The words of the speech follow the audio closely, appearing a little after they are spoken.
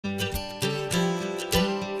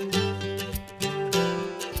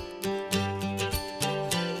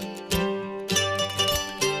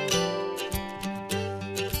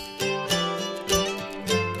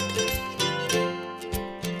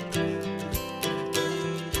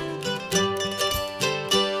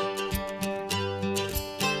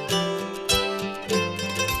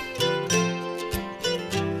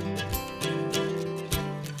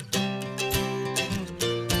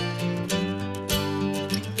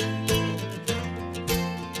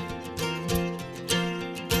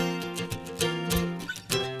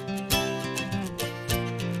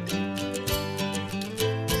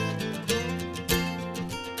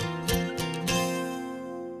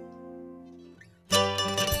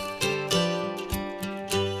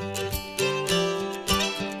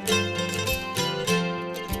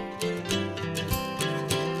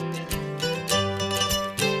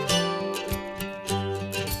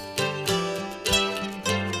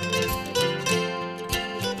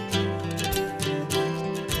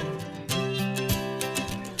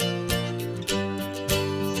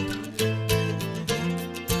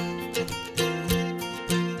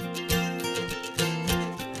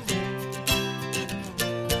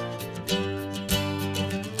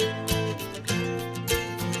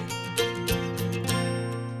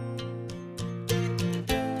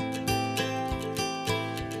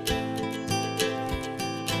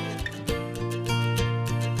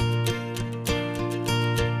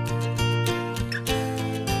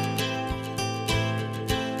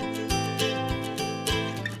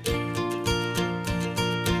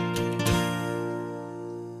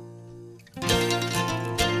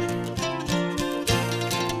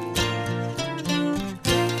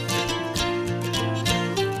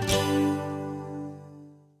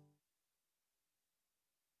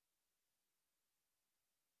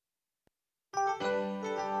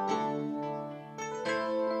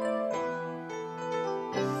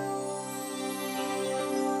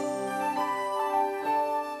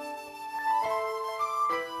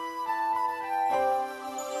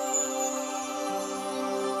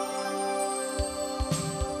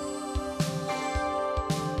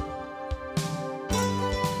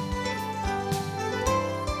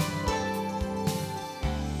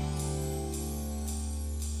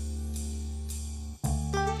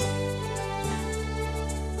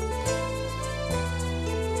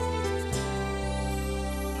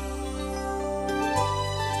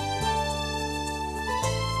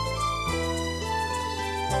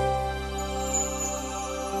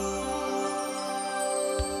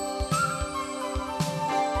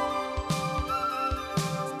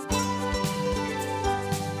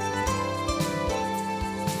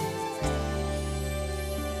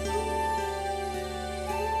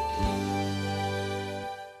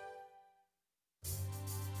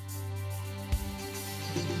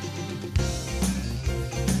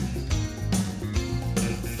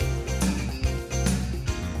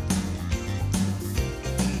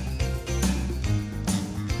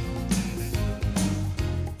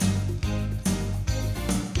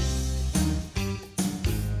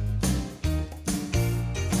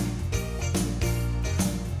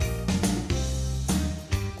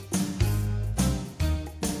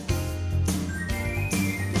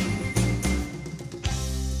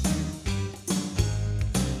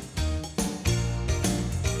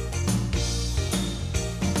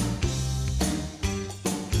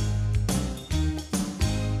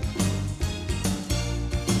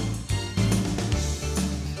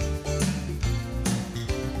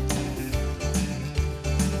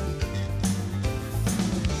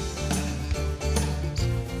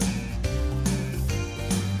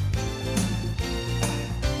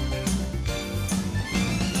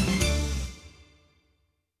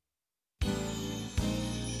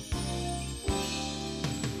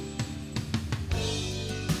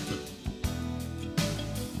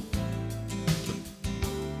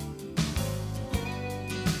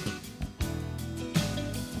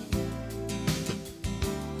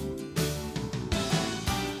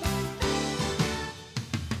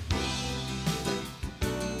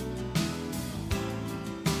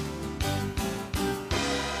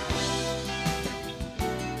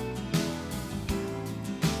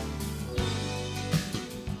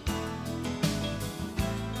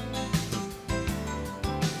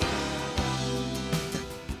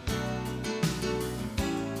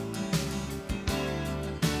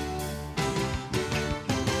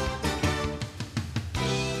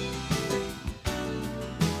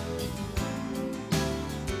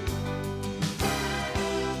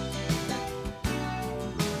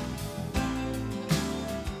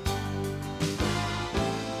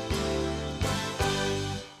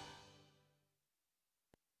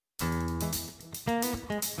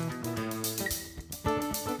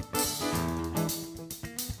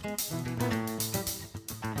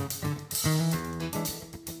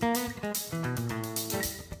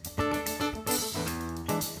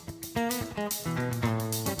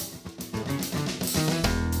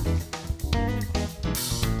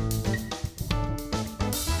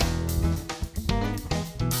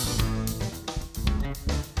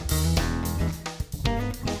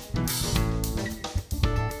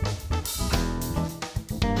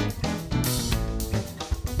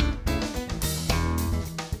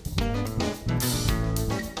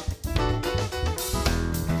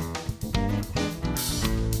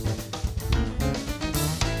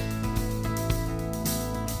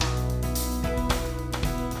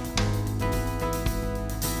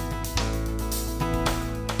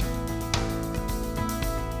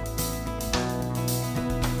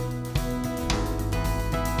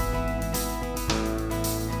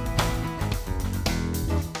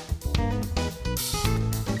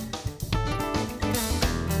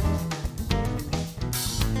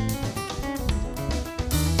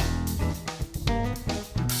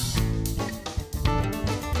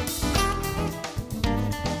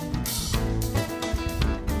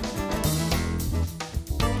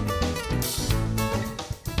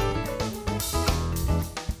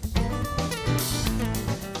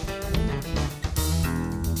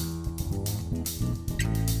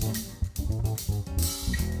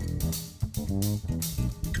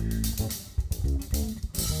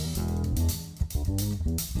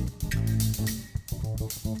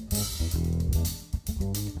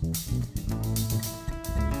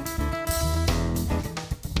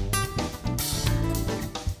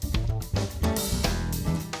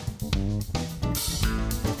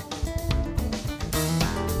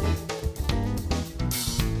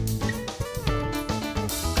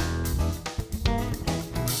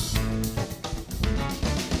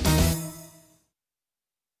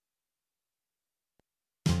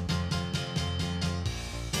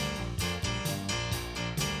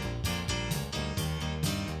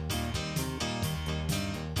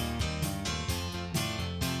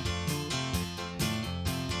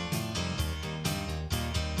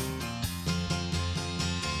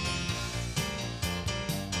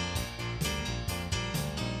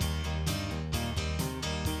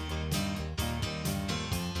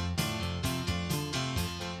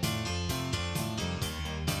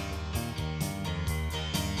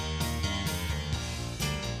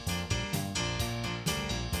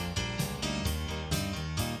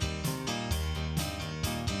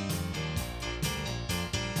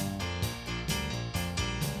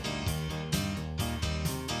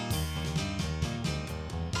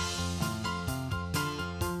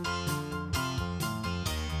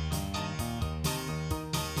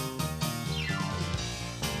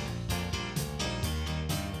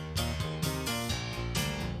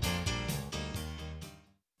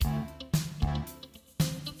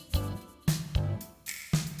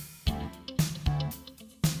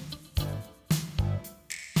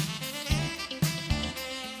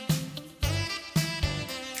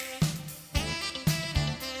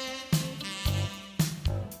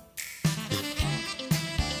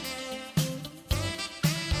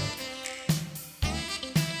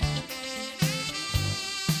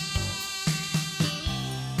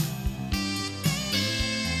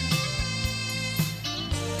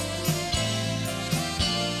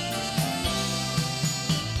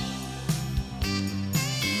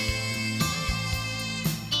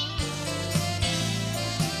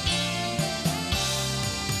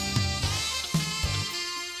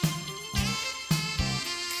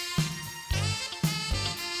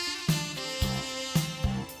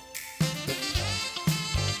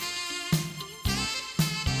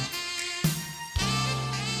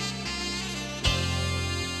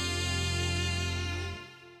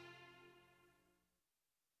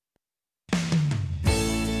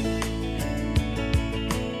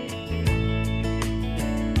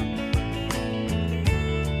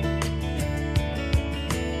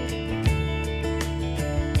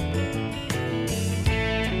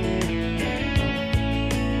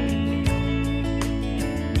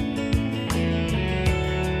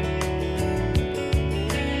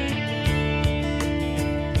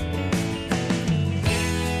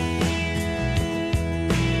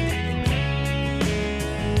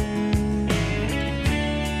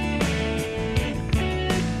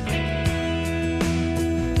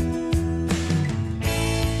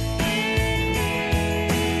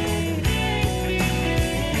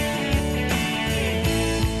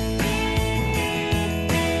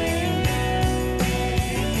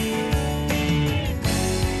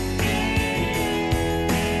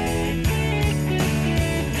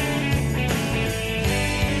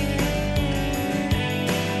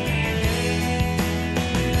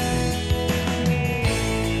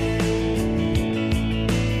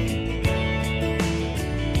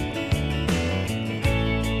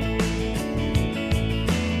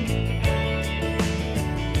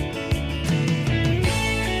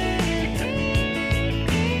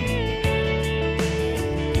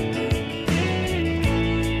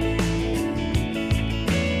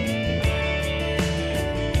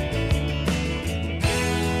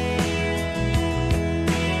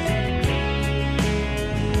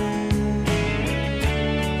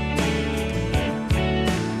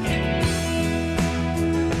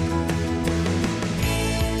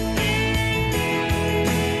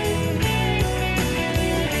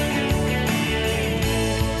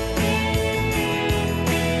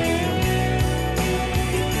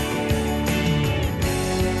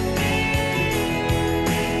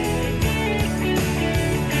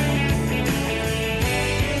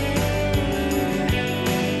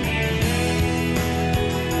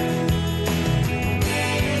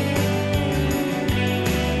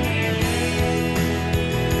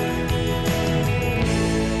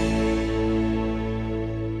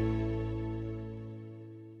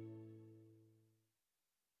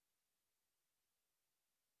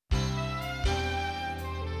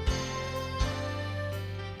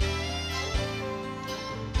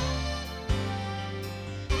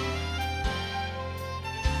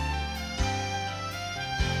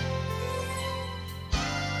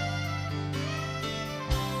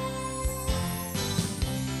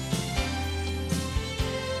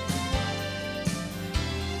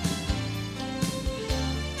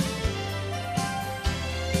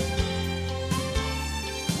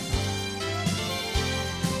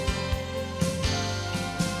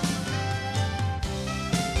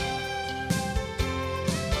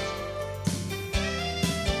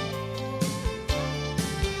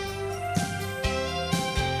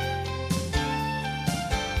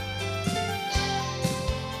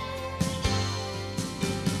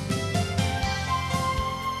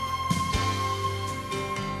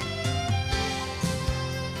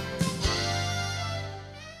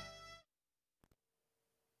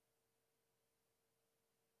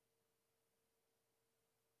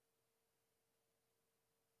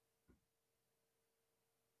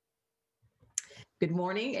Good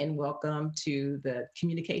morning and welcome to the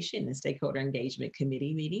Communication and Stakeholder Engagement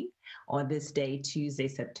Committee meeting on this day, Tuesday,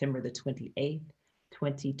 September the 28th,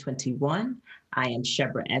 2021. I am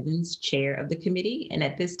Shebra Evans, Chair of the committee, and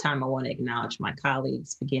at this time I want to acknowledge my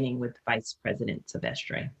colleagues, beginning with Vice President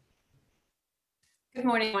Silvestre. Good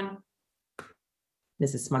morning, everyone.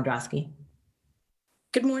 Mrs. Smondrowski.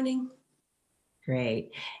 Good morning.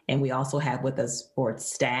 Great. And we also have with us board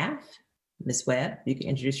staff. Ms. Webb, you can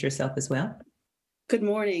introduce yourself as well. Good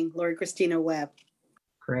morning, Lori Christina Webb.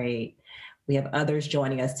 Great. We have others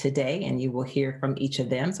joining us today, and you will hear from each of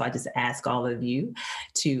them. So I just ask all of you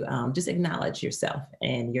to just acknowledge yourself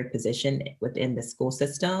and your position within the school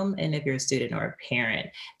system, and if you're a student or a parent.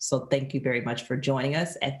 So thank you very much for joining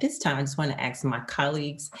us. At this time, I just want to ask my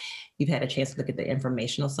colleagues, you've had a chance to look at the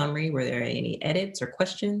informational summary. Were there any edits or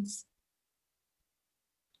questions?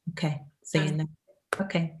 Okay, seeing them.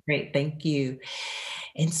 Okay, great. Thank you.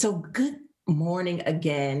 And so good morning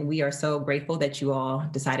again. We are so grateful that you all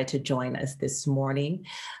decided to join us this morning.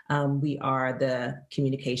 We are the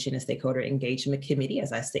Communication and Stakeholder Engagement Committee,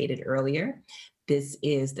 as I stated earlier. This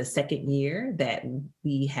is the second year that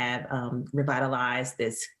we have revitalized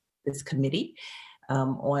this committee.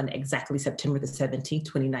 On exactly September the 17th,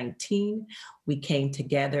 2019, we came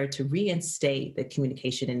together to reinstate the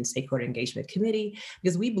Communication and Stakeholder Engagement Committee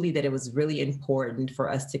because we believe that it was really important for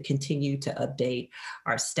us to continue to update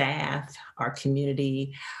our staff, our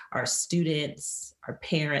community, our students, our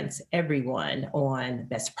parents, everyone on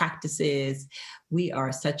best practices. We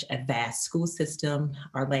are such a vast school system.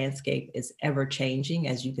 Our landscape is ever changing.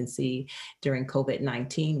 As you can see, during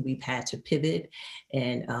COVID-19, we've had to pivot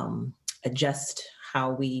and adjust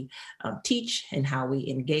how we teach and how we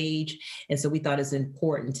engage. And so we thought it's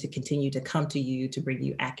important to continue to come to you to bring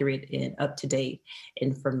you accurate and up-to-date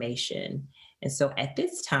information. And so at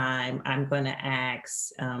this time, I'm going to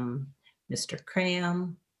ask Mr.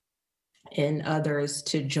 Cram and others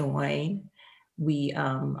to join. We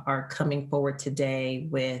are coming forward today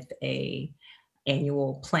with a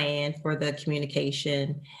annual plan for the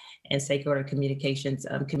Communication and Stakeholder Communications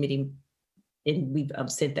Committee, and we've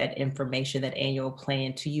sent that information, that annual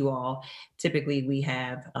plan, to you all. Typically, we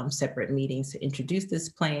have separate meetings to introduce this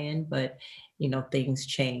plan, but things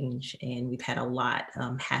change, and we've had a lot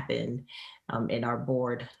happen in our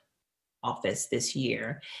board office this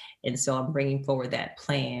year. And so I'm bringing forward that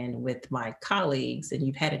plan with my colleagues, and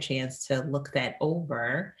you've had a chance to look that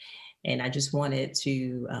over. And I just wanted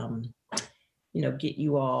to, get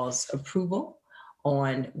you all's approval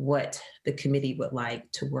on what the committee would like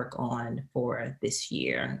to work on for this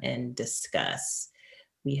year and discuss.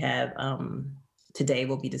 We have, today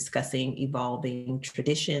we'll be discussing evolving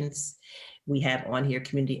traditions. We have on here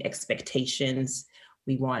community expectations.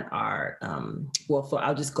 We want our,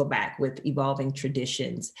 I'll just go back with evolving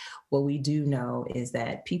traditions. What we do know is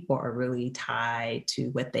that people are really tied to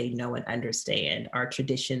what they know and understand. Our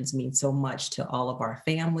traditions mean so much to all of our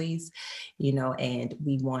families, and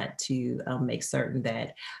we want to make certain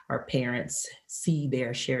that our parents see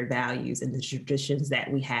their shared values and the traditions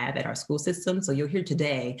that we have at our school system. So you'll hear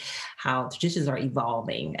today how traditions are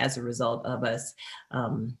evolving as a result of us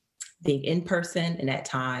being in person and at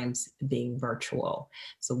times being virtual.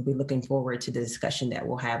 So we'll be looking forward to the discussion that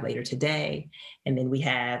we'll have later today. And then we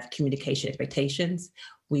have communication expectations.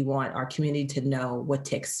 We want our community to know what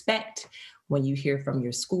to expect when you hear from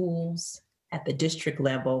your schools at the district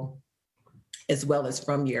level, as well as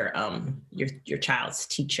from your child's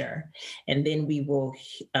teacher. And then we will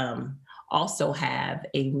also have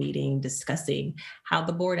a meeting discussing how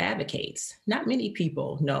the board advocates. Not many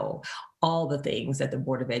people know all the things that the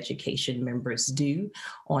Board of Education members do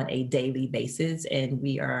on a daily basis. And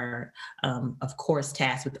we are, of course,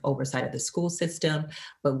 tasked with oversight of the school system,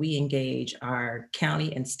 but we engage our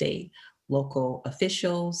county and state local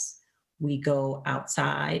officials. We go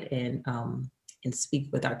outside and speak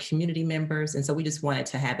with our community members. And so we just wanted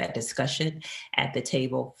to have that discussion at the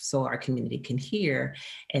table so our community can hear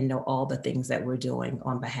and know all the things that we're doing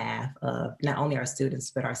on behalf of not only our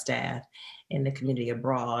students, but our staff and the community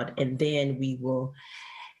abroad. And then we will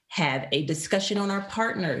have a discussion on our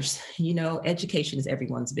partners. Education is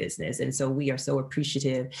everyone's business. And so we are so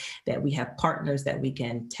appreciative that we have partners that we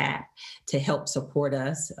can tap to help support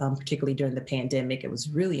us, particularly during the pandemic. It was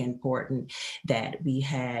really important that we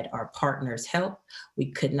had our partners help.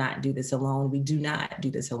 We could not do this alone. We do not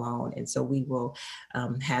do this alone. And so we will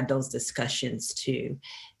have those discussions too.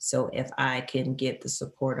 So if I can get the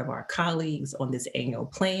support of our colleagues on this annual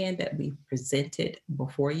plan that we presented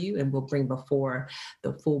before you and we'll bring before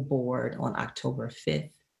the full board on October 5th,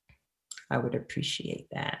 I would appreciate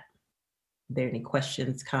that. Are there any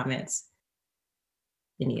questions, comments,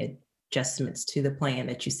 any adjustments to the plan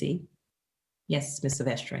that you see? Yes, Ms.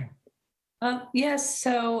 Silvestri. Yes,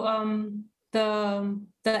 so the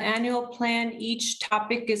annual plan, each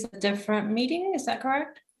topic is a different meeting, is that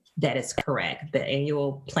correct? That is correct. The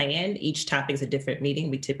annual plan, each topic is a different meeting.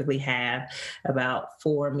 We typically have about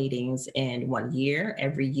 4 meetings in 1 year.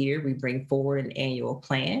 Every year, we bring forward an annual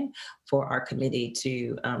plan for our committee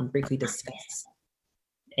to briefly discuss.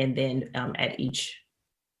 And then at each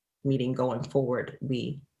meeting going forward,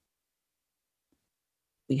 we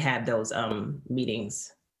have those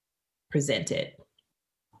meetings presented.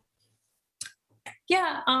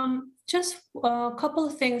 Yeah, just a couple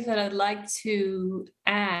of things that I'd like to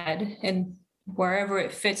add, and wherever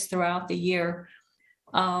it fits throughout the year.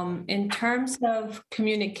 In terms of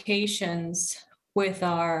communications with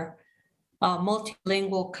our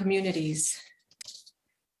multilingual communities,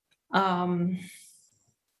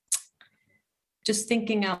 just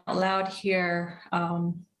thinking out loud here,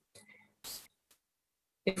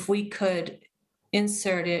 if we could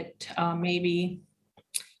insert it maybe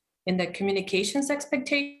in the communications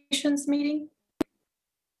expectations meeting,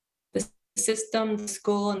 the system, the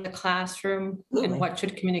school, and the classroom, and what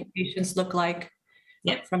should communications look like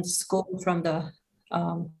from the school, from the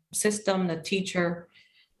system, the teacher.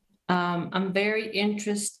 I'm very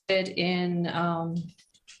interested in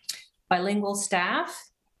bilingual staff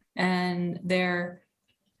and their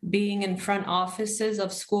being in front offices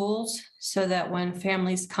of schools so that when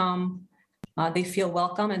families come, they feel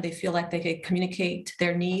welcome and they feel like they can communicate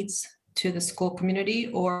their needs to the school community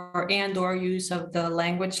or use of the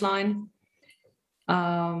language line.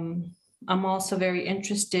 I'm also very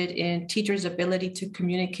interested in teachers' ability to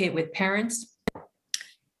communicate with parents.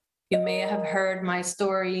 You may have heard my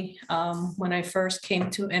story. When I first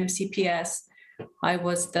came to MCPS, I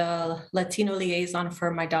was the Latino liaison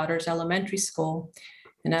for my daughter's elementary school,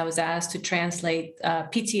 and I was asked to translate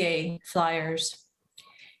PTA flyers.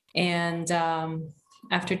 And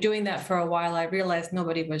after doing that for a while, I realized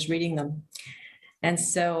nobody was reading them. And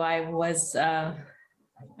so I was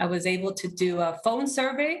able to do a phone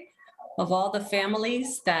survey of all the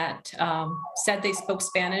families that said they spoke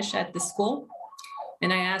Spanish at the school.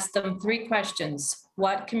 And I asked them 3 questions.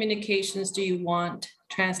 What communications do you want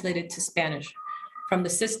translated to Spanish? From the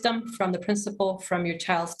system, from the principal, from your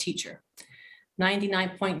child's teacher?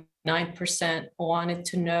 99.9% wanted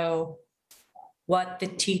to know what the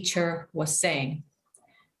teacher was saying.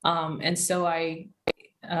 And so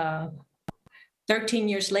 13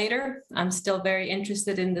 years later, I'm still very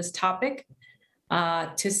interested in this topic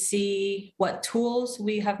to see what tools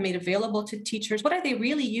we have made available to teachers. What are they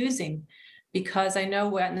really using? Because I know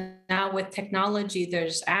now with technology,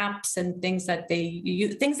 there's apps and things that they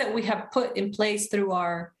use, things that we have put in place through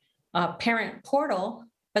our parent portal,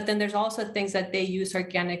 but then there's also things that they use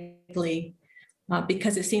organically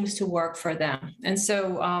because it seems to work for them. And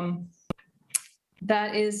so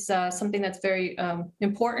that is something that's very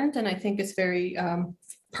important, and I think it's very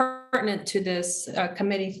pertinent to this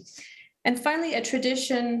committee. And finally, a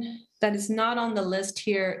tradition that is not on the list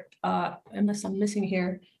here, unless I'm missing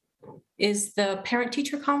here, is the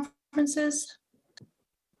parent-teacher conferences.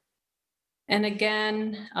 And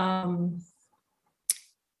again,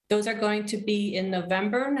 those are going to be in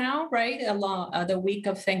November now, right? Along the week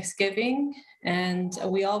of Thanksgiving. And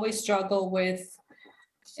we always struggle with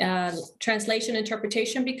translation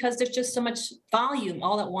interpretation because there's just so much volume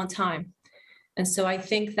all at one time. And so I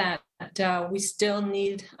think that we still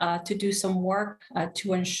need to do some work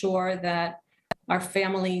to ensure that our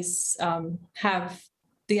families have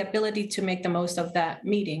the ability to make the most of that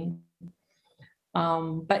meeting.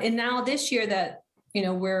 But in now this year that,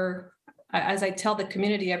 we're, as I tell the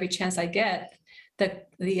community every chance I get, that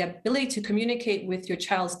the ability to communicate with your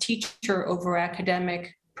child's teacher over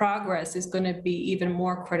academic progress is going to be even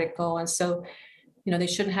more critical. And so, they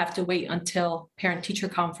shouldn't have to wait until parent-teacher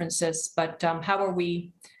conferences, but how are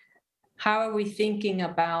we thinking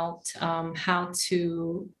about how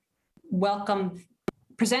to welcome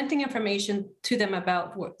presenting information to them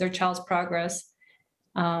about their child's progress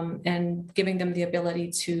and giving them the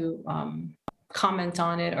ability to comment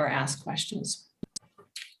on it or ask questions.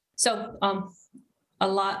 So a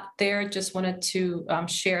lot there. Just wanted to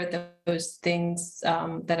share those things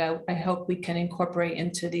that I hope we can incorporate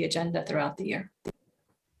into the agenda throughout the year.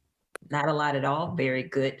 Not a lot at all. Very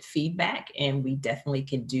good feedback, and we definitely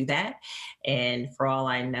can do that. And for all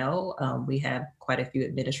I know, we have quite a few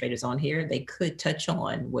administrators on here. They could touch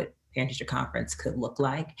on what parent-teacher conference could look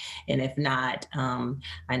like. And if not,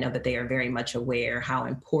 I know that they are very much aware how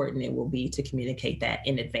important it will be to communicate that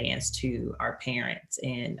in advance to our parents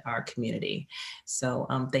and our community. So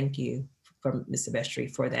thank you from Ms.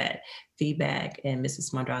 Silvestri for that feedback. And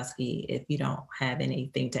Mrs. Mondrowski, if you don't have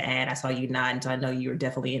anything to add, I saw you nod, so I know you're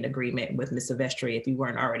definitely in agreement with Ms. Silvestri if you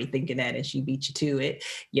weren't already thinking that and she beat you to it.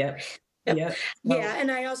 Yep. Yep. Yep. Yeah,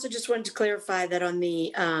 and I also just wanted to clarify that on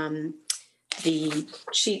the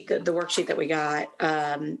sheet, the worksheet that we got,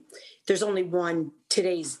 there's only one.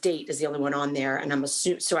 Today's date is the only one on there, and I'm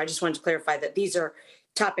assuming. So I just wanted to clarify that these are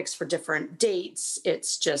topics for different dates.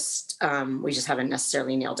 It's just we just haven't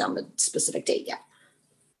necessarily nailed down the specific date yet.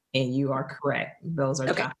 And you are correct. Those are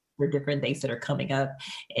Okay. topics for different dates that are coming up,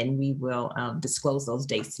 and we will disclose those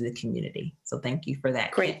dates to the community. So thank you for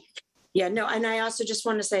that. Great. Yeah, no, and I also just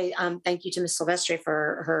want to say thank you to Ms. Silvestri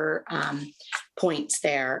for her points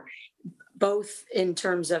there, both in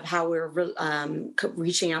terms of how we're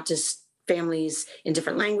reaching out to families in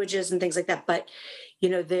different languages and things like that. But, you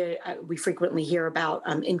know, we frequently hear about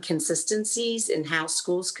inconsistencies in how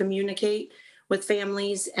schools communicate with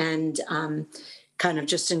families, and kind of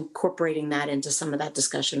just incorporating that into some of that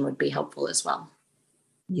discussion would be helpful as well.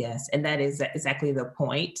 Yes, and that is exactly the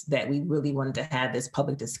point, that we really wanted to have this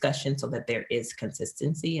public discussion so that there is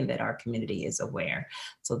consistency and that our community is aware.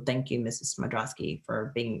 So thank you, Mrs. Mondrowski,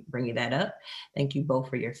 for bringing that up. Thank you both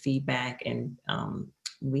for your feedback. And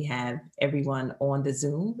we have everyone on the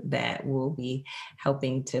Zoom that will be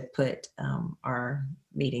helping to put our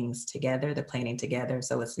meetings together, the planning together,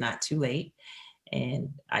 so it's not too late.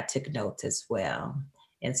 And I took notes as well.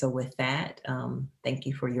 And so with that, thank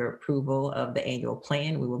you for your approval of the annual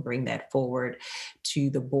plan. We will bring that forward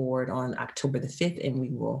to the board on October the 5th, and we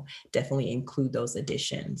will definitely include those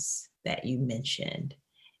additions that you mentioned.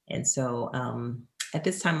 And so at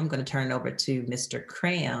this time, I'm going to turn it over to Mr.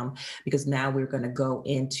 Cram, because now we're going to go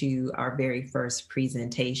into our very first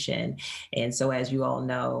presentation. And so as you all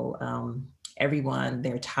know, everyone,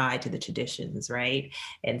 they're tied to the traditions, right?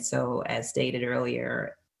 And so as stated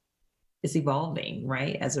earlier, it's evolving,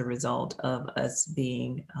 right, as a result of us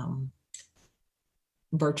being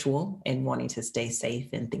virtual and wanting to stay safe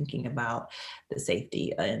and thinking about the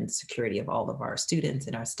safety and security of all of our students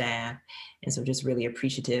and our staff. And so just really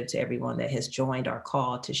appreciative to everyone that has joined our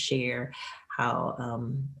call to share how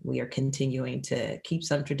we are continuing to keep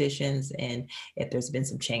some traditions and if there's been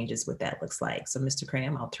some changes, what that looks like. So Mr.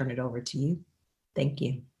 Cram, I'll turn it over to you. Thank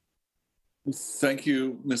you. Thank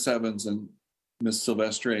you, Ms. Evans and Ms.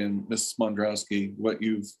 Silvestri and Ms. Mondrowski. What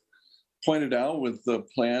you've pointed out with the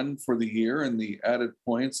plan for the year and the added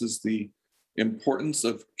points is the importance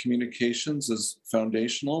of communications is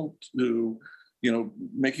foundational to, you know,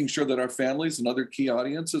 making sure that our families and other key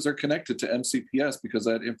audiences are connected to MCPS, because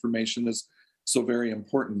that information is so very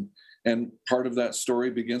important. And part of that story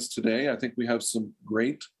begins today. I think we have some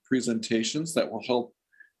great presentations that will help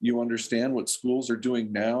you understand what schools are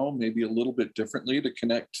doing now, maybe a little bit differently to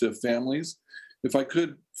connect to families. If I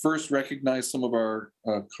could first recognize some of our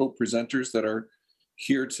co-presenters that are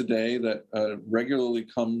here today that regularly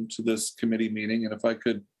come to this committee meeting. And if I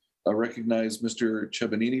could recognize Mr.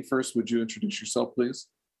 Cebanini first, would you introduce yourself, please?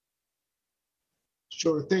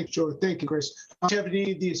 Sure, thank you, Chris. I'm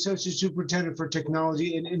Cebanini, the Associate Superintendent for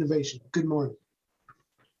Technology and Innovation. Good morning.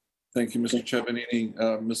 Thank you, Mr.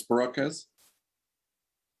 Cebanini. Ms. Baracas?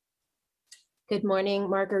 Good morning,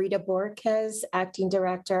 Margarita Borquez, Acting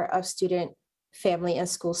Director of Student, Family, and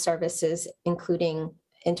School Services, including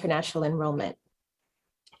international enrollment.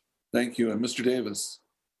 Thank you. And Mr. Davis?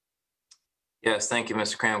 Yes, thank you,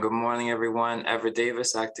 Mr. Cram. Good morning, everyone. Everett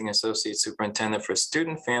Davis, Acting Associate Superintendent for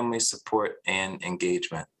Student, Family Support, and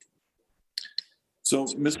Engagement. So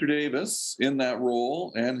Mr. Davis, in that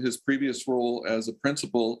role and his previous role as a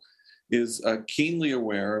principal, is keenly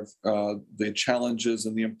aware of the challenges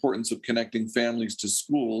and the importance of connecting families to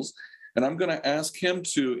schools. And I'm going to ask him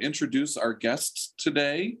to introduce our guests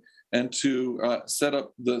today and to set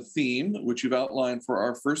up the theme, which you've outlined for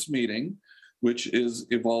our first meeting, which is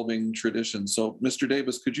evolving traditions. So Mr.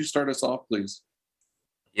 Davis, could you start us off, please?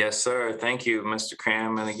 Yes, sir. Thank you, Mr.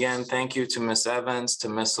 Cram. And again, thank you to Ms. Evans, to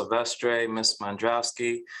Ms. Silvestri, Ms.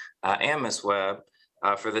 Mondrowski, and Ms. Webb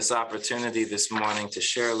for this opportunity this morning to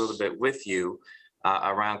share a little bit with you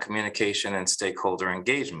around communication and stakeholder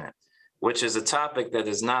engagement, which is a topic that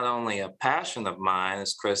is not only a passion of mine,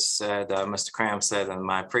 as Chris said, Mr. Cram said in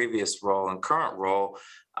my previous role and current role,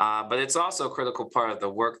 but it's also a critical part of the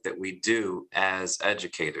work that we do as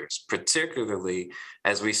educators, particularly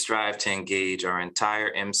as we strive to engage our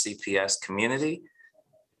entire MCPS community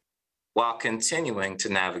while continuing to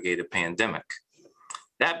navigate a pandemic.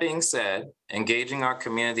 That being said, engaging our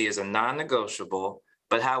community is a non-negotiable,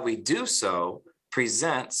 but how we do so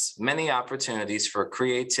presents many opportunities for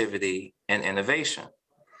creativity and innovation.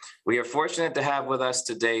 We are fortunate to have with us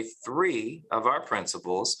today 3 of our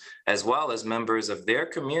principals, as well as members of their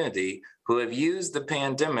community who have used the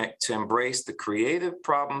pandemic to embrace the creative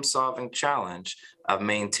problem-solving challenge of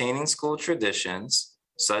maintaining school traditions,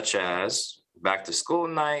 such as back to school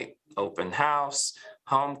night, open house,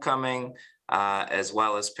 homecoming, as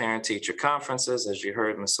well as parent-teacher conferences, as you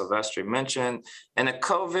heard Ms. Silvestri mention, in a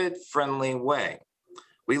COVID-friendly way.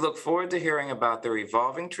 We look forward to hearing about their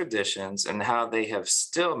evolving traditions and how they have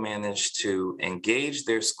still managed to engage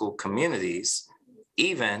their school communities,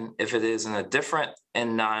 even if it is in a different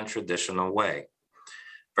and non-traditional way.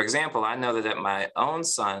 For example, I know that at my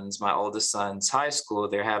oldest son's high school,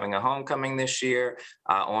 they're having a homecoming this year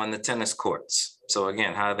on the tennis courts. So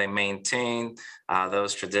again, how do they maintain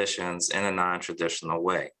those traditions in a non-traditional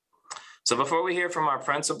way? So before we hear from our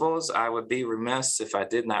principals, I would be remiss if I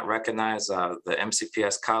did not recognize the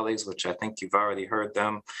MCPS colleagues, which I think you've already heard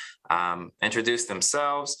them introduce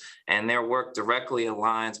themselves, and their work directly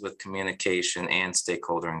aligns with communication and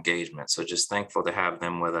stakeholder engagement. So just thankful to have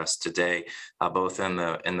them with us today, both at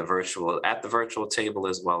the virtual table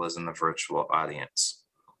as well as in the virtual audience.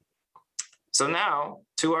 So now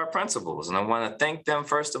to our principals, and I want to thank them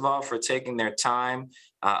first of all for taking their time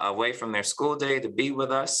away from their school day to be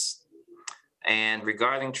with us. And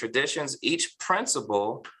regarding traditions, each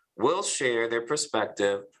principal will share their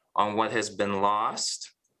perspective on what has been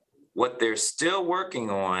lost, what they're still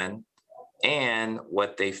working on, and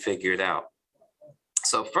what they figured out.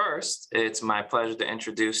 So first, it's my pleasure to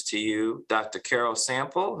introduce to you Dr. Carol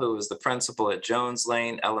Sample, who is the principal at Jones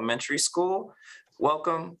Lane Elementary School.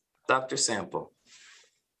 Welcome, Dr. Sample.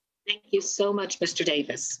 Thank you so much, Mr.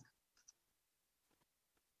 Davis.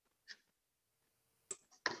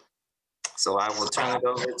 So I will turn it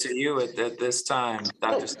over to you at this time,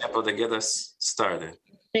 Dr. Sample, to get us started.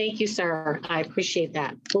 Thank you, sir. I appreciate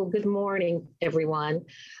that. Well, good morning, everyone.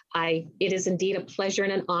 It is indeed a pleasure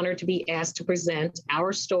and an honor to be asked to present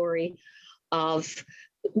our story of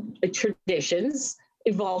traditions,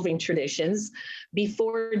 evolving traditions,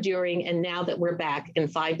 before, during, and now that we're back in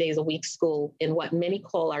 5 days a week school in what many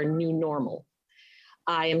call our new normal.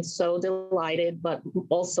 I am so delighted, but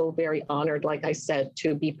also very honored, like I said,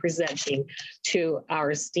 to be presenting to our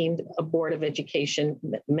esteemed Board of Education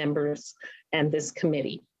members and this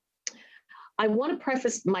committee. I want to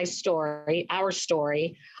preface my story, our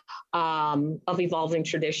story of evolving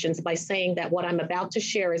traditions by saying that what I'm about to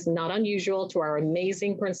share is not unusual to our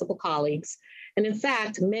amazing principal colleagues. And in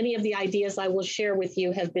fact, many of the ideas I will share with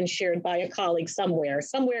you have been shared by a colleague somewhere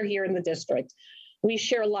here in the district. We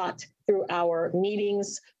share a lot through our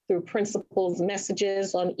meetings, through principals'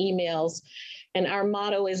 messages on emails. And our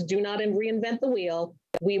motto is do not reinvent the wheel.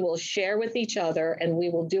 We will share with each other and we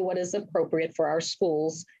will do what is appropriate for our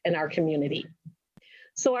schools and our community.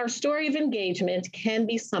 So our story of engagement can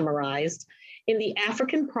be summarized in the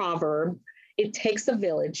African proverb, it takes a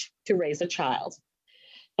village to raise a child,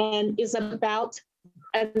 and it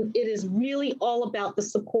is really all about the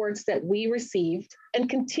supports that we received and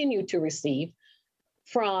continue to receive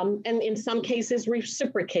from, and in some cases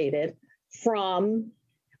reciprocated from,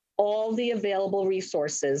 all the available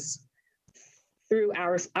resources through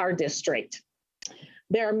our district.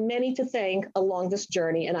 There are many to thank along this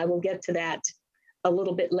journey, and I will get to that a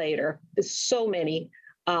little bit later. There's so many,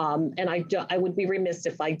 and I would be remiss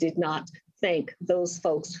if I did not thank those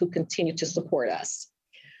folks who continue to support us.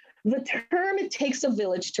 The term "it takes a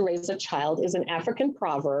village to raise a child" is an African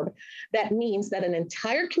proverb that means that an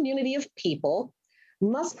entire community of people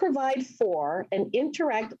must provide for and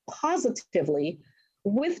interact positively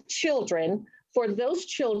with children for those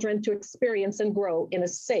children to experience and grow in a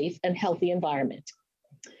safe and healthy environment.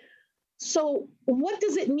 So what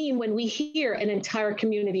does it mean when we hear an entire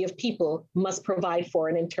community of people must provide for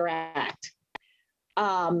and interact?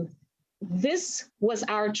 This was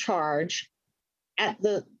our charge at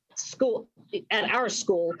our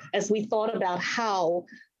school, as we thought about how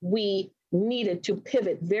we needed to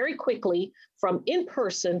pivot very quickly from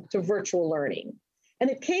in-person to virtual learning. And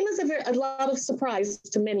it came as a lot of surprise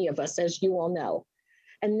to many of us, as you all know.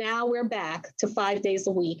 And now we're back to 5 days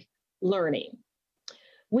a week learning.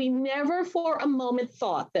 We never for a moment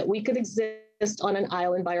thought that we could exist on an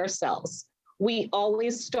island by ourselves. We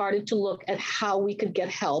always started to look at how we could get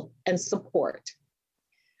help and support.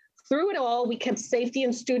 Through it all, we kept safety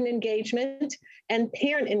and student engagement and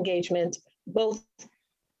parent engagement, both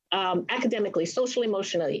academically, socially,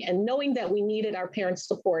 emotionally, and knowing that we needed our parents'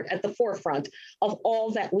 support at the forefront of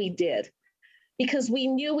all that we did, because we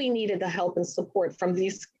knew we needed the help and support from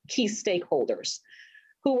these key stakeholders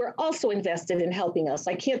who were also invested in helping us.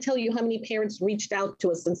 I can't tell you how many parents reached out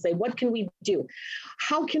to us and say, what can we do?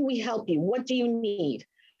 How can we help you? What do you need?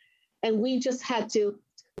 And we just had to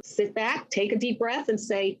sit back, take a deep breath, and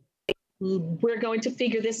say, we're going to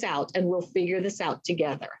figure this out, and we'll figure this out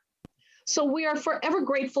together. So we are forever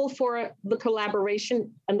grateful for the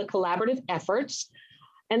collaboration and the collaborative efforts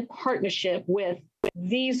and partnership with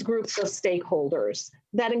these groups of stakeholders.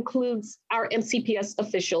 That includes our MCPS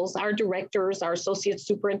officials, our directors, our associate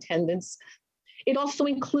superintendents. It also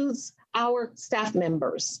includes our staff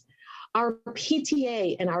members, our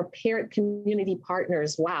PTA, and our parent community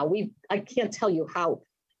partners. Wow, I can't tell you how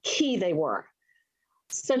key they were.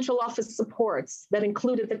 Central office supports that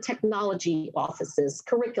included the technology offices,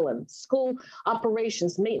 curriculum, school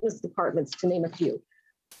operations, maintenance departments, to name a few.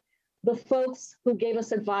 The folks who gave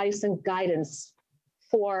us advice and guidance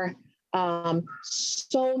for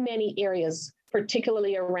so many areas,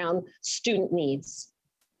 particularly around student needs.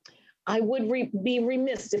 I would be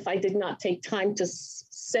remiss if I did not take time to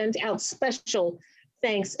send out special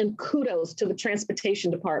thanks and kudos to the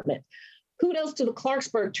transportation department. Kudos to the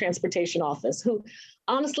Clarksburg Transportation Office, who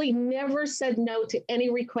honestly never said no to any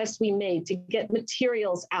request we made to get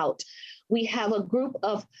materials out. We have a group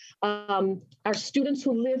of our students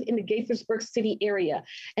who live in the Gaithersburg City area,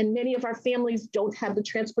 and many of our families don't have the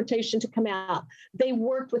transportation to come out. They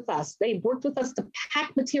worked with us. They worked with us to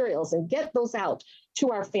pack materials and get those out to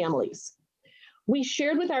our families. We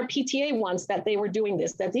shared with our PTA once that they were doing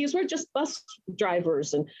this, that these were just bus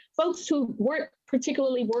drivers and folks who weren't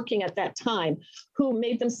particularly working at that time, who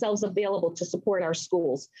made themselves available to support our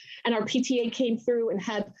schools. And our PTA came through and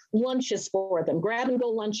had lunches for them, grab and go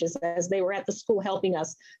lunches as they were at the school helping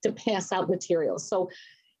us to pass out materials. So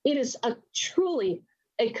it is truly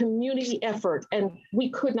a community effort, and we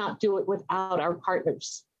could not do it without our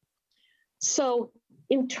partners. So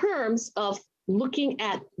in terms of looking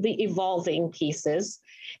at the evolving pieces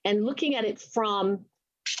and looking at it from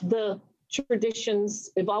the traditions,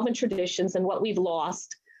 evolving traditions and what we've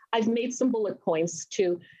lost, I've made some bullet points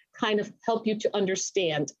to kind of help you to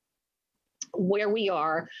understand where we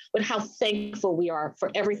are, but how thankful we are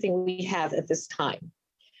for everything we have at this time.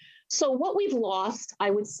 So what we've lost,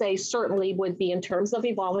 I would say certainly would be in terms of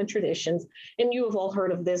evolving traditions, and you have all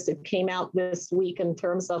heard of this, it came out this week in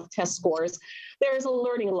terms of test scores. There is a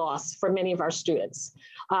learning loss for many of our students.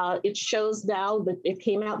 It shows now that it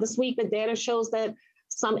came out this week, the data shows that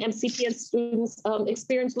some MCPS students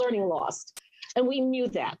experience learning loss. And we knew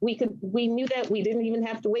that. We knew that. We didn't even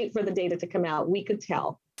have to wait for the data to come out. We could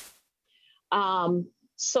tell.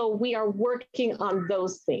 So we are working on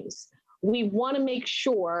those things. We want to make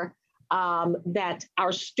sure that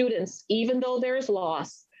our students, even though there is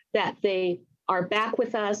loss, that they are back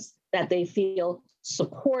with us, that they feel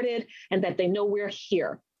supported, and that they know we're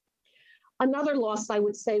here. Another loss, I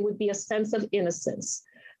would say, would be a sense of innocence,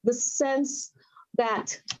 the sense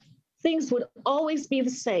that things would always be the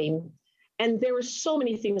same, and there were so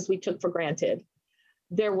many things we took for granted.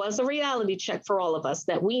 There was a reality check for all of us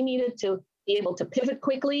that we needed to be able to pivot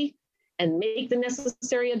quickly and make the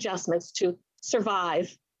necessary adjustments to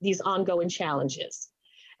survive these ongoing challenges.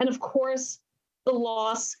 And of course, the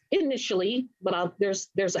loss initially, but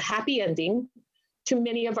there's a happy ending to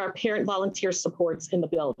many of our parent volunteer supports in the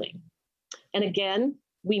building. And again,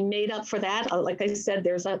 we made up for that. Like I said,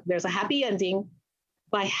 there's a happy ending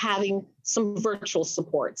by having some virtual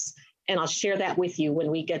supports. And I'll share that with you when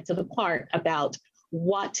we get to the part about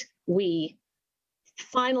what we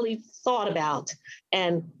finally thought about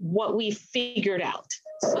and what we figured out.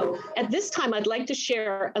 So at this time, I'd like to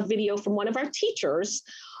share a video from one of our teachers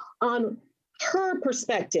on her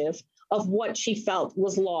perspective of what she felt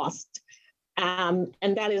was lost. And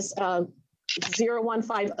that is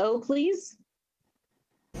 0150, please.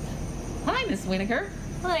 Hi, Ms. Winiger.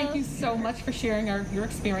 Hello. Thank you so much for sharing your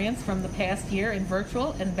experience from the past year in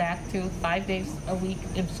virtual and back to 5 days a week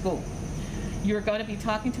in school. You're going to be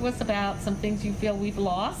talking to us about some things you feel we've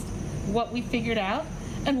lost, what we figured out,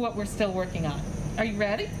 and what we're still working on. Are you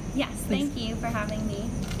ready? Yes, thank you for having me.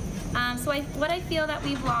 What I feel that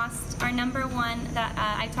we've lost are, number one, that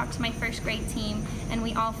I talked to my first grade team, and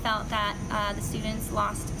we all felt that the students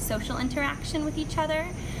lost social interaction with each other.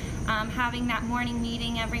 Having that morning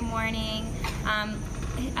meeting every morning,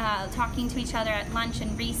 talking to each other at lunch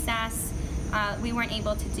and recess, we weren't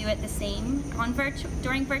able to do it the same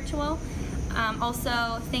during virtual.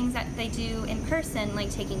 Also, things that they do in person,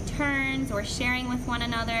 like taking turns or sharing with one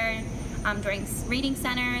another during reading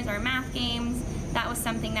centers or math games, that was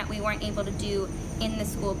something that we weren't able to do in the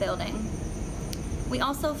school building. We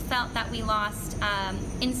also felt that we lost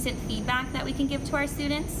instant feedback that we can give to our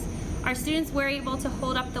students. Our students were able to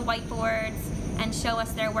hold up the whiteboards and show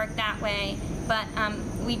us their work that way. But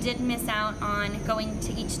we did miss out on going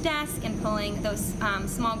to each desk and pulling those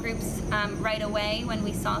small groups right away when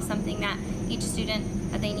we saw something that each student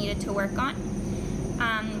they needed to work on.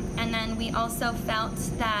 And then we also felt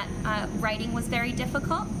that writing was very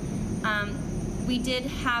difficult. We did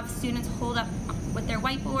have students hold up with their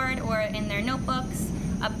whiteboard or in their notebooks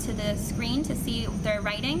up to the screen to see their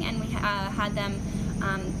writing, and we had them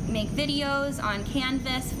make videos on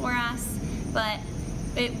Canvas for us, but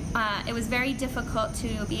it was very difficult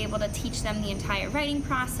to be able to teach them the entire writing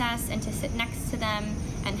process and to sit next to them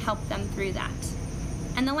and help them through that.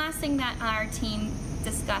 And the last thing that our team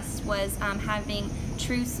discussed was having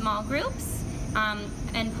true small groups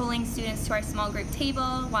and pulling students to our small group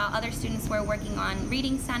table while other students were working on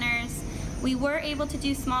reading centers. We were able to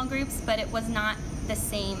do small groups, but it was not the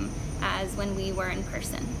same as when we were in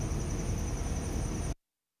person.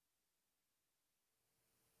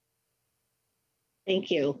 Thank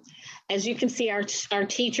you. As you can see, our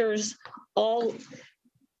teachers all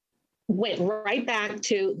went right back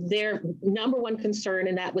to their number one concern,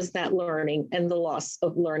 and that was that learning and the loss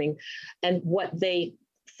of learning and what they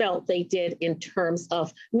felt they did in terms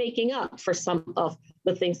of making up for some of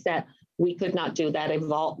the things that we could not do, that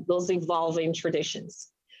those evolving traditions.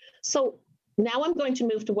 So now I'm going to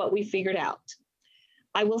move to what we figured out.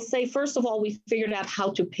 I will say, first of all, we figured out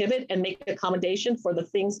how to pivot and make accommodation for the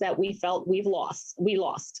things that we felt we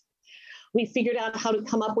lost. We figured out how to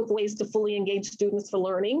come up with ways to fully engage students for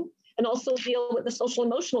learning and also deal with the social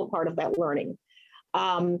emotional part of that learning.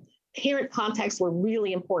 Parent contacts were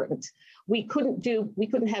really important. We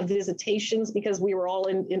couldn't have visitations because we were all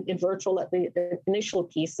in virtual at the initial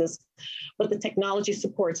pieces, but the technology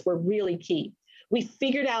supports were really key. We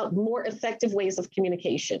figured out more effective ways of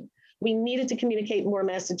communication. We needed to communicate more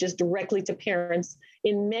messages directly to parents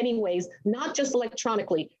in many ways, not just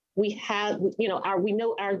electronically. We had,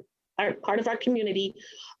 our part of our community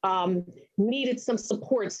needed some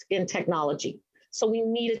supports in technology. So we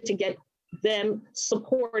needed to get them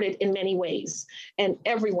supported in many ways. And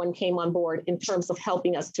everyone came on board in terms of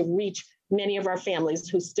helping us to reach many of our families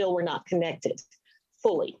who still were not connected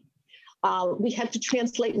fully. We had to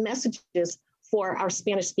translate messages for our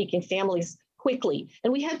Spanish-speaking families quickly.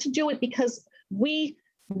 And we had to do it because we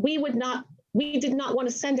did not want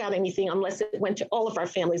to send out anything unless it went to all of our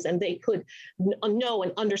families and they could know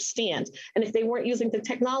and understand. And if they weren't using the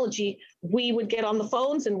technology, we would get on the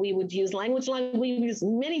phones and we would use language line. We would use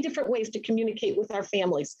many different ways to communicate with our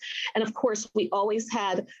families. And of course, we always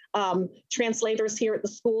had translators here at the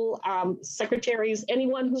school, secretaries,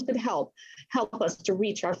 anyone who could help us to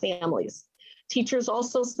reach our families. Teachers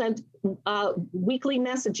also sent weekly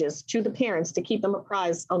messages to the parents to keep them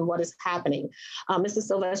apprised on what is happening. Mrs.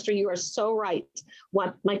 Silvestri, you are so right.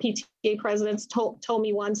 What my PTA presidents told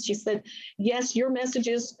me once, she said, yes, your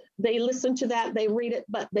messages, they listen to that, they read it,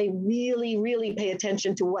 but they really, really pay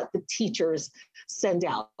attention to what the teachers send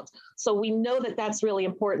out. So we know that that's really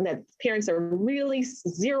important, that parents are really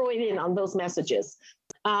zeroing in on those messages.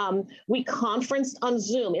 We conferenced on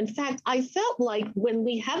Zoom. In fact, I felt like when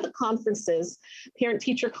we had the conferences,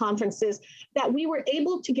 parent-teacher conferences, that we were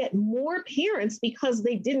able to get more parents because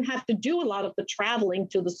they didn't have to do a lot of the traveling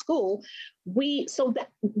to the school. So that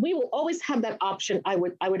we will always have that option, I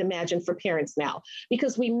would imagine, for parents now,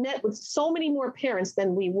 because we met with so many more parents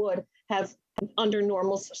than we would have under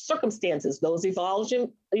normal circumstances, those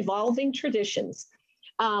evolving traditions.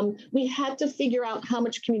 We had to figure out how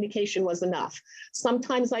much communication was enough.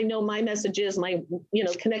 Sometimes I know my messages, my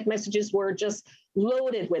Connect messages were just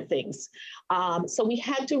loaded with things. So we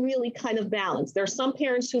had to really kind of balance. There are some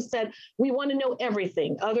parents who said, we want to know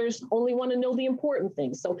everything. Others only want to know the important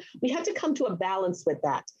things. So we had to come to a balance with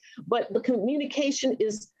that. But the communication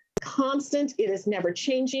is constant. It is never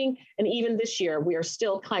changing. And even this year, we are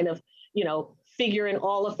still kind of, figuring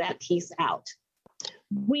all of that piece out.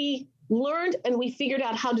 We learned and we figured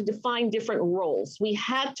out how to define different roles. We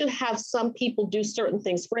had to have some people do certain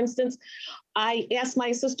things. For instance, I asked my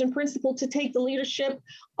assistant principal to take the leadership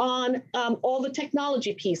on all the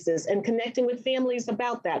technology pieces and connecting with families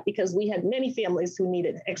about that, because we had many families who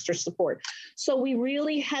needed extra support. So we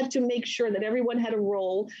really had to make sure that everyone had a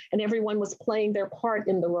role and everyone was playing their part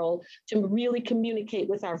in the role to really communicate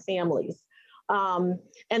with our families.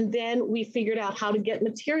 And then we figured out how to get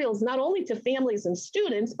materials, not only to families and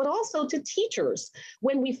students, but also to teachers.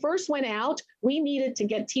 When we first went out, we needed to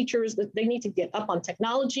get teachers, they need to get up on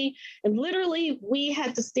technology. And literally we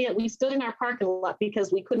stood in our parking lot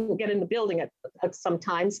because we couldn't get in the building at some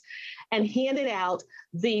times, and handed out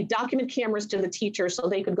the document cameras to the teachers so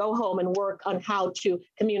they could go home and work on how to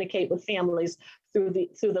communicate with families through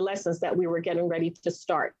the lessons that we were getting ready to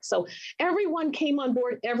start. So everyone came on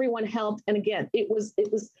board, everyone helped. And again, it was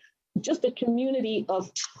just a community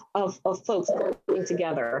of folks working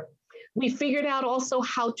together. We figured out also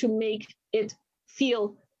how to make it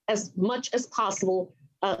feel as much as possible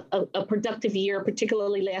a productive year,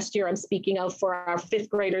 particularly last year I'm speaking of, for our fifth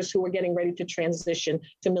graders who were getting ready to transition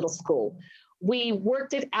to middle school. We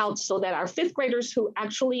worked it out so that our fifth graders who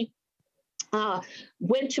actually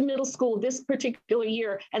went to middle school this particular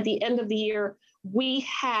year, at the end of the year, we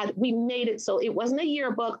made it so it wasn't a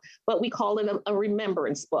yearbook, but we called it a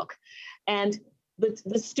remembrance book. And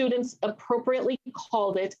the students appropriately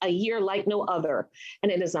called it A Year Like No Other.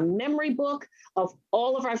 And it is a memory book of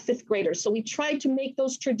all of our fifth graders. So we tried to make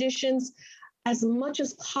those traditions as much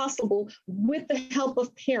as possible with the help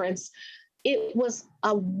of parents. It was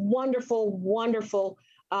a wonderful, wonderful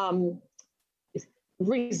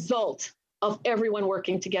result of everyone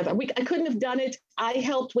working together. I couldn't have done it. I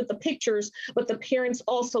helped with the pictures, but the parents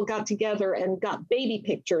also got together and got baby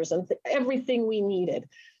pictures and everything we needed.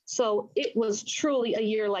 So it was truly a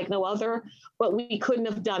year like no other, but we couldn't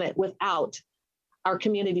have done it without our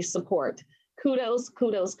community support. Kudos,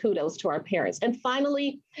 kudos, kudos to our parents. And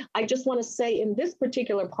finally, I just want to say in this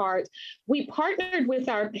particular part, we partnered with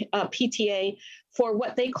our PTA for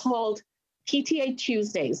what they called PTA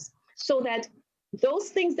Tuesdays, so that those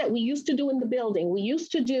things that we used to do in the building, we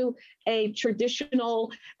used to do a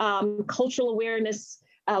traditional cultural awareness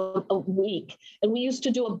a week, and we used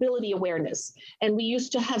to do ability awareness, and we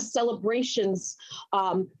used to have celebrations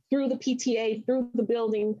through the PTA, through the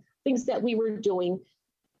building, things that we were doing.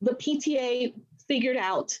 The PTA figured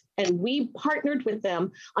out, and we partnered with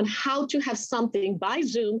them on how to have something by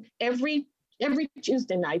Zoom every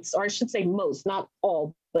Tuesday nights, or I should say most, not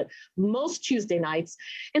all, but most Tuesday nights.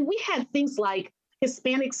 And we had things like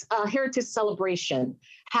Hispanics Heritage Celebration,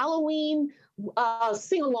 Halloween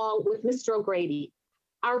sing-along with Mr. O'Grady.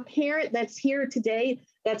 Our parent that's here today,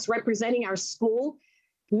 that's representing our school,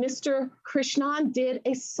 Mr. Krishnan, did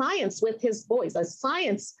a science with his boys, a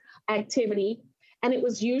science activity. And it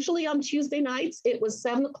was usually on Tuesday nights. It was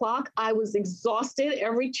 7 o'clock. I was exhausted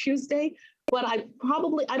every Tuesday, but I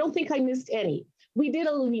don't think I missed any. We did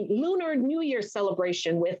a Lunar New Year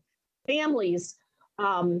celebration with families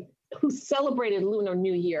who celebrated Lunar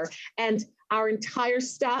New Year, and our entire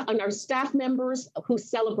staff and our staff members who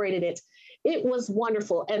celebrated it. It was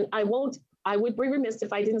wonderful. And I would be remiss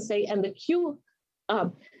if I didn't say, and the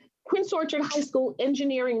Quince Orchard High School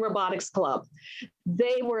Engineering Robotics Club,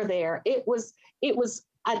 they were there. It was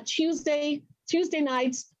a Tuesday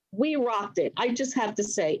nights, we rocked it. I just have to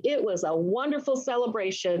say, it was a wonderful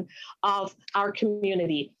celebration of our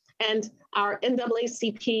community. And our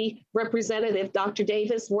NAACP representative, Dr.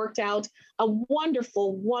 Davis, worked out a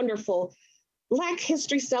wonderful, wonderful Black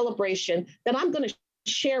History celebration that I'm going to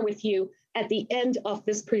share with you at the end of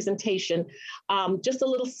this presentation. Just a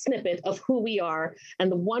little snippet of who we are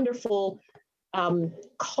and the wonderful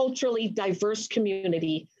culturally diverse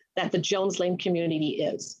community that the Jones Lane community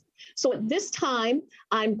is. So at this time,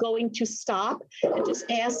 I'm going to stop and just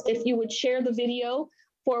ask if you would share the video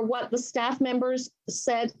for what the staff members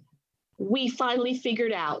said we finally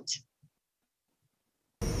figured out.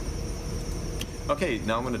 Okay,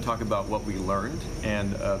 now I'm going to talk about what we learned.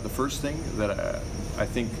 And the first thing that I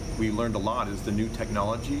think we learned a lot is the new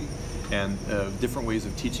technology and different ways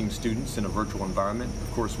of teaching students in a virtual environment.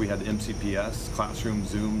 Of course, we had MCPS, Classroom,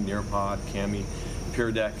 Zoom, Nearpod, Kami,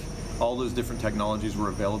 Peer Deck. All those different technologies were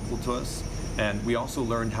available to us. And we also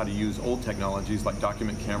learned how to use old technologies like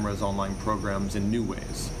document cameras, online programs in new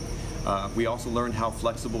ways. We also learned how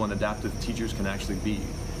flexible and adaptive teachers can actually be.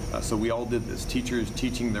 So we all did this. Teachers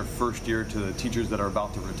teaching their first year to the teachers that are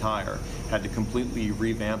about to retire had to completely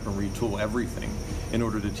revamp and retool everything in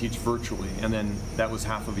order to teach virtually. And then that was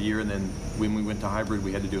half of a year. And then when we went to hybrid,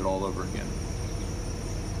 we had to do it all over again.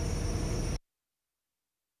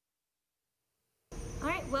 All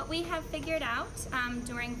right, what we have figured out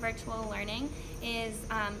during virtual learning is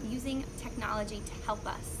using technology to help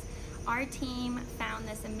us. Our team found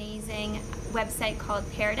this amazing website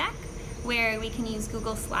called Peer Deck, where we can use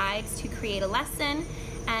Google Slides to create a lesson,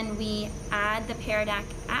 and we add the Peer Deck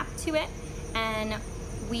app to it, and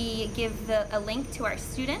we give a link to our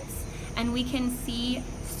students, and we can see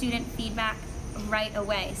student feedback right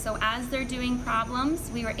away. So as they're doing problems,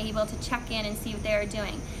 we were able to check in and see what they're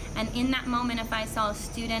doing. And in that moment, if I saw a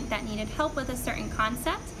student that needed help with a certain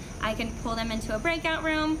concept, I can pull them into a breakout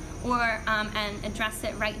room or and address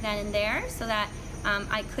it right then and there, so that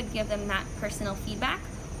I could give them that personal feedback.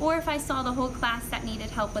 Or if I saw the whole class that needed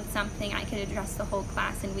help with something, I could address the whole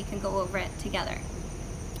class and we can go over it together.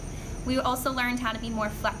 We also learned how to be more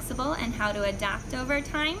flexible and how to adapt over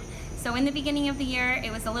time. So in the beginning of the year,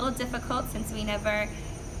 it was a little difficult since we never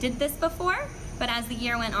did this before, but as the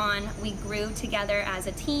year went on, we grew together as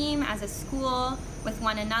a team, as a school, with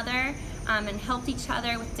one another, and helped each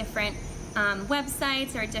other with different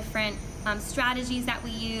websites or different strategies that we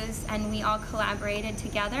used, and we all collaborated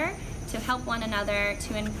together to help one another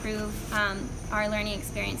to improve our learning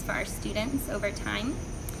experience for our students over time.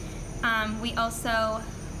 We also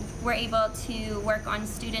were able to work on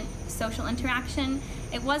student social interaction.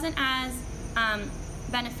 It wasn't as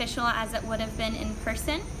beneficial as it would have been in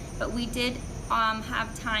person, but we did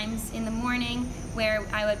have times in the morning where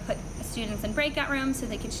I would put students in breakout rooms so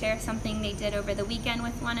they could share something they did over the weekend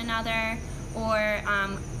with one another, or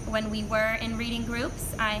when we were in reading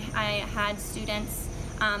groups, I had students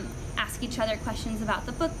ask each other questions about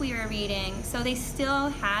the book we were reading. So they still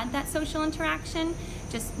had that social interaction,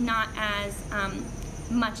 just not as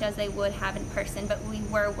much as they would have in person, but we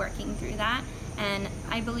were working through that, and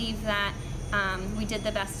I believe that we did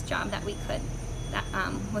the best job that we could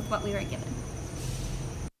with what we were given.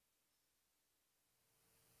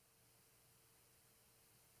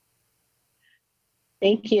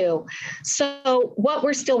 Thank you. So what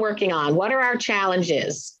we're still working on, what are our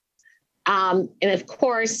challenges? And of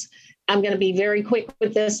course, I'm going to be very quick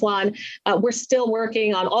with this one. We're still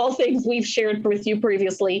working on all things we've shared with you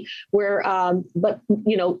previously. But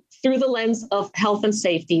through the lens of health and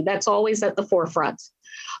safety, that's always at the forefront.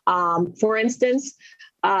 For instance,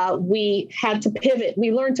 we had to pivot.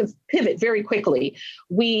 We learned to pivot very quickly.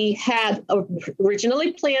 We had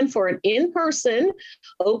originally planned for an in-person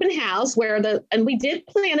open house and we did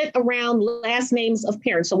plan it around last names of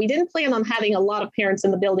parents. So we didn't plan on having a lot of parents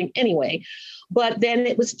in the building anyway, but then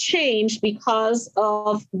it was changed because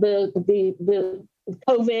of the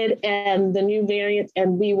COVID and the new variant,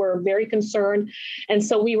 and we were very concerned. And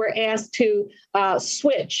so we were asked to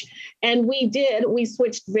switch, and we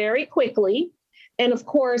switched very quickly. And of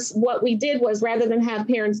course, what we did was, rather than have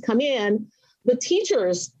parents come in, the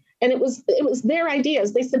teachers, and it was their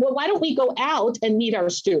ideas. They said, well, why don't we go out and meet our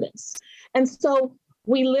students? And so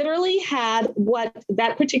we literally had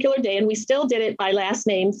that particular day, and we still did it by last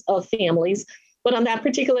names of families. But on that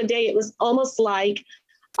particular day, it was almost like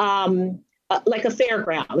a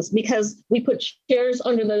fairgrounds, because we put chairs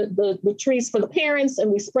under the trees for the parents,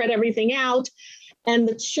 and we spread everything out. And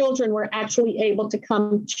the children were actually able to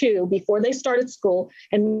come to, before they started school,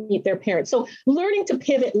 and meet their parents. So learning to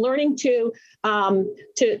pivot, learning to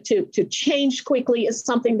change quickly is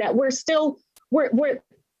something that we're still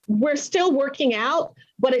working out,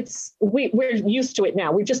 but we're used to it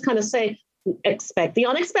now. We just kind of say, expect the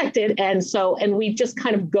unexpected, and we just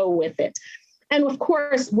kind of go with it. And of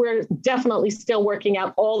course, we're definitely still working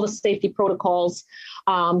out all the safety protocols.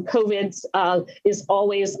 COVID is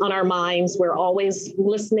always on our minds. We're always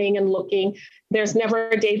listening and looking. There's never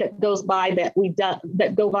a day that goes by that we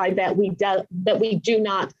do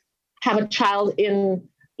not have a child in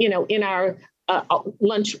our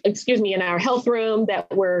in our health room that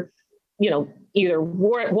we're either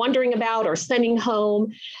wondering about or sending home.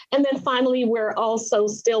 And then finally, we're also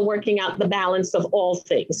still working out the balance of all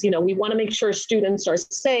things. We want to make sure students are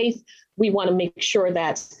safe. We want to make sure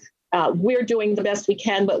that we're doing the best we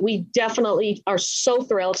can, but we definitely are so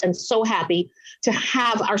thrilled and so happy to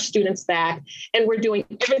have our students back. And we're doing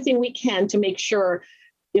everything we can to make sure,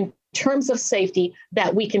 in terms of safety,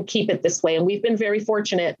 that we can keep it this way. And we've been very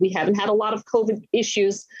fortunate. We haven't had a lot of COVID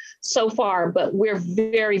issues so far, but we're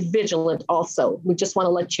very vigilant also. We just want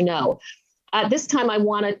to let you know. This time, I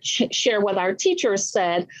want to share what our teachers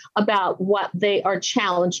said about what they are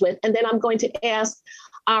challenged with. And then I'm going to ask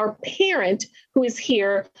our parent who is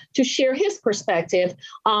here to share his perspective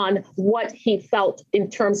on what he felt in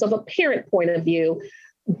terms of a parent point of view,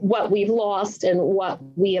 what we've lost and what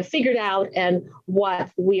we have figured out and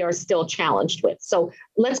what we are still challenged with. So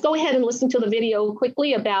let's go ahead and listen to the video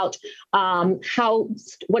quickly about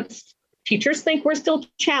what teachers think we're still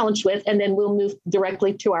challenged with, and then we'll move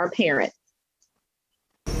directly to our parent.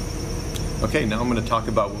 Okay, now I'm going to talk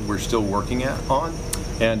about what we're still working on.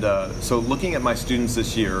 And so looking at my students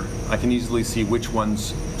this year, I can easily see which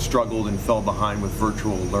ones struggled and fell behind with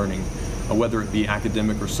virtual learning, whether it be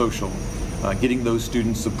academic or social. Getting those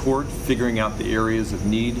students support, figuring out the areas of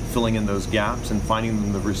need, filling in those gaps, and finding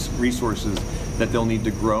them the resources that they'll need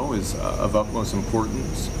to grow is of utmost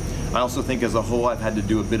importance. I also think as a whole, I've had to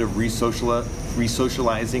do a bit of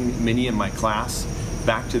re-socializing many in my class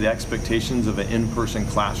back to the expectations of an in-person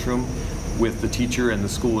classroom with the teacher and the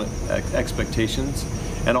school expectations,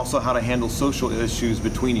 and also how to handle social issues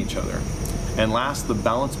between each other. And last, the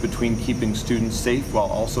balance between keeping students safe while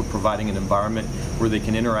also providing an environment where they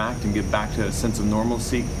can interact and get back to a sense of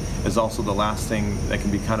normalcy is also the last thing that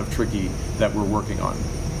can be kind of tricky that we're working on.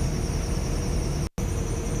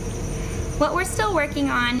 What we're still working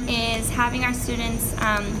on is having our students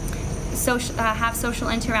have social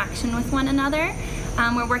interaction with one another.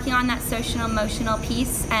 We're working on that social emotional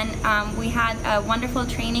piece, and we had a wonderful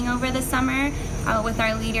training over the summer with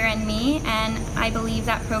our leader and me, and I believe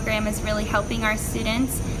that program is really helping our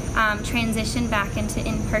students transition back into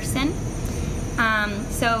in-person.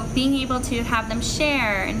 So being able to have them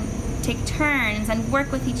share and take turns and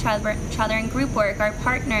work with each other in group work, our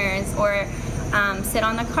partners, or sit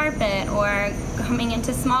on the carpet, or coming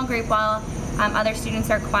into small group while other students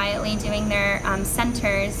are quietly doing their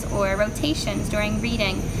centers or rotations during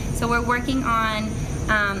reading. So we're working on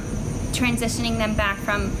transitioning them back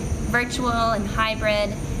from virtual and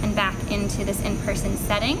hybrid and back into this in-person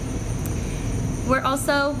setting. We're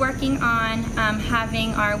also working on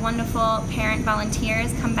having our wonderful parent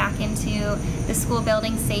volunteers come back into the school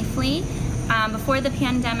building safely. Before the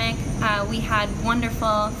pandemic, we had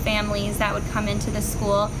wonderful families that would come into the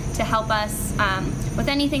school to help us with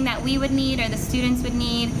anything that we would need or the students would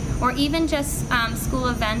need, or even just school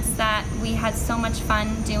events that we had so much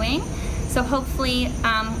fun doing. So hopefully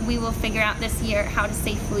we will figure out this year how to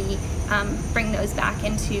safely bring those back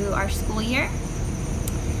into our school year.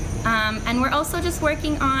 And we're also just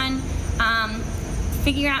working on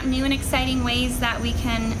figuring out new and exciting ways that we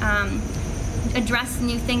can address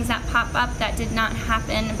new things that pop up that did not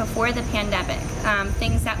happen before the pandemic.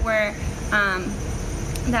 Things that we're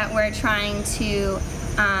trying to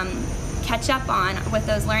catch up on with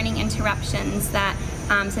those learning interruptions that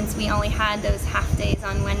since we only had those half days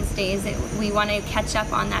on Wednesdays, we want to catch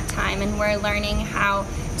up on that time, and we're learning how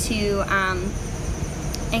to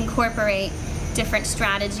incorporate different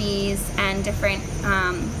strategies and different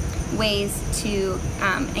ways to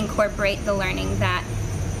incorporate the learning that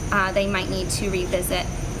they might need to revisit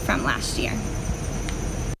from last year.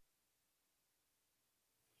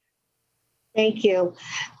 Thank you.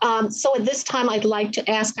 So at this time, I'd like to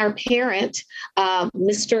ask our parent,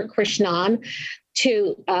 Mr. Krishnan,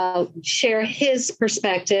 to share his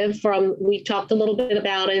perspective from, we talked a little bit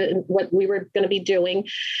about it and what we were going to be doing,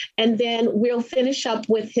 and then we'll finish up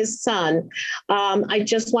with his son. I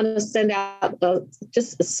just want to send out,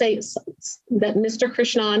 just say that Mr.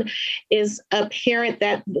 Krishnan is a parent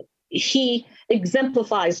that he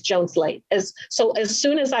exemplifies Jones Lake. So as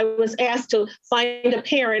soon as I was asked to find a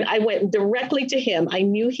parent, I went directly to him. I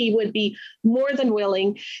knew he would be more than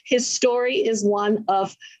willing. His story is one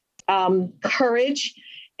of courage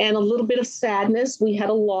and a little bit of sadness. We had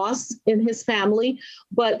a loss in his family,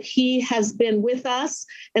 but he has been with us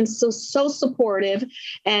and so supportive.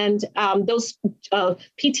 And those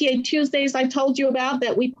PTA Tuesdays I told you about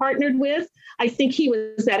that we partnered with, I think he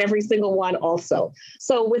was at every single one also.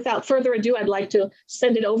 So without further ado, I'd like to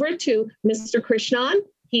send it over to Mr. Krishnan.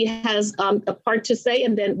 He has a part to say,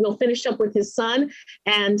 and then we'll finish up with his son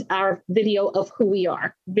and our video of who we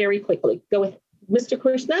are very quickly. Go ahead, Mr.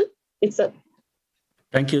 Krishnan.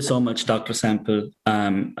 Thank you so much, Dr. Sample.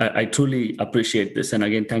 I truly appreciate this. And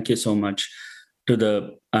again, thank you so much to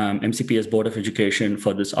the MCPS Board of Education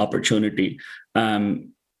for this opportunity. A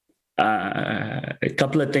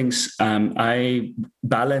couple of things. I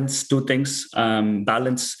balance two things.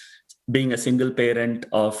 Balance being a single parent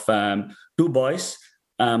of two boys,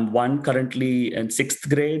 one currently in 6th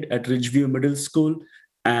grade at Ridgeview Middle School,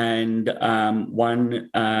 and one,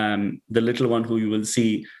 the little one who you will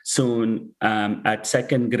see soon at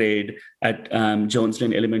 2nd grade at Jones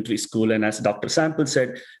Lane Elementary School. And as Dr. Sample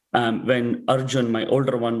said, when Arjun, my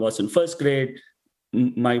older one, was in 1st grade,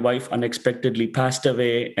 my wife unexpectedly passed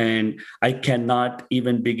away, and I cannot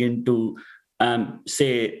even begin to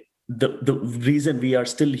say the reason we are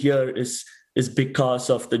still here is because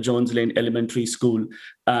of the Jones Lane Elementary School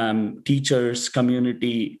teachers,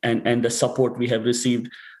 community, and the support we have received.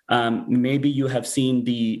 Maybe you have seen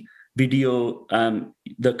the video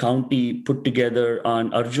the county put together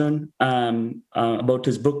on Arjun about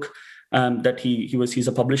his book that he's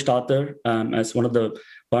a published author as one of the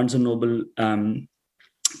Barnes & Noble, one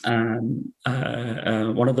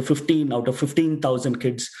of the 15 out of 15,000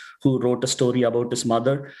 kids who wrote a story about his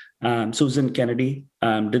mother. Susan Kennedy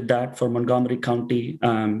did that for Montgomery County,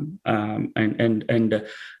 and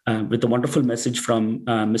with a wonderful message from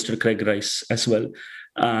Mr. Craig Rice as well.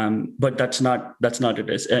 But that's not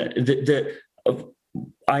it.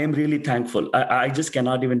 I am really thankful. I just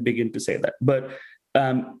cannot even begin to say that. But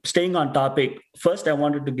staying on topic, first I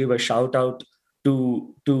wanted to give a shout out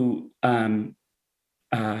to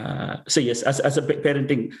so yes, as a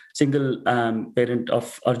parenting single parent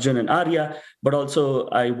of Arjun and Arya, but also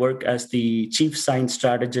I work as the chief science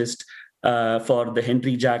strategist for the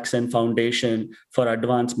Henry Jackson Foundation for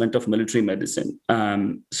Advancement of Military Medicine.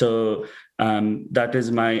 That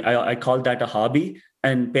is I call that a hobby,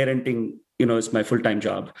 and parenting, is my full-time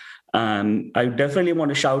job. I definitely want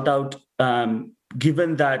to shout out,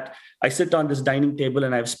 given that I sit on this dining table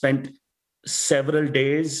and I've spent several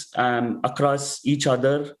days across each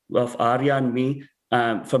other of Arya and me,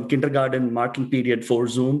 from kindergarten marking period for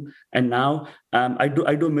Zoom, and now I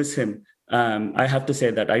do miss him. I have to say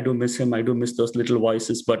that I do miss him. I do miss those little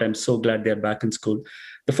voices, but I'm so glad they're back in school.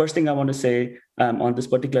 The first thing I want to say on this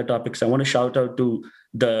particular topic is I want to shout out to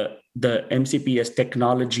the MCPS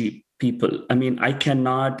technology people. I mean, I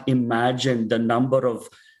cannot imagine the number of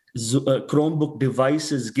Chromebook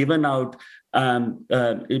devices given out,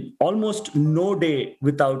 almost no day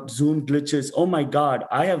without Zoom glitches. Oh my God,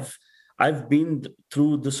 I've been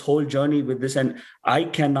through this whole journey with this, and I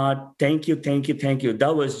cannot thank you.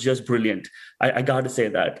 That was just brilliant. I got to say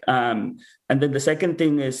that. And then the second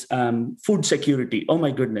thing is food security. Oh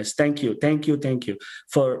my goodness, thank you to the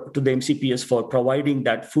MCPS for providing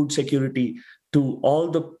that food security to all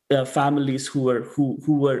the families who were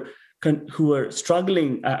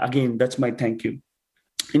struggling. Again, that's my thank you.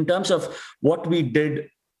 In terms of what we did,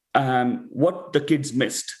 what the kids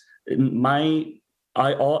missed,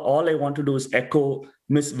 all I want to do is echo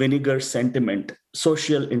Miss Vinegar's sentiment: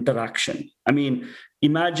 social interaction. I mean,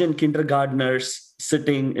 imagine kindergartners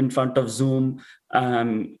sitting in front of Zoom.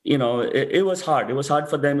 It was hard. It was hard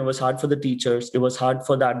for them. It was hard for the teachers. It was hard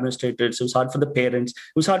for the administrators. It was hard for the parents.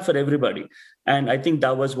 It was hard for everybody. And I think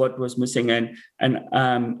that was what was missing. And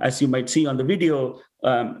as you might see on the video,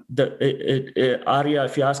 Arya,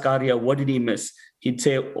 if you ask Arya, what did he miss? He'd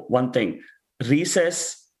say one thing: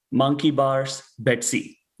 recess, monkey bars,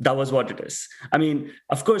 Betsy. That was what it is. I mean,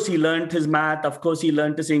 of course, he learned his math. Of course, he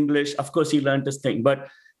learned his English. Of course, he learned his thing. But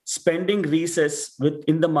spending recess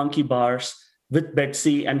in the monkey bars with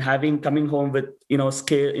Betsy and coming home with,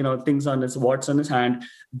 things on his watch on his hand,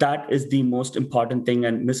 that is the most important thing.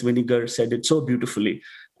 And Miss Vinegar said it so beautifully.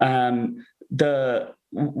 One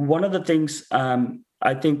of the things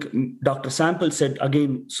I think Dr. Sample said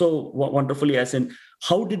again so wonderfully, as in,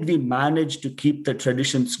 how did we manage to keep the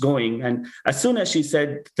traditions going? And as soon as she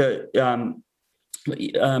said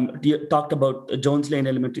talked about Jones Lane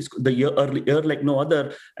Elementary School, the year like no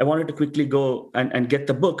other, I wanted to quickly go and get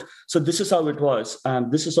the book. So this is how it was.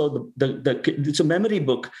 This is how it's a memory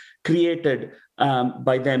book created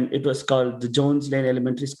by them. It was called the Jones Lane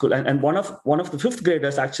Elementary School, and one of the fifth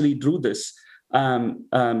graders actually drew this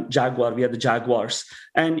Jaguar. We are the Jaguars,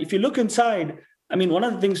 and if you look inside, I mean, one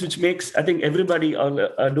of the things which makes, I think, everybody do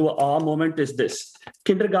an awe moment is this: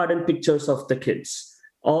 kindergarten pictures of the kids.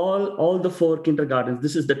 All the 4 kindergartens.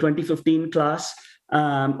 This is the 2015 class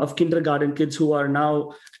of kindergarten kids who are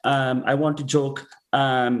now, I want to joke,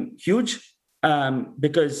 huge,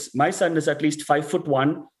 because my son is at least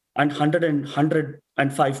 5'1" and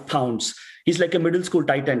 105 pounds. He's like a middle school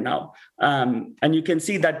titan now. And you can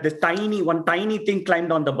see that one tiny thing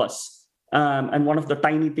climbed on the bus. And one of the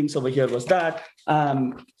tiny things over here was that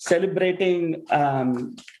celebrating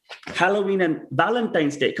Halloween and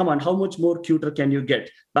Valentine's Day. Come on, how much more cuter can you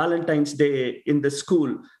get? Valentine's Day in the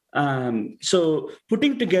school. So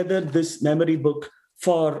putting together this memory book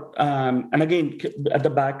for, and again, at the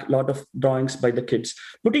back, a lot of drawings by the kids.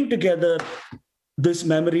 Putting together this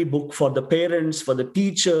memory book for the parents, for the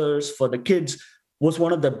teachers, for the kids was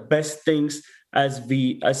one of the best things, as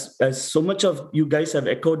so much of you guys have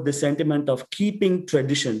echoed the sentiment of keeping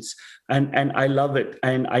traditions, and I love it,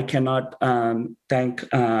 and I cannot thank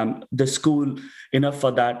the school enough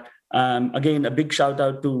for that. Again, a big shout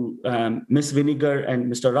out to Miss Vinegar and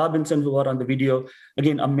Mr. Robinson, who are on the video.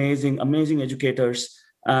 Again, amazing educators.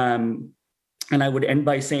 And I would end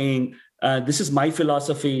by saying, this is my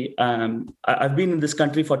philosophy. I've been in this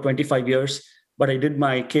country for 25 years, but I did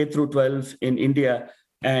my K through 12 in India.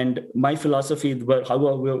 And my philosophy, how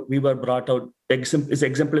we were brought out, is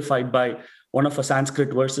exemplified by one of the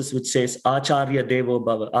Sanskrit verses, which says, Acharya Devo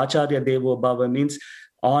Bhava. Acharya Devo Bhava means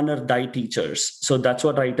honor thy teachers. So that's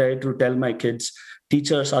what I try to tell my kids.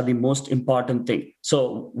 Teachers are the most important thing.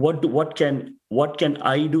 So what can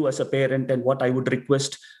I do as a parent, and what I would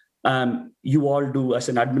request you all do as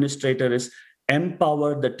an administrator is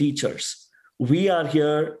empower the teachers. We are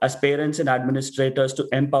here as parents and administrators to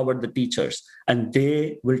empower the teachers, and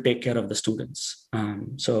they will take care of the students.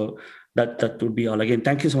 So that would be all. Again,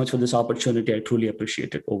 thank you so much for this opportunity. I truly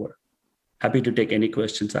appreciate it. Over. Happy to take any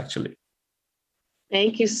questions, actually.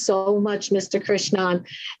 Thank you so much, Mr. Krishnan.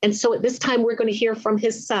 And so at this time, we're going to hear from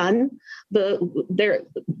his son.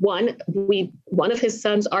 One of his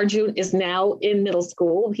sons, Arjun, is now in middle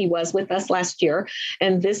school. He was with us last year.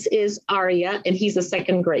 And this is Arya, and he's a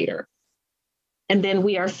second grader. And then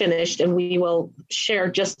we are finished, and we will share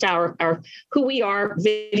just our who we are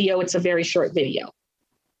video. It's a very short video.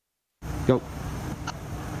 Go.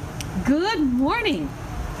 Good morning.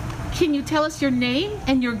 Can you tell us your name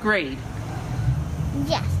and your grade?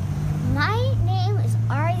 Yes, my name is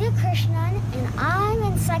Arya Krishnan and I'm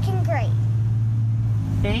in second grade.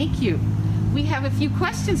 Thank you. We have a few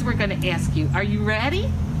questions we're going to ask you. Are you ready?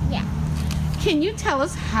 Yeah. Can you tell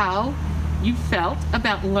us how you felt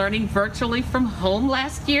about learning virtually from home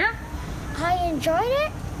last year? I enjoyed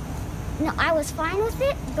it. No, I was fine with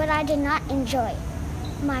it, but I did not enjoy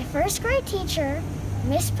it. My first grade teacher,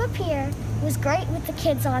 Miss Papier, was great with the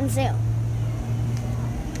kids on Zoom.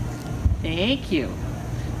 Thank you.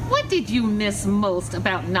 What did you miss most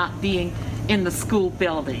about not being in the school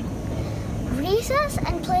building? Recess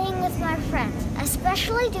and playing with my friends,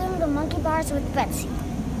 especially doing the monkey bars with Betsy.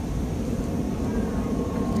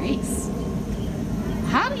 Grace,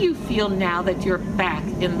 how do you feel now that you're back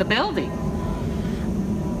in the building?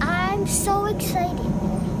 I'm so excited.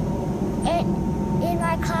 In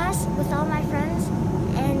my class with all my friends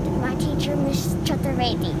and my teacher, Miss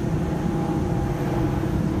Chaturvedi.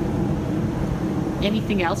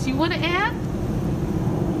 Anything else you want to add?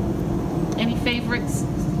 Any favorite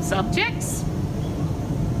subjects?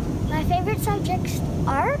 My favorite subject's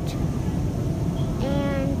art,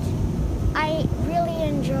 and I really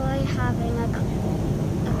enjoy having a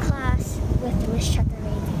class with Miss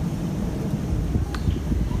Chaturvedi.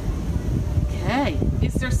 Okay.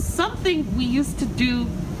 Is there something we used to do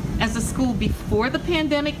as a school before the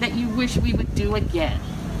pandemic that you wish we would do again?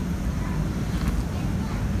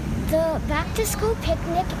 The back-to-school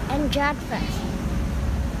picnic and Jag Fest.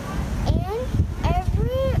 And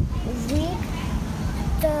every week,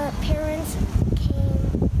 the parents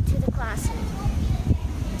came to the classroom.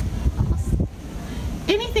 Awesome.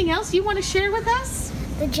 Anything else you want to share with us?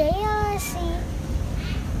 The JLSC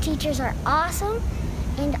teachers are awesome,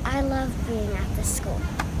 and I love being at this school.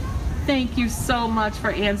 Thank you so much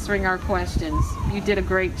for answering our questions. You did a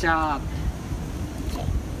great job. Okay,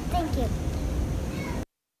 thank you.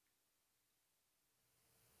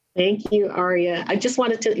 Thank you, Arya. I just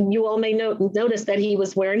wanted to, you all may notice that he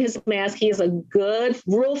was wearing his mask. He is a good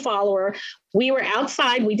rule follower. We were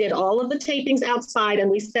outside. We did all of the tapings outside,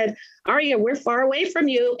 and we said, Arya, we're far away from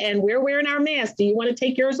you, and we're wearing our mask. Do you want to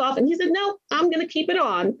take yours off? And he said, no, I'm going to keep it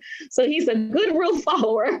on. So he's a good rule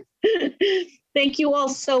follower. Thank you all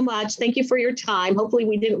so much. Thank you for your time. Hopefully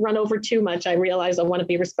we didn't run over too much. I realize I want to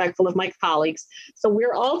be respectful of my colleagues. So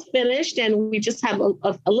we're all finished, and we just have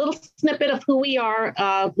a little snippet of who we are,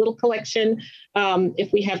 a little collection,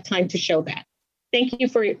 if we have time to show that. Thank you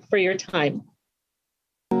for your time.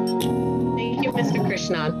 Thank you, Mr.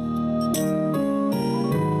 Krishnan.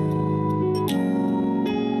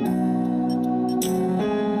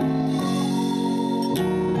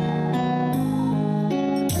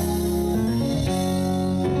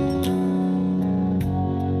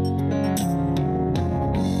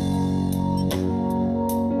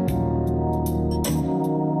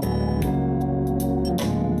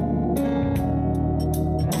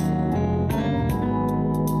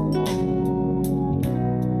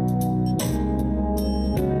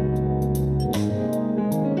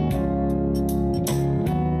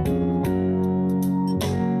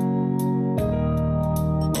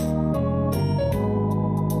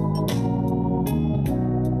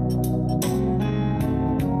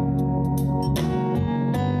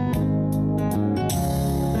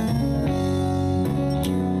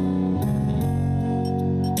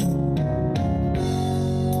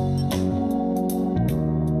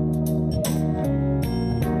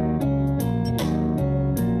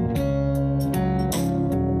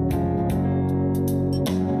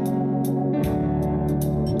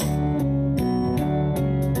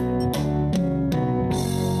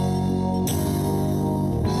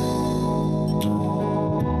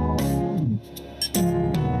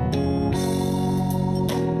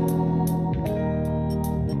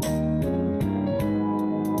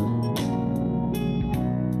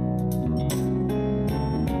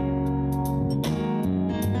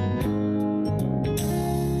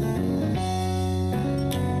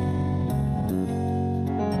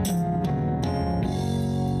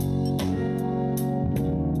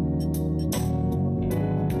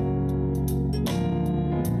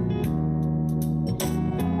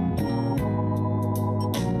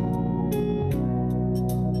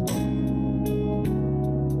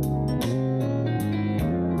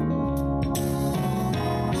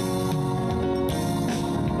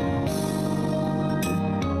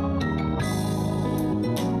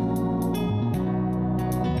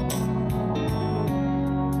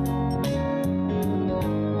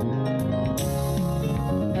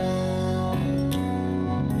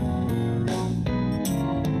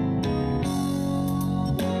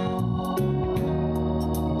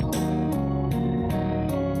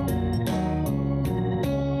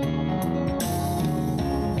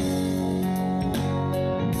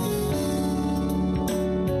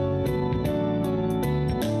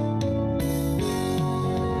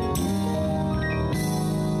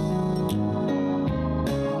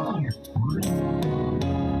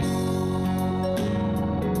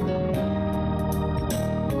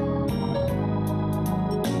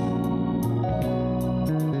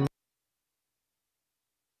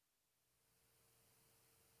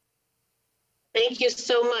 Thank you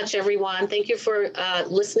so much, everyone. Thank you for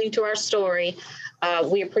listening to our story.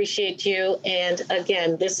 We appreciate you. And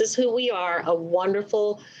again, this is who we are, a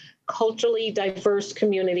wonderful, culturally diverse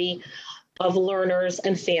community of learners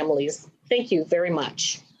and families. Thank you very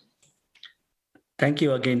much. Thank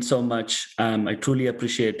you again so much. I truly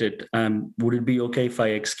appreciate it. Would it be okay if I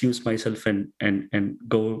excuse myself and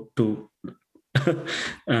go to?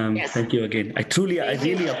 Yes. Thank you again. I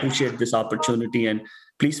really appreciate this opportunity, and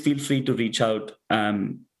please feel free to reach out.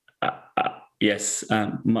 Yes,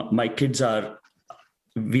 my kids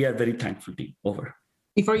we are very thankful to you. Over.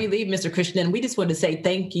 Before you leave, Mr. Krishnan, we just want to say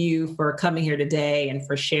thank you for coming here today and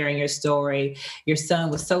for sharing your story. Your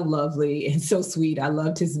son was so lovely and so sweet. I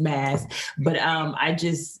loved his mask. But I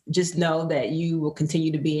just know that you will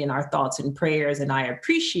continue to be in our thoughts and prayers. And I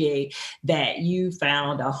appreciate that you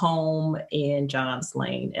found a home in Johns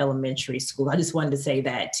Lane Elementary School. I just wanted to say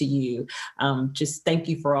that to you. Just thank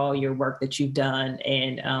you for all your work that you've done.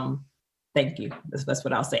 And thank you. That's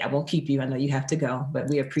what I'll say. I won't keep you. I know you have to go, but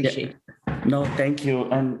we appreciate it. No, thank you.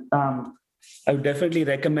 And I would definitely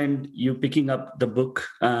recommend you picking up the book.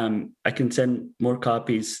 I can send more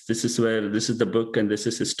copies. This is the book and this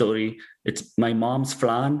is his story. It's My Mom's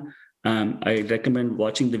Flan. I recommend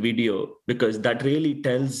watching the video because that really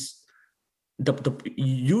tells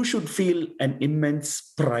you should feel an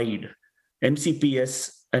immense pride.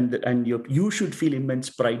 MCPS and you should feel immense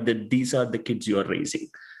pride that these are the kids you are raising.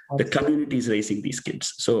 The community is raising these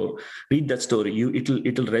kids. So read that story.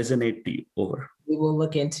 It'll resonate to you. Over. We will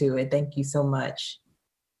look into it. Thank you so much.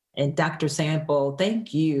 And Dr. Sample,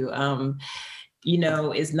 thank you.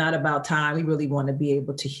 It's not about time. We really want to be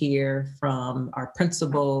able to hear from our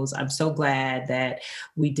principals. I'm so glad that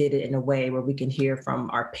we did it in a way where we can hear from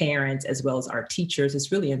our parents as well as our teachers.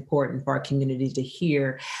 It's really important for our community to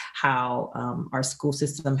hear how our school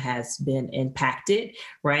system has been impacted,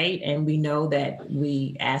 right? And we know that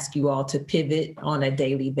we ask you all to pivot on a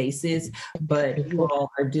daily basis, but you all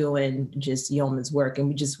are doing just yeoman's work, and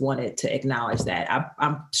we just wanted to acknowledge that.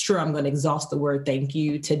 I'm sure I'm going to exhaust the word thank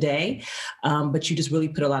you today. But you just really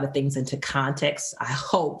put a lot of things into context, I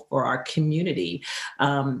hope, for our community.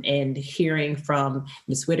 And hearing from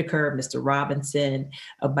Ms. Whitaker, Mr. Robinson,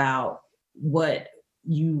 about what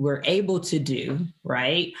you were able to do,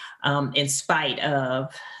 right, in spite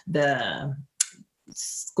of the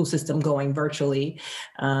school system going virtually,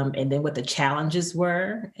 and then what the challenges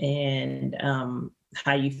were and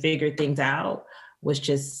how you figured things out was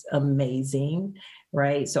just amazing,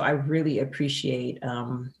 right? So I really appreciate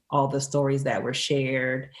all the stories that were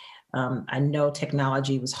shared. I know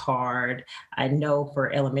technology was hard. I know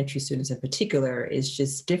for elementary students in particular, it's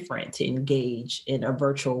just different to engage in a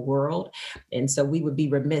virtual world. And so we would be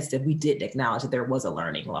remiss if we didn't acknowledge that there was a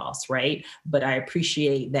learning loss, right? But I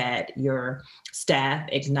appreciate that your staff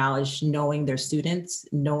acknowledged knowing their students,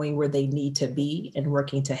 knowing where they need to be, and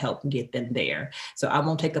working to help get them there. So I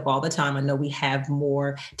won't take up all the time. I know we have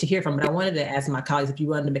more to hear from, but I wanted to ask my colleagues if you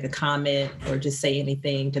wanted to make a comment or just say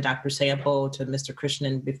anything to Dr. Sample, to Mr.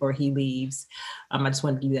 Krishnan before he leaves. I just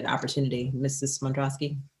wanted to give you that opportunity, Mrs.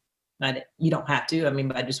 Mondrowski. You don't have to,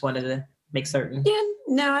 but I just wanted to make certain. Yeah,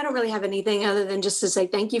 no, I don't really have anything other than just to say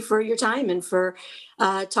thank you for your time and for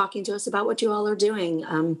talking to us about what you all are doing.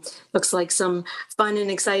 Looks like some fun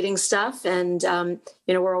and exciting stuff. And,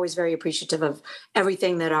 we're always very appreciative of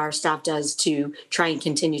everything that our staff does to try and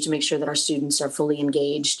continue to make sure that our students are fully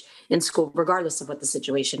engaged in school, regardless of what the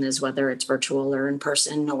situation is, whether it's virtual or in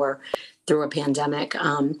person or through a pandemic.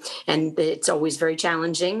 And it's always very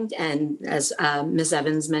challenging. And as Ms.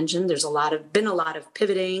 Evans mentioned, there's been a lot of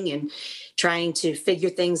pivoting and trying to figure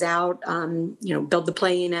things out, build the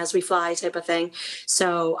plane as we fly type of thing.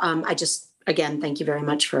 So again, thank you very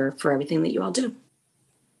much for everything that you all do.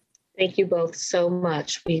 Thank you both so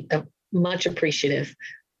much. We are much appreciative.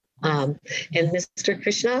 And Mr.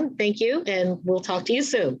 Krishna, thank you. And we'll talk to you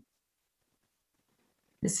soon.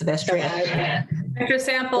 Ms. Silvestri. Dr.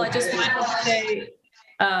 Sample, I just want to say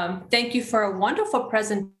thank you for a wonderful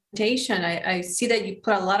presentation. I see that you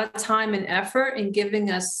put a lot of time and effort in giving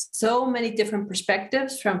us so many different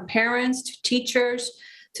perspectives, from parents to teachers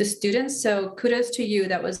to students. So kudos to you.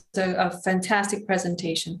 That was a fantastic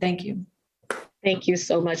presentation. Thank you. Thank you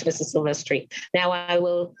so much, Mrs. Silvestri. Now I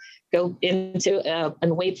will go into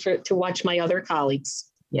and wait to watch my other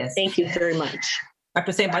colleagues. Yes. Thank you very much.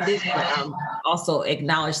 Dr. Sam, I did also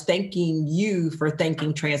acknowledge thanking you for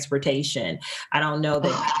thanking transportation. I don't know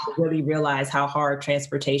that people really realize how hard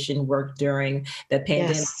transportation worked during the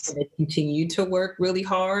pandemic. Yes. And it continued to work really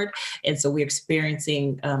hard. And so we're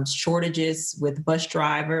experiencing shortages with bus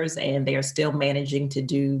drivers, and they are still managing to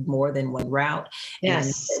do more than one route.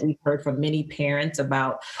 Yes. And we've heard from many parents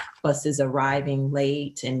about buses arriving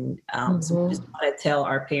late. And so we just want to tell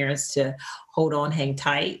our parents to hold on, hang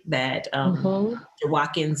tight, that Dr.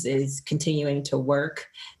 Watkins is continuing to work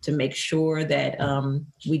to make sure that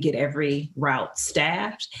we get every route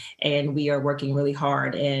staffed. And we are working really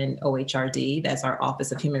hard in OHRD, that's our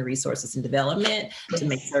Office of Human Resources and Development, to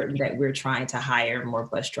make certain that we're trying to hire more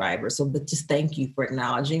bus drivers. So but just thank you for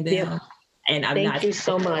acknowledging them. Yep. And I'm Thank not you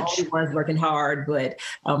so much. the only ones working hard, but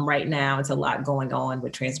right now it's a lot going on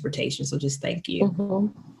with transportation. So just thank you.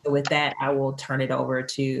 So with that, I will turn it over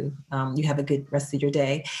to, you have a good rest of your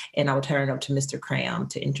day, and I will turn it over to Mr. Cram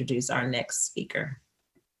to introduce our next speaker.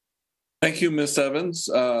 Thank you, Ms. Evans.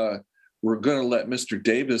 We're going to let Mr.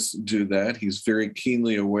 Davis do that. He's very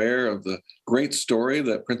keenly aware of the great story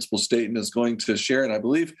that Principal Staten is going to share. And I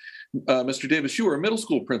believe, Mr. Davis, you were a middle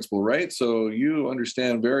school principal, right? So you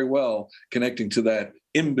understand very well connecting to that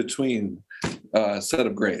in-between set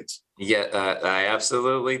of grades. Yeah, I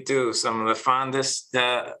absolutely do. Some of the fondest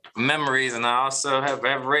memories, and I also have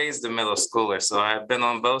raised a middle schooler, so I've been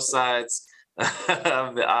on both sides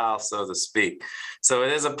of the aisle, so to speak. So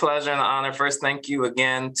it is a pleasure and an honor. First, thank you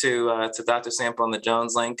again to Dr. Sample and the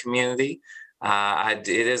Jones Lane community. It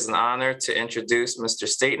is an honor to introduce Mr.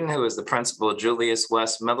 Staten, who is the principal of Julius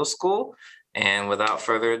West Middle School. And without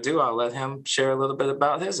further ado, I'll let him share a little bit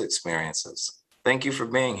about his experiences. Thank you for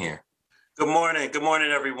being here. Good morning,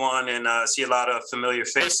 everyone, and I see a lot of familiar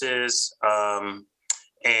faces, and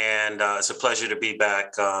it's a pleasure to be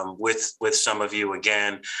back with some of you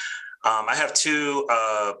again. I have two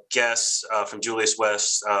guests from Julius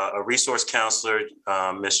West, a resource counselor,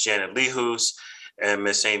 Miss Janet Lehus, and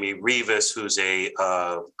Miss Amy Rivas, who's a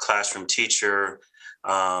classroom teacher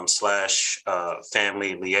slash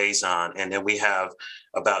family liaison, and then we have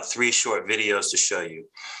about 3 short videos to show you.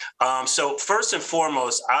 So first and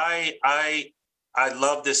foremost, I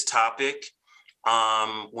love this topic.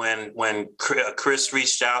 When Chris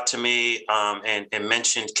reached out to me and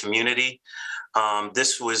mentioned community,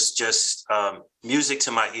 this was just music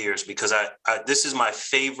to my ears, because this is my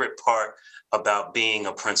favorite part about being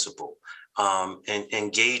a principal. And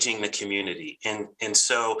engaging the community. And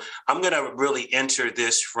so I'm going to really enter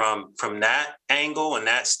this from that angle and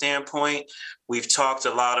that standpoint. We've talked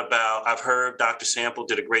a lot about, I've heard Dr. Sample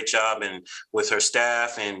did a great job with her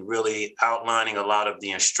staff and really outlining a lot of the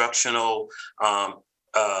instructional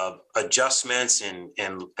adjustments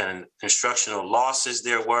and instructional losses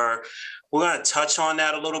there were. We're going to touch on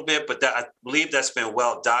that a little bit, but I believe that's been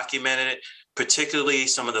well documented, particularly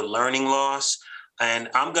some of the learning loss. And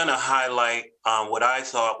I'm going to highlight what I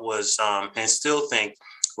thought was, and still think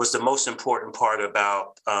was the most important part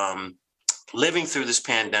about living through this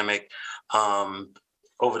pandemic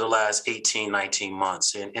over the last 18, 19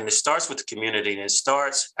 months. And it starts with the community, and it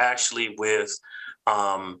starts actually with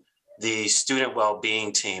the student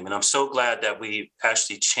well-being team. And I'm so glad that we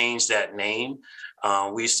actually changed that name.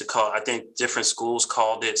 We used to call, I think different schools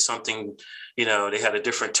called it something, they had a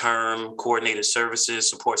different term, coordinated services,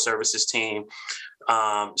 support services team.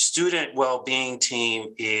 Student well-being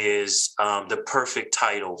team is the perfect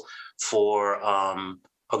title for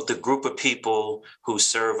the group of people who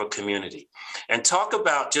serve a community. And talk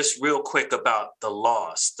about just real quick about the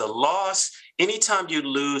loss. The loss, anytime you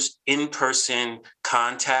lose in-person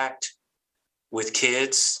contact with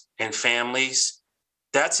kids and families,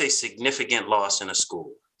 that's a significant loss in a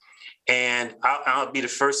school. And I'll be the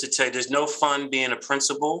first to tell you, there's no fun being a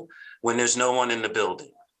principal when there's no one in the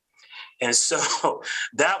building. And so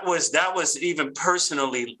that was even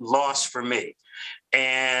personally lost for me.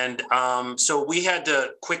 And so we had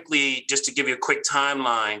to quickly, just to give you a quick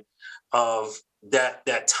timeline of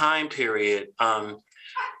that time period,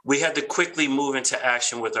 we had to quickly move into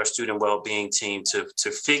action with our student well-being team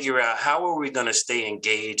to figure out how are we going to stay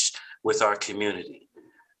engaged with our community.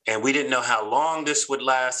 And we didn't know how long this would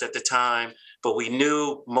last at the time, but we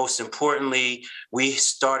knew, most importantly, we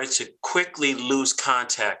started to quickly lose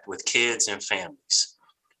contact with kids and families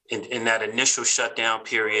in that initial shutdown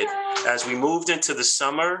period. As we moved into the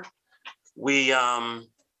summer,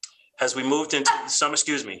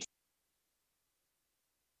 excuse me.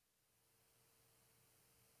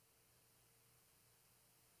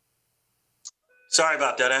 Sorry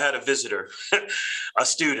about that. I had a visitor, a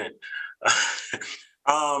student.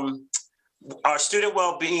 Our student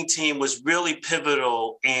well-being team was really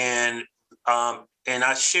pivotal, and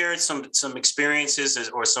I shared some experiences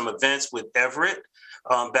or some events with Everett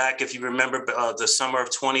back, if you remember, the summer of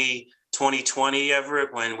 2020,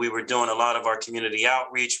 Everett, when we were doing a lot of our community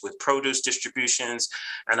outreach with produce distributions.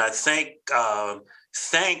 And I thank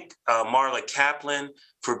Marla Kaplan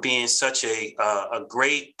for being such a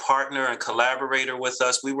great partner and collaborator with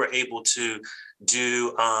us. We were able to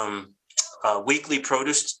do weekly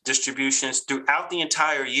produce distributions throughout the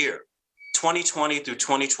entire year. 2020 through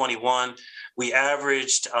 2021, we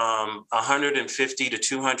averaged 150 to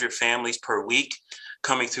 200 families per week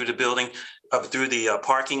coming through the building, through the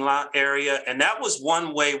parking lot area. And that was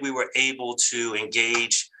one way we were able to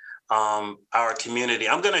engage our community.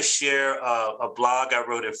 I'm going to share a blog I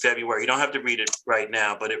wrote in February. You don't have to read it right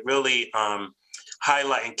now, but it really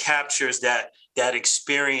highlights and captures that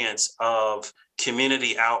experience of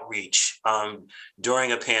community outreach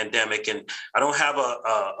during a pandemic. And I don't have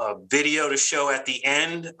a video to show at the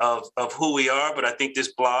end of who we are, but I think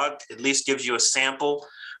this blog at least gives you a sample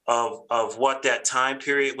of what that time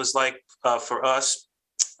period was like for us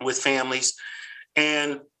with families.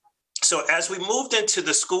 And so as we moved into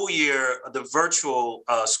the school year, the virtual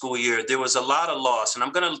school year, there was a lot of loss. And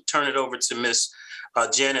I'm going to turn it over to Miss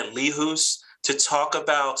Janet Lehus to talk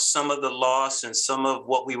about some of the loss and some of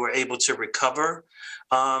what we were able to recover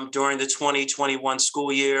during the 2021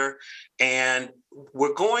 school year. And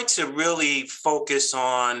we're going to really focus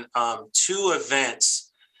on two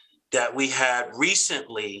events that we had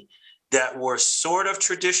recently that were sort of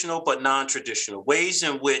traditional but non-traditional, ways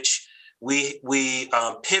in which we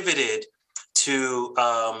pivoted to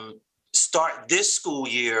start this school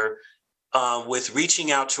year with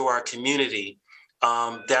reaching out to our community.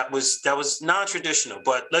 That was non-traditional,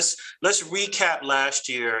 but let's recap last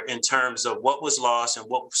year in terms of what was lost and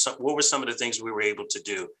what were some of the things we were able to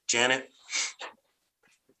do. Janet?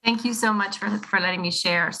 Thank you so much for letting me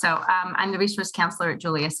share. So I'm the resource counselor at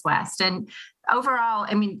Julius West, and overall,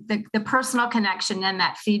 I mean, the personal connection and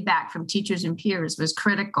that feedback from teachers and peers was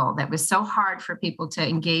critical. That was so hard for people to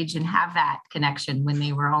engage and have that connection when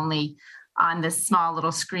they were only on this small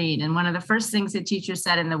little screen. And one of the first things that teachers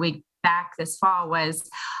said in the week back this fall was,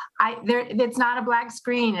 it's not a black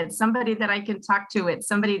screen. It's somebody that I can talk to. It's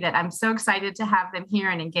somebody that I'm so excited to have them here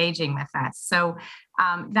and engaging with us. So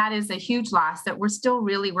that is a huge loss that we're still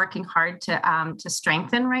really working hard to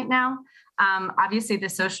strengthen right now. Obviously, the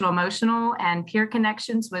social, emotional, and peer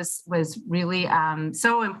connections was really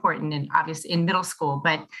so important, and obviously in middle school.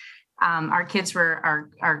 But our kids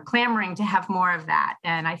are clamoring to have more of that,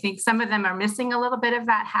 and I think some of them are missing a little bit of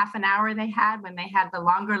that half an hour they had when they had the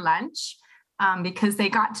longer lunch, because they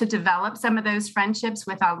got to develop some of those friendships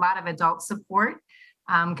with a lot of adult support.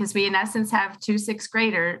 Because we, in essence, have 2 6th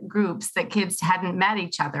grader groups that kids hadn't met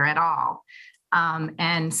each other at all.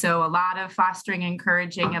 And so a lot of fostering,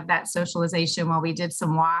 encouraging of that socialization while we did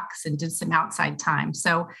some walks and did some outside time.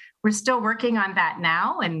 So we're still working on that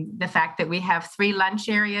now. And the fact that we have 3 lunch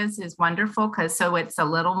areas is wonderful, because so it's a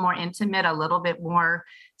little more intimate, a little bit more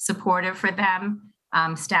supportive for them,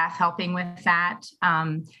 staff helping with that.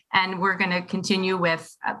 And we're going to continue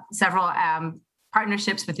with several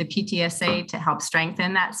partnerships with the PTSA to help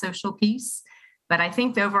strengthen that social piece. But I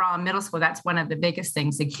think the overall in middle school, that's one of the biggest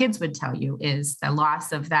things the kids would tell you is the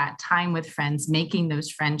loss of that time with friends, making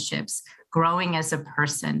those friendships, growing as a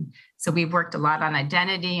person. So we've worked a lot on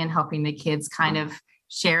identity and helping the kids kind of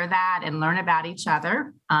share that and learn about each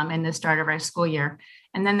other in the start of our school year.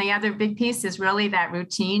 And then the other big piece is really that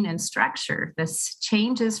routine and structure. This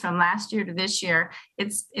changes from last year to this year.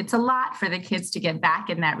 It's a lot for the kids to get back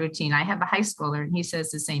in that routine. I have a high schooler and he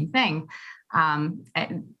says the same thing.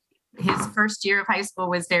 His first year of high school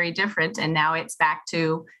was very different. And now it's back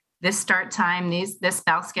to this start time, this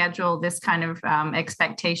bell schedule, this kind of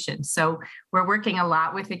expectation. So we're working a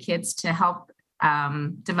lot with the kids to help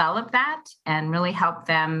develop that and really help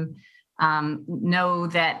them know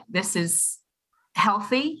that this is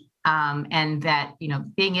healthy, and that,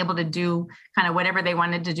 being able to do kind of whatever they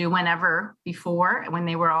wanted to do whenever before, when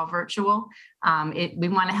they were all virtual. We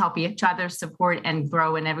want to help each other support and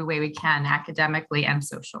grow in every way we can, academically and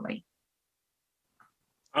socially.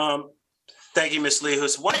 Thank you, Ms.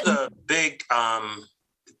 Lehus. One of the big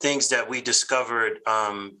things that we discovered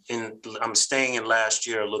I'm staying in last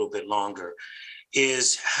year a little bit longer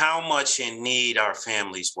is how much in need our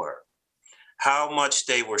families were, how much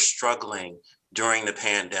they were struggling during the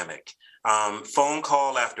pandemic. Phone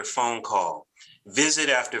call after phone call, visit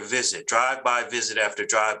after visit, drive-by visit after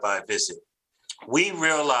drive-by visit. We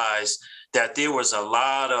realized that there was a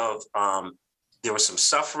lot of, there was some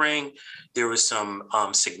suffering, there was some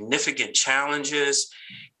significant challenges.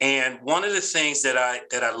 And one of the things that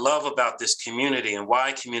I love about this community and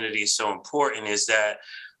why community is so important is that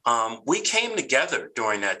we came together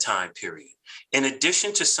during that time period. In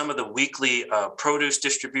addition to some of the weekly produce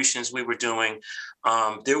distributions we were doing,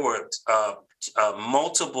 there were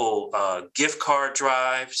multiple gift card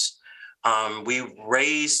drives. We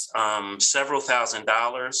raised several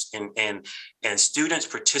 $1,000s, and students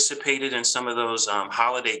participated in some of those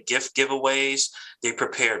holiday gift giveaways. They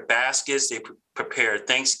prepared baskets. They prepared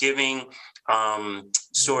Thanksgiving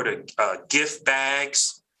sort of gift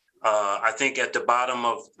bags. I think at the bottom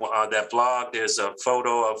of that blog, there's a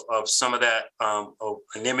photo of some of that,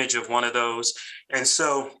 an image of one of those. And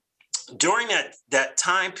so during that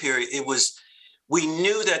time period, we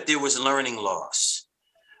knew that there was learning loss,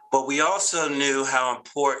 but we also knew how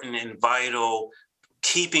important and vital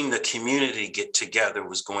keeping the community get together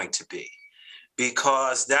was going to be,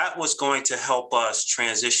 because that was going to help us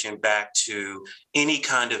transition back to any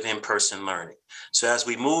kind of in-person learning. So as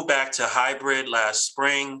we moved back to hybrid last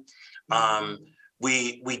spring,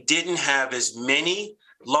 we didn't have as many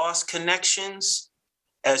lost connections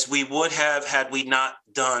as we would have had we not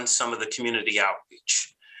done some of the community outreach.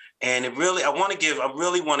 And I really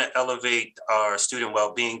want to elevate our student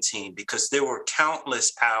well-being team, because there were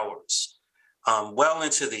countless hours well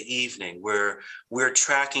into the evening where we're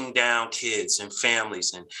tracking down kids and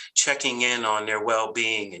families and checking in on their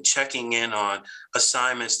well-being and checking in on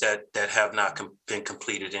assignments that have not been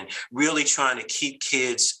completed, and really trying to keep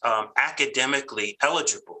kids academically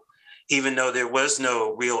eligible, even though there was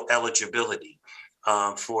no real eligibility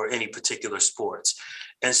for any particular sports.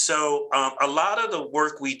 And so a lot of the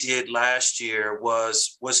work we did last year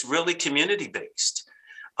was really community-based.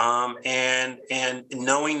 And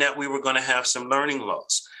knowing that we were going to have some learning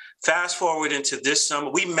loss. Fast forward into this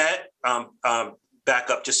summer, we met,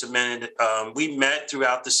 back up just a minute, we met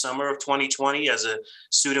throughout the summer of 2020 as a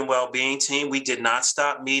student well-being team. We did not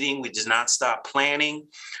stop meeting. We did not stop planning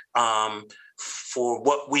for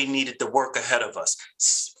what we needed to work ahead of us.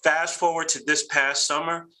 Fast forward to this past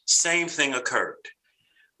summer, same thing occurred.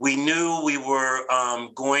 We knew we were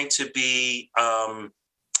going to be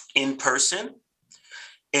in person.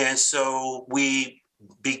 And so we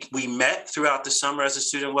met throughout the summer as a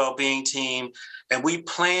student well-being team, and we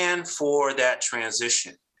planned for that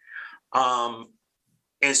transition. And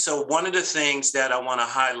so one of the things that I want to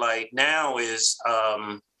highlight now is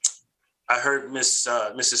I heard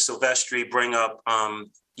Mrs. Silvestri bring up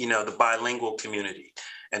the bilingual community,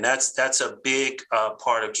 and that's a big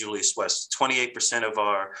part of Julius West. 28% of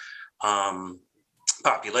our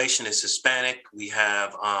population is Hispanic. We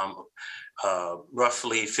have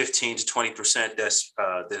roughly 15 to 20%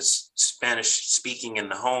 that's Spanish speaking in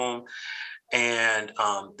the home. And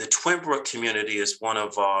the Twinbrook community is one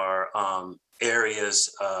of our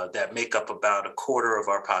areas that make up about a quarter of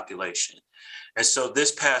our population. And so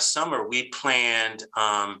this past summer, we planned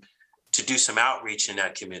to do some outreach in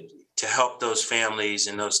that community to help those families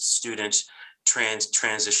and those students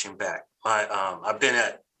transition back. I've been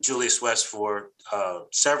at Julius West for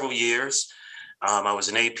several years. I was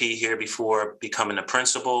an AP here before becoming a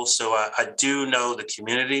principal, so I do know the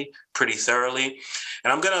community pretty thoroughly.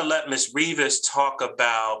 And I'm going to let Ms. Rivas talk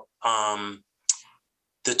about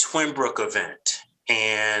the Twinbrook event.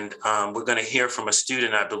 And we're going to hear from a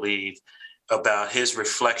student, I believe, about his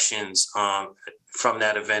reflections from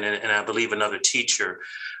that event, and I believe another teacher.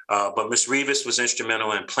 But Ms. Rivas was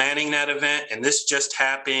instrumental in planning that event, and this just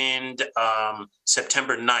happened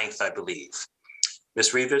September 9th, I believe.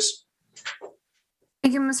 Ms. Rivas?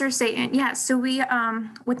 Thank you, Mr. Staten. Yeah, so we,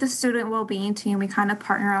 with the student well-being team, we kind of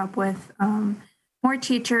partner up with more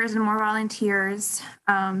teachers and more volunteers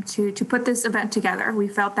to put this event together. We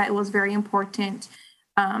felt that it was very important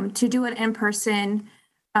to do an in-person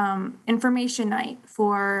information night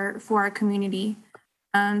for our community.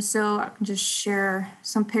 So I can just share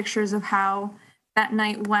some pictures of how that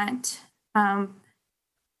night went.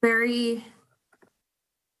 Very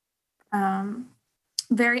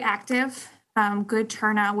active. Good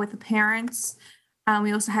turnout with the parents.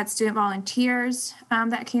 We also had student volunteers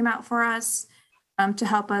that came out for us to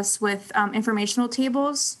help us with informational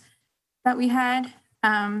tables that we had.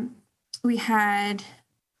 We had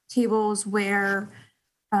tables where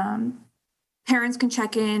parents can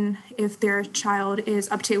check in if their child is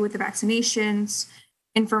up to date with the vaccinations,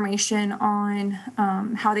 information on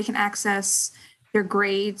how they can access their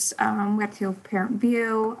grades. We had to do parent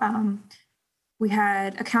view. We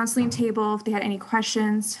had a counseling table if they had any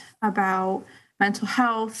questions about mental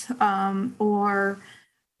health or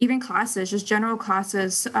even classes, just general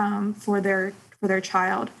classes for their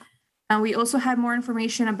child. We also had more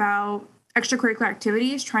information about extracurricular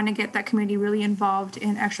activities, trying to get that community really involved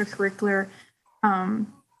in extracurricular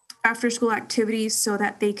after school activities so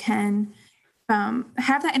that they can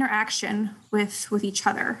have that interaction with each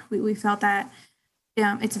other. We felt that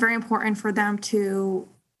it's very important for them to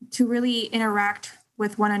really interact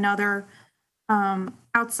with one another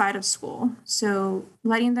outside of school. So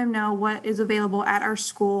letting them know what is available at our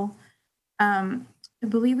school. I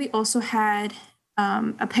believe we also had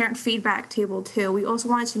a parent feedback table too. We also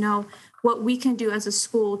wanted to know what we can do as a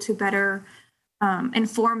school to better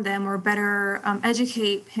inform them or better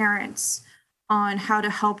educate parents on how to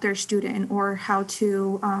help their student or how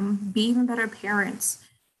to be even better parents.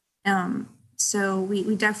 So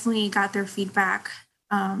we definitely got their feedback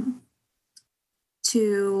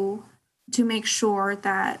to make sure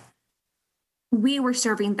that we were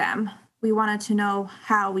serving them. We wanted to know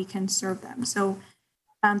how we can serve them. So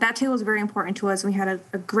that table was very important to us. And we had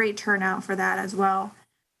a great turnout for that as well.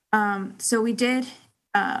 So we did,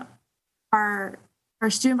 our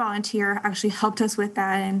student volunteer actually helped us with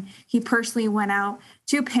that. And he personally went out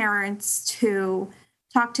to parents to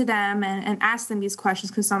talk to them and ask them these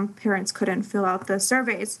questions because some parents couldn't fill out the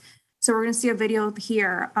surveys. So we're going to see a video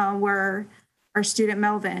here where our student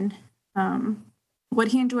Melvin, what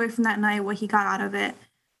he enjoyed from that night, what he got out of it.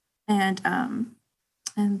 And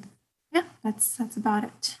yeah, that's about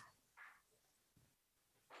it.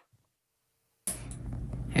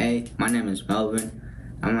 Hey, my name is Melvin.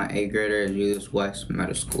 I'm an 8th grader at Julius West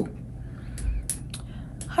Middle School.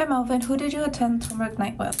 Hi, Melvin. Who did you attend Turmeric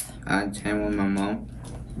Night with? I attend with my mom.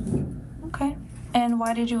 Okay. And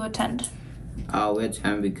why did you attend? We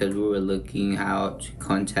attend because we were looking how to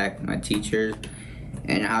contact my teachers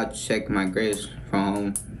and how to check my grades from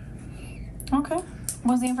home. Okay.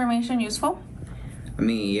 Was the information useful? I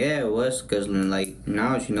mean, yeah, it was, because like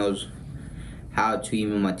now she knows how to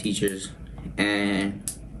email my teachers and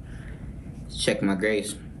check my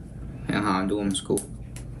grades and how I'm doing in school.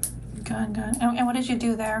 Good. And what did you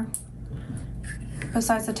do there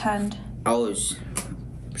besides attend?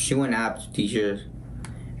 She went out to teachers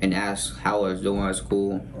and asked how I was doing at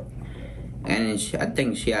school. And I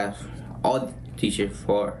think she asked all the teachers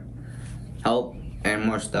for help and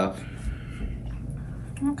more stuff.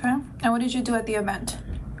 Okay. And what did you do at the event?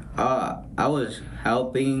 I was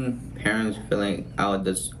helping parents filling out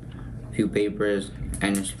this few papers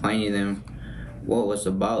and explaining them what it was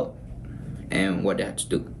about and what they had to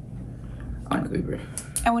do on the paper.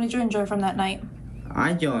 And what did you enjoy from that night?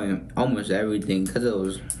 I enjoyed almost everything because it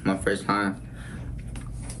was my first time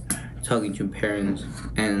talking to parents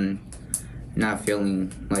and not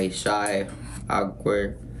feeling like shy,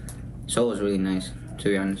 awkward. So it was really nice, to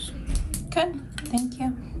be honest. Good. Thank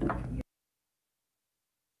you.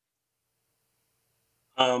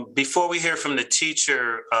 Before we hear from the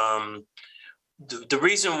teacher, the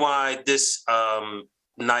reason why this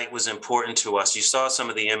night was important to us, you saw some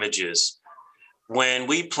of the images. When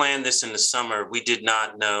we planned this in the summer, we did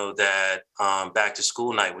not know that back to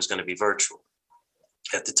school night was going to be virtual.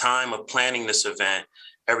 At the time of planning this event,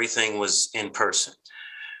 everything was in person.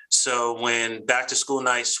 So when back to school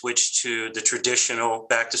night switched to the traditional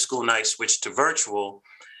back to school night switched to virtual,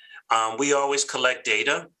 we always collect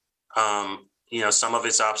data. Some of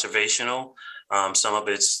it's observational, some of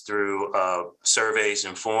it's through surveys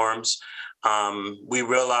and forms. We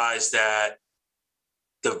realized that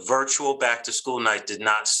the virtual back to school night did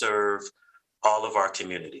not serve all of our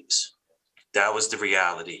communities. That was the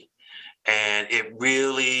reality. And it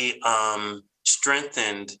really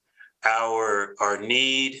strengthened our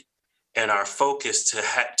need and our focus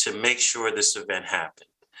to make sure this event happened.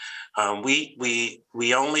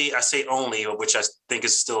 We only, I say only, which I think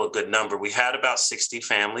is still a good number. We had about 60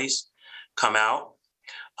 families come out.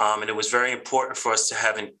 And it was very important for us to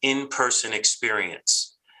have an in-person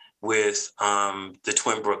experience with the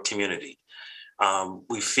Twin Brook community.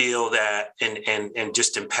 We feel that and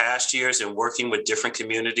just in past years and working with different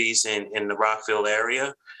communities in the Rockville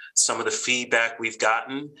area, some of the feedback we've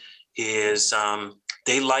gotten is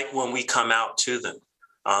they like when we come out to them.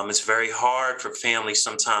 It's very hard for families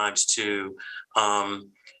sometimes to,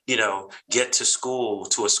 get to school,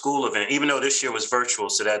 to a school event, even though this year was virtual,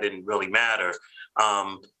 so that didn't really matter,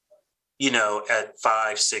 at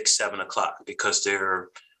 5, 6, 7 o'clock because they're,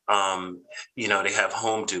 they have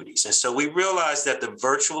home duties. And so we realized that the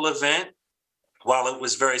virtual event, while it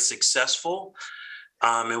was very successful,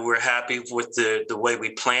 and we're happy with the way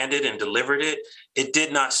we planned it and delivered it, it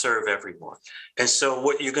did not serve everyone. And so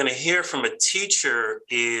what you're going to hear from a teacher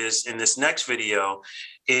is, in this next video,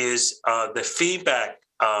 is the feedback.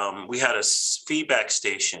 We had a feedback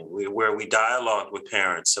station where we dialogued with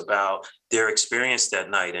parents about their experience that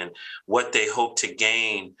night and what they hope to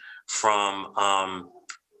gain from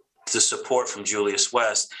the support from Julius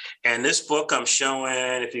West. And this book I'm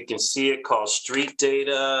showing, if you can see it, called Street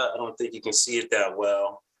Data. I don't think you can see it that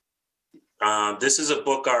well. This is a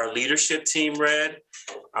book our leadership team read.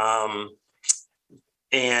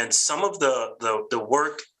 And some of the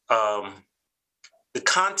work the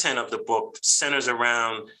content of the book centers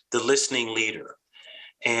around the listening leader.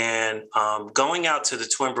 And going out to the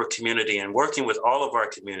Twin Brook community and working with all of our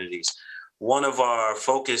communities, one of our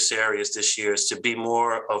focus areas this year is to be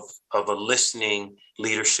more of a listening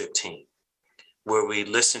leadership team, where we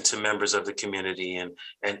listen to members of the community and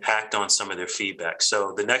act on some of their feedback.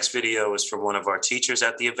 So the next video is from one of our teachers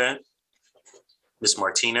at the event, Ms.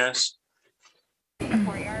 Martinez.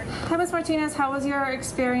 Hi, Ms. Martinez. How was your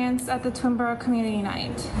experience at the Twin Brook Community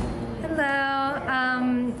Night? Hello.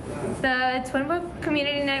 The Twin Brook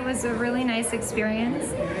Community Night was a really nice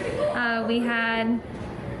experience. We had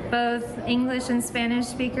both English and Spanish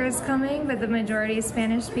speakers coming, but the majority of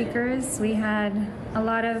Spanish speakers. We had a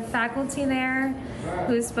lot of faculty there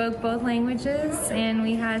who spoke both languages, and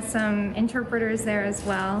we had some interpreters there as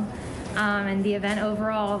well. And the event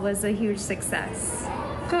overall was a huge success.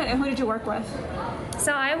 Good. And who did you work with?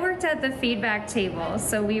 So I worked at the feedback table.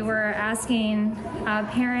 So we were asking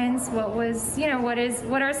parents what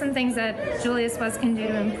are some things that Julius West can do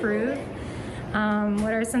to improve.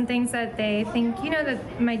 What are some things that they think,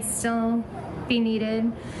 that might still be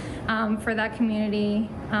needed for that community?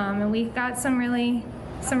 And we got some really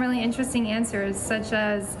interesting answers, such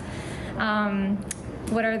as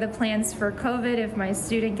what are the plans for COVID if my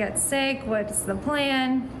student gets sick? What's the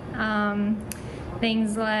plan?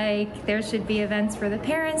 Things like there should be events for the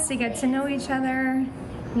parents to get to know each other,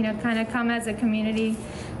 kind of come as a community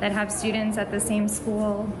that have students at the same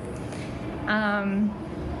school.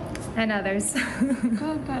 And others.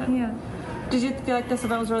 Good. Yeah. Did you feel like this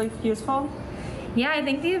event was really useful? Yeah, I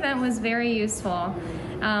think the event was very useful.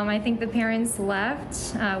 I think the parents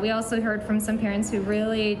left. We also heard from some parents who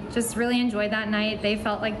really enjoyed that night. They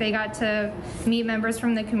felt like they got to meet members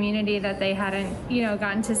from the community that they hadn't,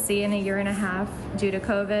 gotten to see in a year and a half due to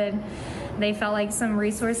COVID. They felt like some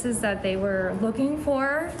resources that they were looking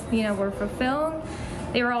for, were fulfilled.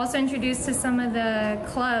 They were also introduced to some of the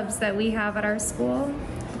clubs that we have at our school.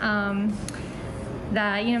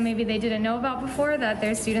 That maybe they didn't know about before, that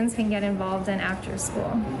their students can get involved in after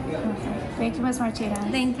school. Okay. Thank you, Ms. Martinez.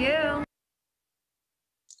 Thank you.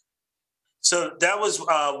 So that was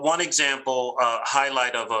one example,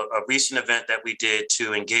 highlight of a recent event that we did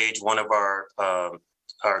to engage one of our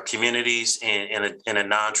communities in a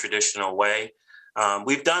non-traditional way.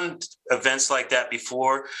 We've done events like that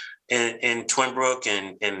before in Twin Brook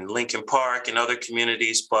and in Lincoln Park and other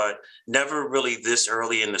communities, but never really this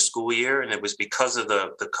early in the school year. And it was because of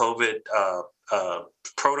the COVID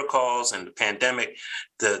protocols and the pandemic,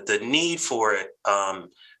 the need for it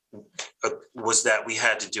was that we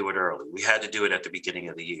had to do it early. We had to do it at the beginning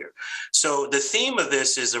of the year. So the theme of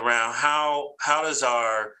this is around how does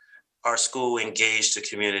our school engage the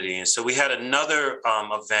community? And so we had another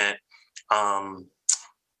event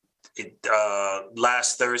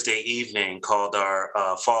last Thursday evening called our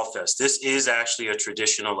Fall Fest. This is actually a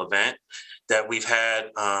traditional event that we've had.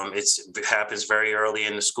 It happens very early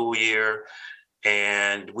in the school year,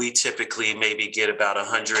 and we typically maybe get about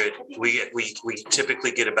 100. We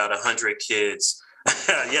typically get about 100 kids.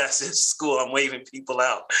 Yes, it's school. I'm waving people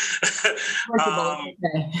out.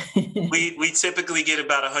 We typically get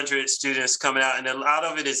about 100 students coming out, and a lot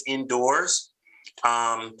of it is indoors.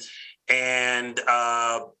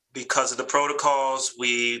 Because of the protocols,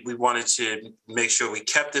 we wanted to make sure we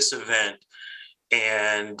kept this event,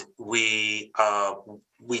 and we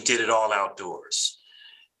did it all outdoors.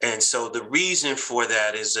 And so the reason for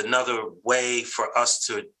that is another way for us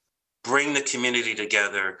to bring the community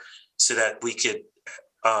together so that we could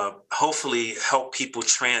hopefully help people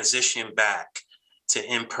transition back to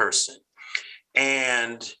in-person.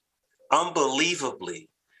 And unbelievably,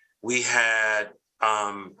 we had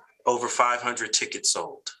over 500 tickets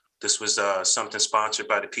sold. This was something sponsored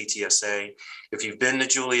by the PTSA. If you've been to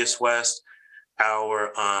Julius West,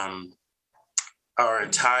 our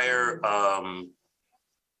entire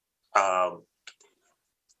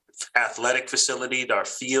athletic facility, our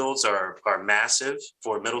fields are massive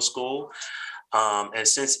for middle school. And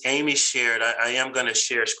since Amy shared, I am going to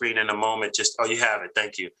share screen in a moment. You have it.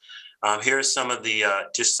 Thank you. Here are some of the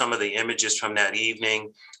images from that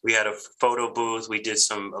evening. We had a photo booth. We did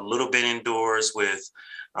a little bit indoors with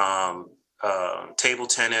table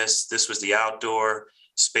tennis. This was the outdoor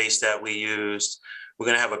space that we used. We're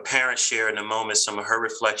going to have a parent share in a moment some of her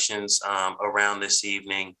reflections around this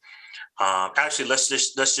evening. Actually, let's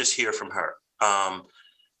just hear from her.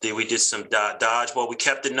 We did some dodgeball. We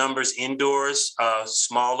kept the numbers indoors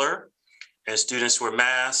smaller, and students were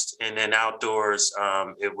masked. And then outdoors,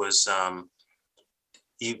 it was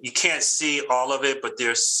you can't see all of it, but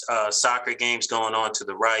there's soccer games going on to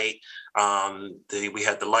the right. We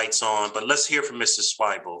had the lights on. But let's hear from Mrs.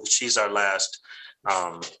 Swibel. She's our last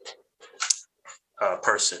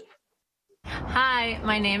person. Hi,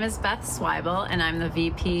 my name is Beth Swibel, and I'm the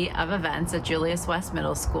VP of Events at Julius West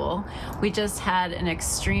Middle School. We just had an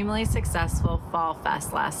extremely successful Fall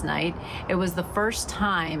Fest last night. It was the first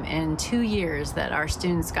time in 2 years that our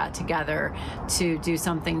students got together to do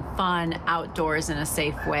something fun outdoors in a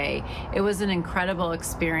safe way. It was an incredible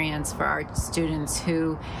experience for our students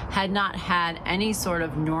who had not had any sort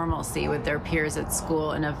of normalcy with their peers at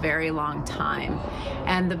school in a very long time.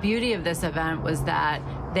 And the beauty of this event was that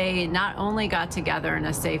they not only got together in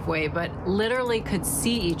a safe way, but literally could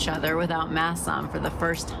see each other without masks on for the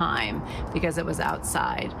first time because it was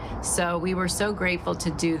outside. So we were so grateful to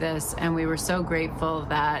do this, and we were so grateful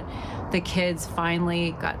that the kids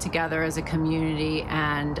finally got together as a community,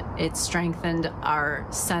 and it strengthened our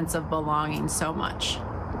sense of belonging so much.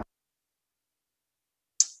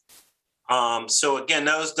 So again,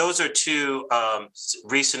 those are two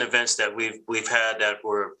recent events that we've had that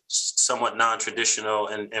were somewhat non-traditional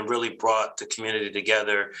and really brought the community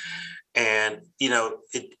together. And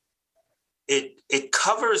it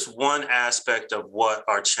covers one aspect of what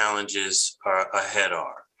our challenges are ahead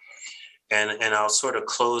are. And I'll sort of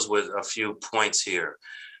close with a few points here.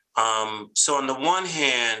 So on the one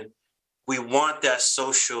hand, we want that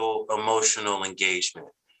social emotional engagement.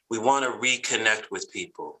 We want to reconnect with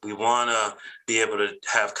people. We want to be able to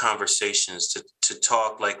have conversations, to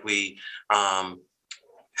talk like we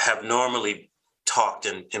have normally talked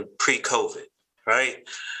in pre-COVID, right?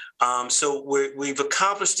 So we've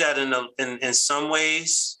accomplished that in some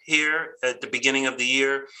ways here at the beginning of the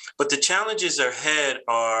year, but the challenges ahead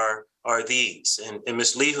are these, and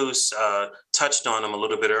Ms. Lehus touched on them a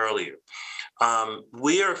little bit earlier.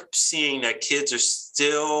 We are seeing that kids are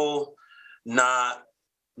still not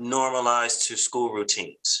normalized to school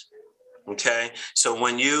routines. Okay, so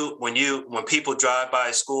when people drive by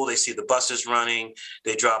a school, they see the buses running,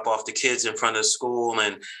 they drop off the kids in front of the school,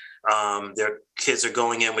 and their kids are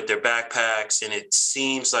going in with their backpacks, and it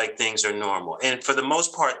seems like things are normal. And for the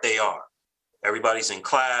most part, they are. Everybody's in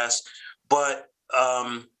class, but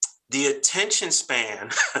the attention span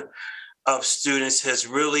of students has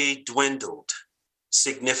really dwindled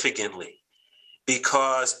significantly.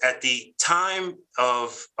 Because at the time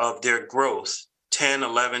of their growth, 10,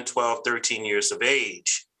 11, 12, 13 years of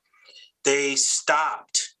age, they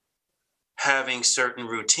stopped having certain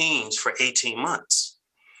routines for 18 months.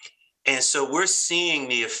 And so we're seeing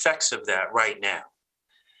the effects of that right now.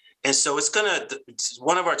 And so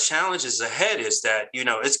one of our challenges ahead is that,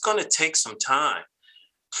 it's going to take some time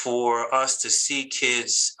for us to see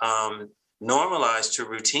kids normalize to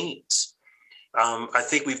routines. I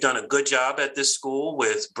think we've done a good job at this school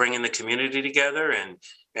with bringing the community together and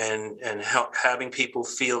having people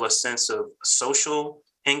feel a sense of social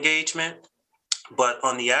engagement. But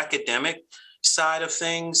on the academic side of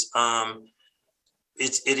things,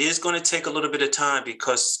 it is going to take a little bit of time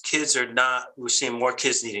because we're seeing more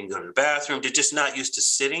kids needing to go to the bathroom. They're just not used to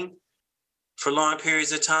sitting for long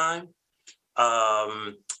periods of time.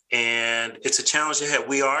 And it's a challenge ahead.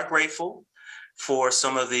 We are grateful for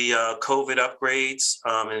some of the COVID upgrades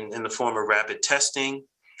in the form of rapid testing,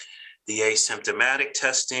 the asymptomatic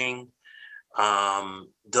testing.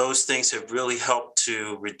 Those things have really helped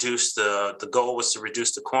to reduce the goal was to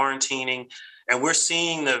reduce the quarantining. And we're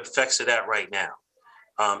seeing the effects of that right now.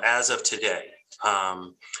 As of today,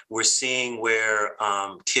 we're seeing where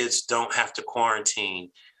kids don't have to quarantine,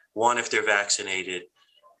 one, if they're vaccinated,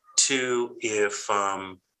 two, if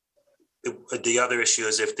the other issue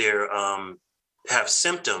is if they're have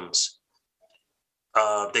symptoms,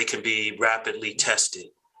 they can be rapidly tested,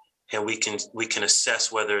 and we can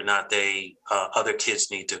assess whether or not other kids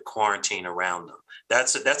need to quarantine around them.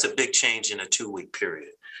 That's a big change in a 2-week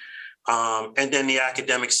period. And then the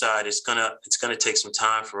academic side it's gonna take some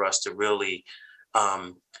time for us to really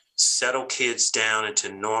settle kids down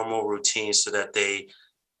into normal routines so that they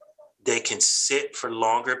can sit for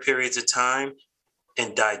longer periods of time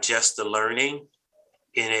and digest the learning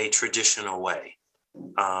in a traditional way.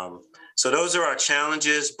 So those are our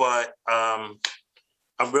challenges, but I'm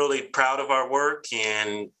really proud of our work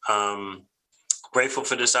and grateful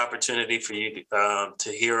for this opportunity for you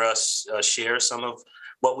to hear us share some of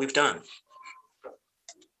what we've done.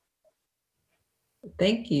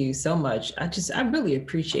 Thank you so much. I really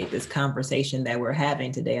appreciate this conversation that we're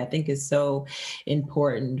having today. I think it's so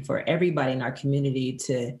important for everybody in our community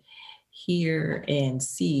to hear and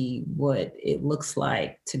see what it looks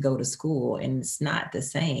like to go to school, and it's not the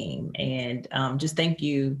same. And just thank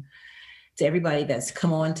you to everybody that's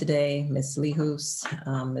come on today, Ms. Lehus,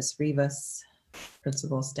 Ms. Rivas,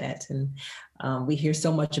 Principal Stats. And we hear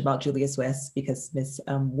so much about Julius West because Miss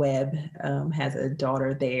Webb has a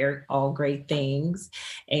daughter there, all great things.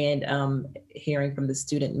 And hearing from the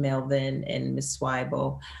student Melvin and Miss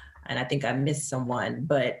Swibel, and I think I missed someone,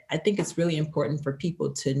 but I think it's really important for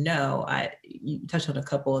people to know, you touched on a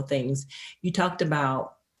couple of things. You talked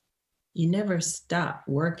about you never stop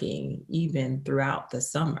working even throughout the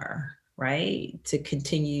summer, right? To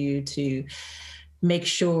continue to make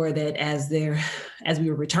sure that as we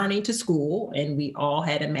were returning to school, and we all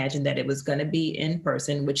had imagined that it was going to be in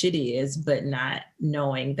person, which it is, but not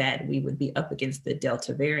knowing that we would be up against the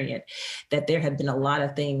Delta variant, that there have been a lot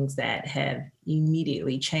of things that have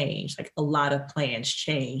immediately changed, like a lot of plans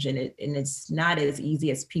change, and it's not as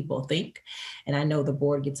easy as people think. And I know the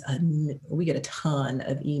board we get a ton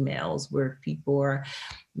of emails where people are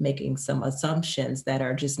making some assumptions that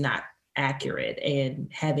are just not accurate,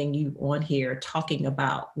 and having you on here talking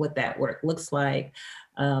about what that work looks like,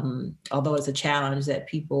 although it's a challenge, that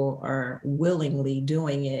people are willingly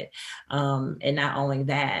doing it. And not only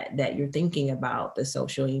that you're thinking about the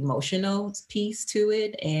social emotional piece to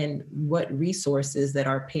it and what resources that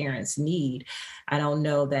our parents need. I don't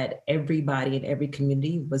know that everybody in every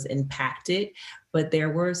community was impacted, but there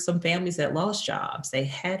were some families that lost jobs. They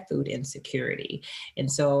had food insecurity.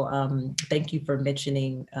 And so thank you for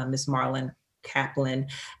mentioning Ms. Marlon Kaplan,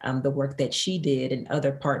 the work that she did and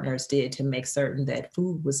other partners did to make certain that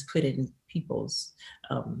food was put in people's,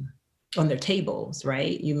 on their tables,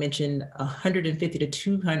 right? You mentioned 150 to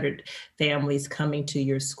 200 families coming to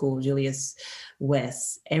your school, Julius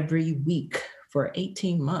West, every week for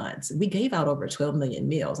 18 months. We gave out over 12 million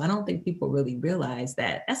meals. I don't think people really realize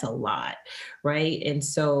that. That's a lot, right? And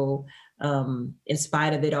so in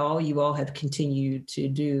spite of it all, you all have continued to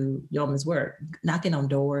do yeoman's work, knocking on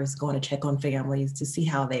doors, going to check on families to see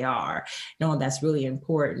how they are. No, that's really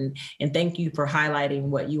important. And thank you for highlighting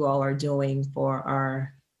what you all are doing for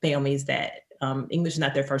our families that English is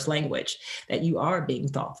not their first language, that you are being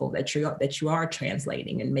thoughtful, that you are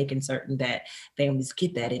translating and making certain that families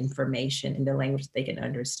get that information in the language they can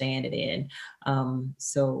understand it in.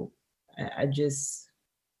 So I just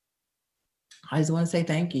want to say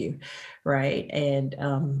thank you, right? And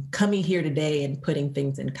coming here today and putting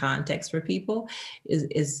things in context for people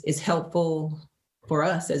is helpful for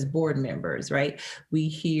us as board members, right? We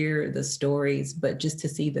hear the stories, but just to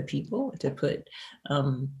see the people, to put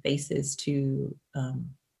faces to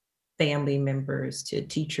family members, to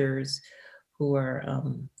teachers who are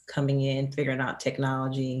coming in, figuring out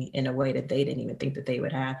technology in a way that they didn't even think that they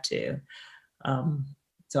would have to.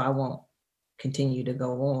 So I won't continue to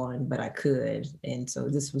go on, but I could. And so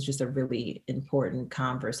this was just a really important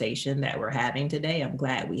conversation that we're having today. I'm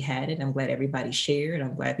glad we had it. I'm glad everybody shared.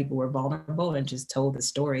 I'm glad people were vulnerable and just told the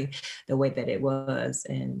story the way that it was.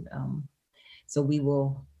 And so we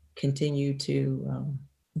will continue to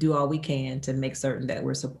do all we can to make certain that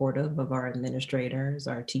we're supportive of our administrators,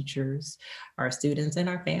 our teachers, our students, and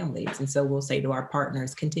our families. And so we'll say to our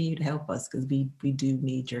partners, continue to help us because we do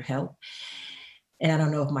need your help. And I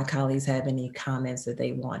don't know if my colleagues have any comments that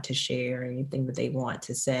they want to share, anything that they want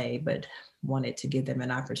to say, but wanted to give them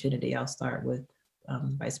an opportunity. I'll start with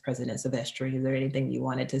Vice President Silvestri. Is there anything you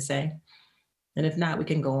wanted to say? And if not, we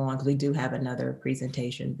can go on because we do have another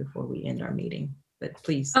presentation before we end our meeting, but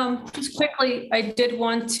please. Just quickly, I did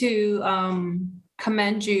want to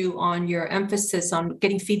commend you on your emphasis on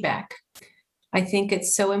getting feedback. I think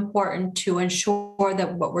it's so important to ensure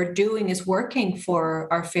that what we're doing is working for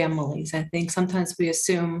our families. I think sometimes we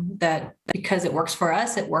assume that because it works for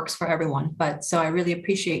us, it works for everyone. But so I really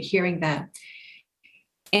appreciate hearing that.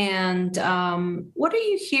 And what are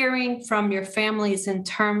you hearing from your families in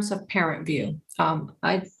terms of parent view?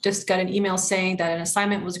 I just got an email saying that an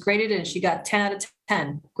assignment was graded and she got 10 out of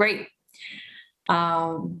 10. Great.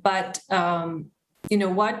 But you know,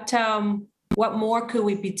 what more could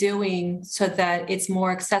we be doing so that it's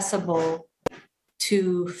more accessible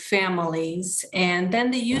to families? And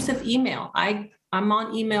then the use of email. I'm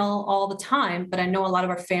on email all the time, but I know a lot of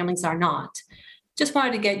our families are not. Just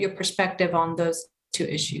wanted to get your perspective on those two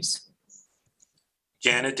issues.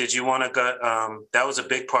 Janet, did you want to go? That was a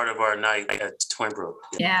big part of our night at Twin Brook.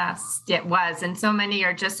 Yes, it was. And so many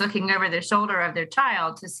are just looking over the shoulder of their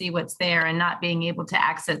child to see what's there and not being able to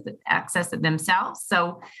access it themselves.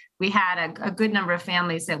 So we had a good number of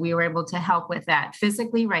families that we were able to help with that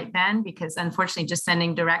physically right then, because unfortunately just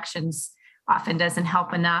sending directions often doesn't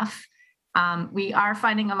help enough. We are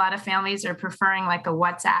finding a lot of families are preferring like a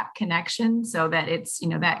WhatsApp connection so that it's, you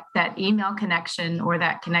know, that email connection or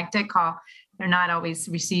that connected call, they're not always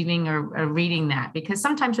receiving or reading that because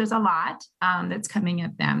sometimes there's a lot that's coming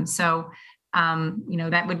at them. So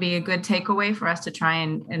That would be a good takeaway for us to try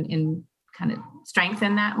and kind of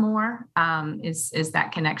strengthen that more, is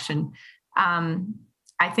that connection.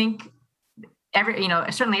 I think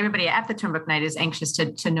certainly everybody at the Turnbook Night is anxious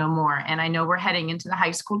to know more. And I know we're heading into the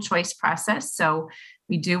high school choice process. So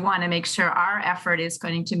we do want to make sure our effort is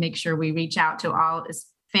going to make sure we reach out to all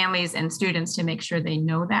families and students to make sure they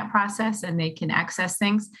know that process and they can access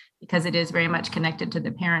things, because it is very much connected to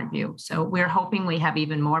the parent view. So we're hoping we have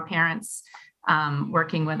even more parents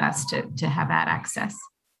working with us to have that access.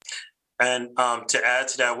 And to add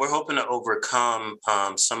to that, we're hoping to overcome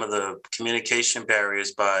some of the communication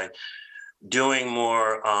barriers by doing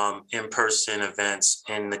more in-person events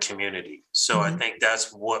in the community. So I think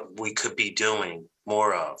that's what we could be doing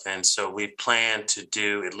more of. And so we plan to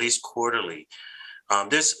do at least quarterly.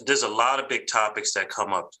 There's a lot of big topics that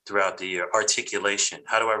come up throughout the year. Articulation.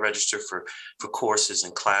 How do I register for courses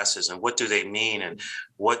and classes, and what do they mean, and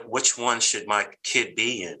which one should my kid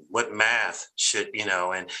be in? What math should,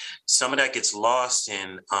 and some of that gets lost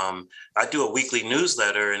in, I do a weekly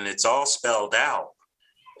newsletter and it's all spelled out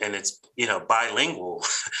and it's, bilingual,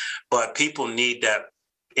 but people need that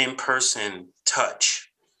in-person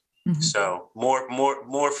touch. So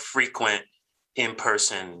more frequent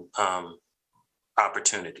in-person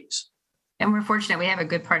opportunities. And we're fortunate we have a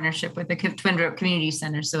good partnership with the Twin Community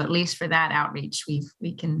Center. So at least for that outreach,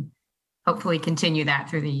 we can hopefully continue that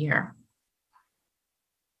through the year.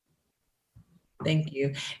 Thank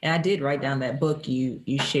you. And I did write down that book you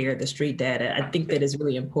shared, the street data. I think that is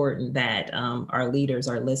really important that our leaders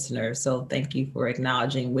are listeners. So thank you for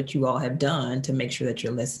acknowledging what you all have done to make sure that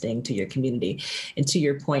you're listening to your community. And to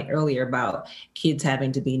your point earlier about kids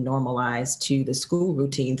having to be normalized to the school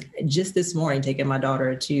routines, just this morning, taking my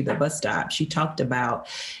daughter to the bus stop, she talked about,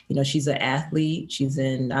 she's an athlete, she's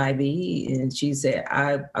in IB, and she said,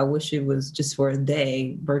 I wish it was just for a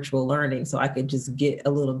day virtual learning so I could just get a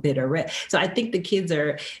little bit of rest. So I think the kids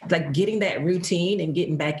are like getting that routine and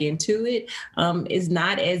getting back into it is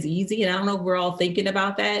not as easy. And I don't know if we're all thinking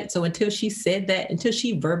about that. So until she said that, until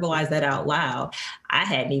she verbalized that out loud, I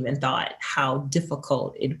hadn't even thought how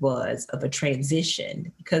difficult it was of a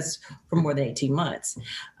transition, because for more than 18 months,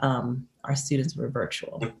 our students were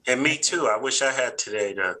virtual. And me too. I wish I had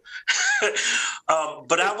today to,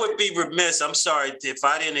 but I would be remiss, I'm sorry, if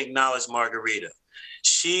I didn't acknowledge Margarita.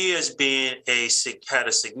 She has had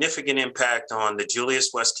a significant impact on the Julius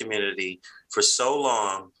West community for so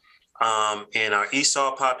long, in our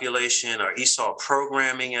ESOL population, our ESOL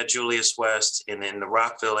programming at Julius West and in the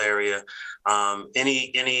Rockville area,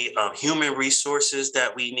 any human resources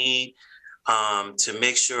that we need to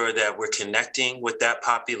make sure that we're connecting with that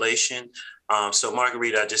population. So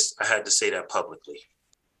Margarita, I had to say that publicly.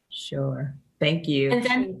 Sure. Thank you. And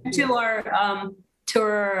then to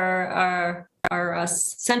our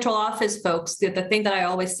central office folks, the thing that I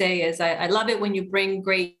always say is I love it when you bring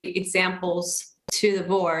great examples to the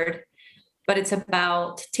board, but it's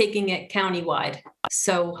about taking it countywide.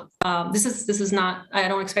 So this is not, I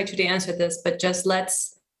don't expect you to answer this, but just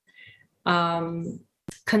let's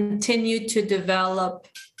continue to develop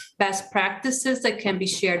best practices that can be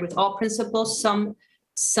shared with all principals.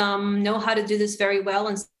 Some know how to do this very well,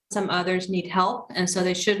 and some others need help. And so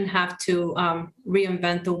they shouldn't have to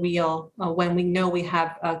reinvent the wheel when we know we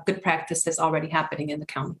have good practices already happening in the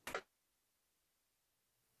county.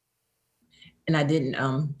 And I didn't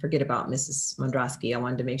forget about Mrs. Mondrowski. I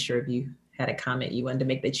wanted to make sure if you had a comment, you wanted to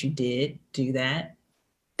make that you did do that.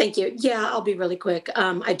 Thank you. Yeah, I'll be really quick.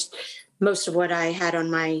 Most of what I had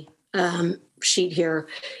on my sheet here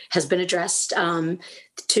has been addressed.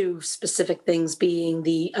 Two specific things being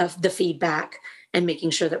the feedback and making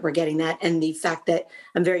sure that we're getting that, and the fact that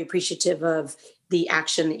I'm very appreciative of the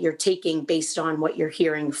action that you're taking based on what you're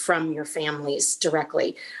hearing from your families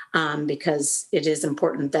directly, because it is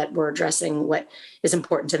important that we're addressing what is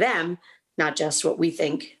important to them, not just what we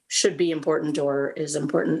think should be important or is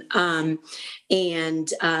important. I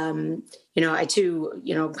too,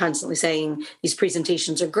 constantly saying these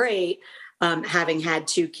presentations are great, having had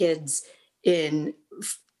two kids in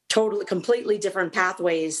completely different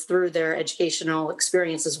pathways through their educational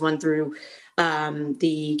experiences, one through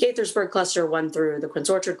the Gaithersburg cluster, one through the Quince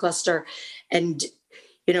Orchard cluster. And,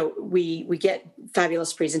 we get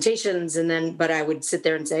fabulous presentations, but I would sit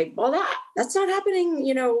there and say, well, that's not happening,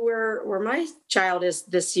 where my child is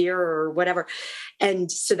this year or whatever.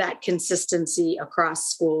 And so that consistency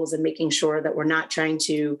across schools and making sure that we're not trying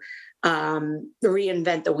to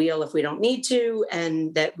reinvent the wheel if we don't need to,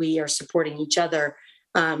 and that we are supporting each other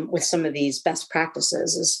with some of these best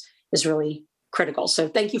practices is really critical. So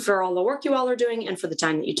thank you for all the work you all are doing and for the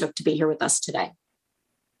time that you took to be here with us today.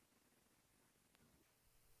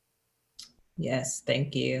 Yes,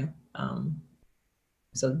 thank you.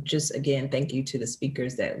 So just again, thank you to the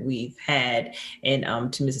speakers that we've had. And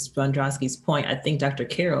to Mrs. Bondrowski's point, I think Dr.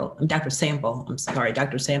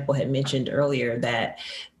 Sample had mentioned earlier that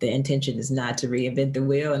the intention is not to reinvent the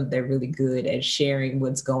wheel, and they're really good at sharing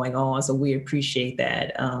what's going on. So we appreciate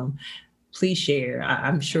that. Please share.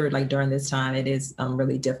 I'm sure like during this time, it is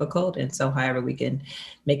really difficult. And so however we can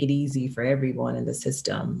make it easy for everyone in the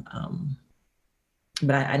system.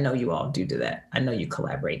 But I know you all do that. I know you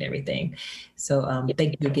collaborate and everything. So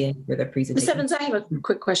thank you again for the presentation. Ms. Evans, I have a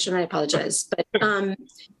quick question. I apologize. But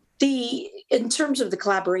in terms of the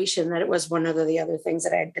collaboration, that it was one of the other things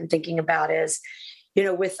that I had been thinking about is,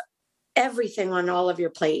 with everything on all of your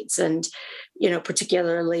plates and,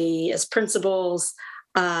 particularly as principals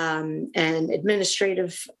and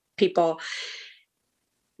administrative people,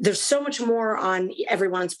 there's so much more on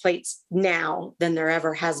everyone's plates now than there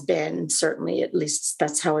ever has been. Certainly, at least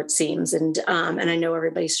that's how it seems. And I know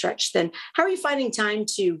everybody's stretched thin. How are you finding time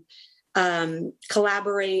to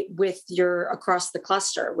collaborate with across the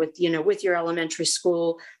cluster, with your elementary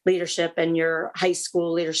school leadership and your high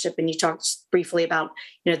school leadership? And you talked briefly about,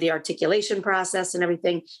 the articulation process and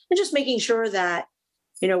everything, and just making sure that,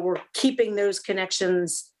 we're keeping those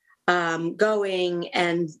connections going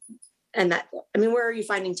and that, where are you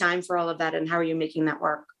finding time for all of that, and how are you making that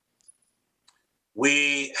work?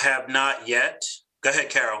 We have not yet. Go ahead,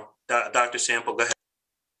 Carol. Dr. Sample, go ahead.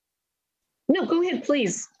 No, go ahead,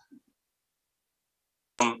 please.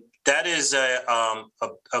 That is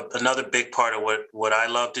another big part of what I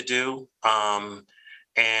love to do.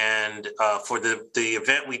 And for the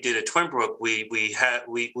event we did at Twinbrook, we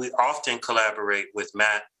often collaborate with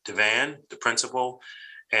Matt Devan, the principal,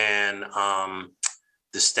 and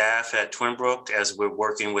the staff at Twinbrook as we're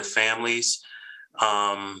working with families.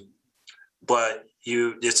 But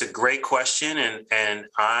it's a great question. And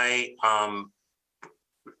I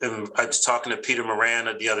was talking to Peter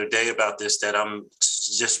Moran the other day about this, that I'm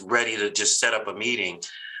just ready to just set up a meeting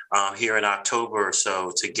here in October or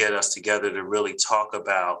so to get us together to really talk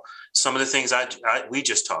about some of the things we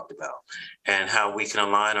just talked about and how we can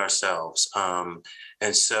align ourselves.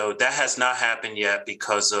 And so that has not happened yet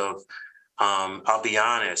because of, I'll be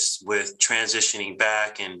honest, with transitioning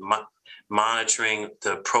back and monitoring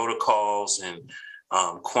the protocols and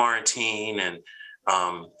quarantine and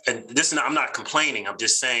this. I'm not complaining. I'm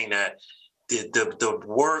just saying that the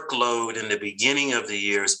workload in the beginning of the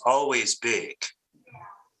year is always big.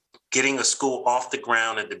 Getting a school off the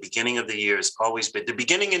ground at the beginning of the year is always big. The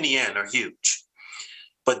beginning and the end are huge,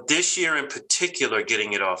 but this year in particular,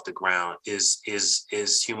 getting it off the ground is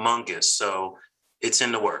humongous. So it's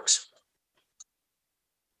in the works.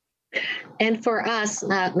 And for us,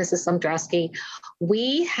 Mrs. Somdrowski,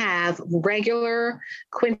 we have regular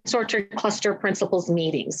Quince Orchard Cluster Principals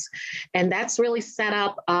meetings, and that's really set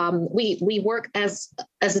up. We work as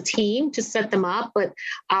a team to set them up, but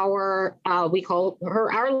we call her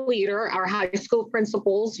our leader. Our high school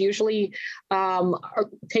principals usually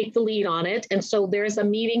take the lead on it, and so there's a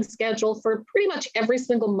meeting scheduled for pretty much every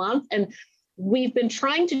single month. And we've been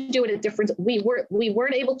trying to do it at different. We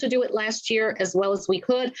weren't able to do it last year as well as we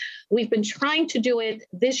could. We've been trying to do it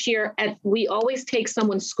this year. We always take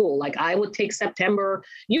someone's school. Like I would take September.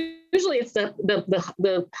 Usually it's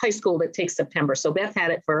the high school that takes September. So Beth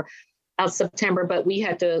had it for September, but we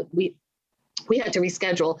had to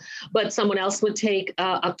reschedule, but someone else would take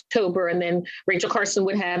October, and then Rachel Carson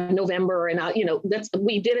would have November, and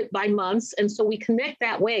we did it by months, and so we connect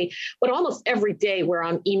that way. But almost every day we're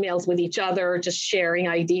on emails with each other, just sharing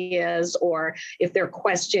ideas, or if there are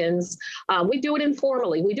questions, we do it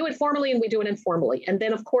informally. We do it formally and we do it informally, and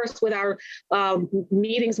then of course with our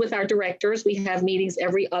meetings with our directors, we have meetings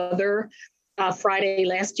every other Friday.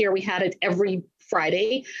 Last year we had it every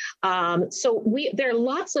Friday. So there are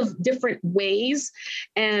lots of different ways.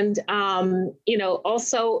 And,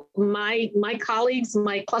 also my colleagues,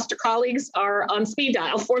 my cluster colleagues are on speed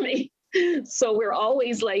dial for me. So we're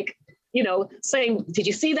always like, saying, did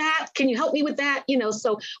you see that? Can you help me with that?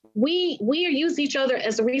 So we use each other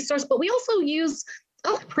as a resource, but we also use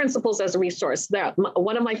other principals as a resource.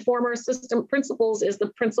 One of my former assistant principals is the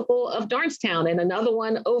principal of Darnestown, and another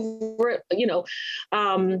one over at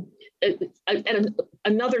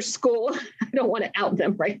another school. I don't want to out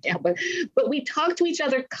them right now, but we talk to each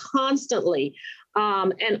other constantly.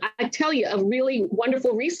 And I tell you, a really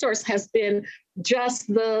wonderful resource has been just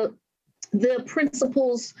the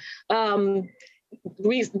principals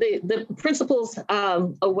the principals,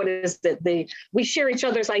 what is it? We share each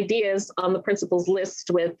other's ideas on the principals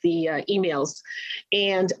list with the emails.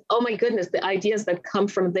 And oh my goodness, the ideas that come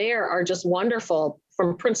from there are just wonderful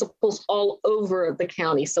from principals all over the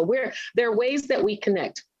county. So there are ways that we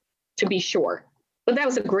connect, to be sure. But that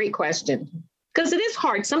was a great question. Because it is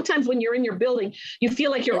hard. Sometimes when you're in your building, you feel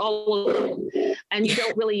like you're all alone and you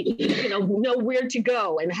don't really, know where to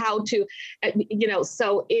go and how to,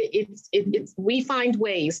 so we find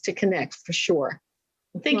ways to connect for sure.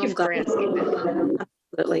 Thank you for asking that.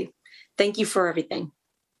 Absolutely. Thank you for everything.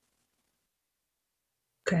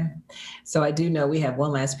 Okay. So I do know we have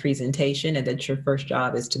one last presentation and that your first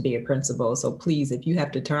job is to be a principal. So please, if you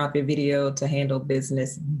have to turn off your video to handle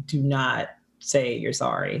business, do not say you're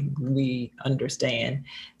sorry. We understand.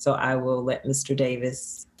 So I will let Mr.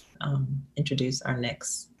 Davis introduce our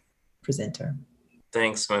next presenter.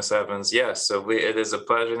 Thanks, Ms. Evans. Yes, so it is a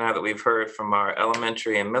pleasure now that we've heard from our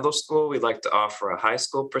elementary and middle school. We'd like to offer a high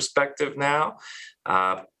school perspective now.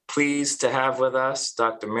 Pleased to have with us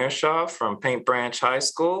Dr. Mearshaw from Paint Branch High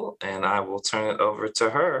School, and I will turn it over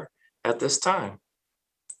to her at this time.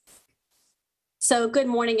 So good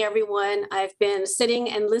morning, everyone. I've been sitting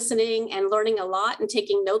and listening and learning a lot and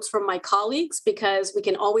taking notes from my colleagues because we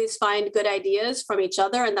can always find good ideas from each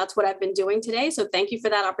other. And that's what I've been doing today. So thank you for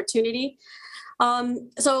that opportunity.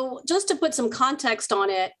 So just to put some context on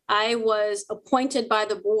it, I was appointed by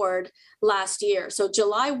the board last year. So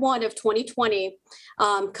July 1 of 2020,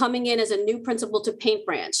 coming in as a new principal to Paint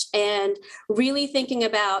Branch and really thinking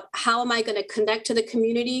about how am I going to connect to the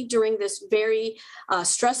community during this very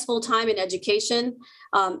stressful time in education.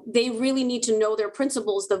 They really need to know their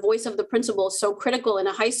principals. The voice of the principal is so critical in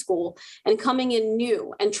a high school, and coming in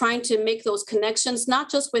new and trying to make those connections, not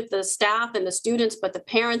just with the staff and the students, but the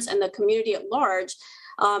parents and the community at large.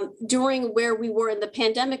 During where we were in the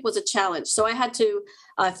pandemic was a challenge. So I had to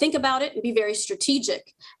think about it and be very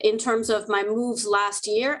strategic in terms of my moves last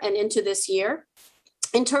year and into this year.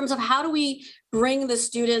 In terms of how do we bring the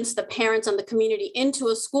students, the parents, and the community into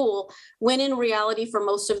a school when in reality for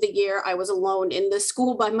most of the year I was alone in the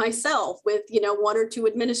school by myself with one or two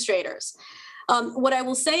administrators. What I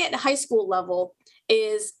will say at the high school level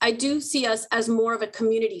is I do see us as more of a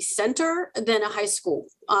community center than a high school.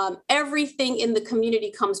 Everything in the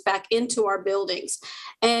community comes back into our buildings.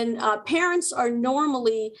 And parents are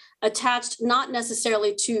normally attached not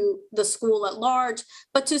necessarily to the school at large,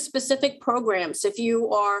 but to specific programs. If you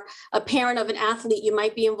are a parent of an athlete, you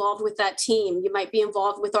might be involved with that team. You might be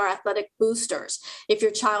involved with our athletic boosters. If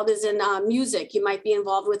your child is in music, you might be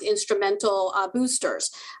involved with instrumental boosters.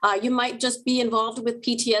 You might just be involved with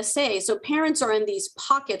PTSA. So parents are in these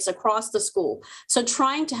pockets across the school. So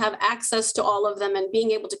trying to have access to all of them and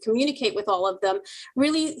being able to communicate with all of them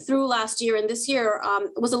really through last year and this year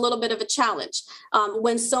was a little bit of a challenge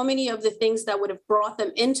when so many of the things that would have brought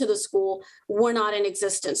them into the school were not in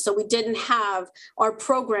existence. So we didn't have our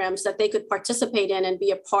programs that they could participate in and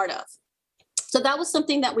be a part of. So that was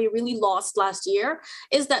something that we really lost last year,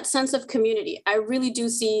 is that sense of community. I really do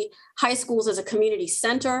see high schools as a community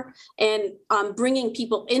center, and bringing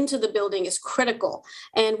people into the building is critical.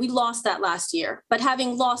 And we lost that last year. But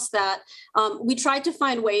having lost that, we tried to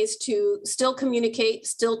find ways to still communicate,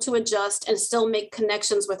 still to adjust, and still make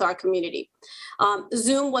connections with our community.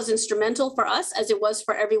 Zoom was instrumental for us, as it was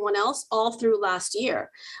for everyone else, all through last year.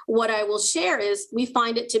 What I will share is we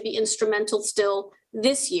find it to be instrumental still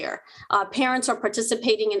this year. Parents are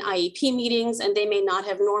participating in IEP meetings, and they may not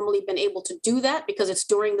have normally been able to do that because it's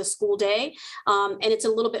during the school day, and it's a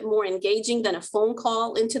little bit more engaging than a phone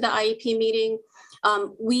call into the IEP meeting.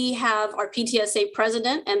 We have our PTSA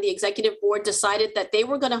president and the executive board decided that they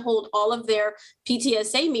were going to hold all of their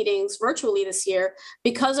PTSA meetings virtually this year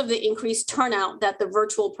because of the increased turnout that the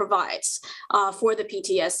virtual provides for the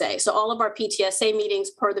PTSA. So all of our PTSA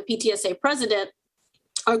meetings, per the PTSA president,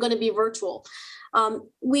 are going to be virtual.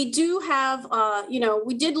 We do have,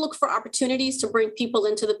 we did look for opportunities to bring people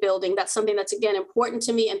into the building. That's something that's, again, important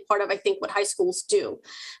to me and part of, I think, what high schools do.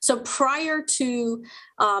 So prior to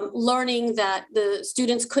learning that the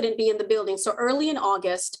students couldn't be in the building, so early in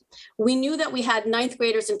August, we knew that we had 9th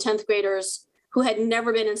graders and 10th graders who had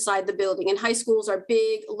never been inside the building. And high schools are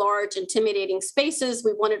big, large, intimidating spaces.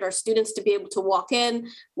 We wanted our students to be able to walk in,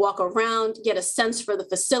 walk around, get a sense for the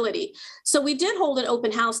facility. So we did hold an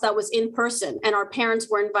open house that was in person, and our parents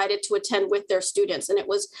were invited to attend with their students. And it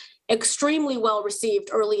was extremely well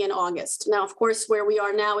received early in August. Now, of course, where we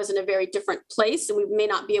are now is in a very different place, and we may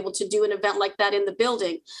not be able to do an event like that in the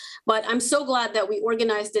building. But I'm so glad that we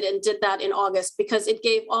organized it and did that in August, because it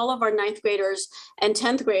gave all of our 9th graders and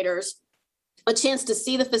 10th graders a chance to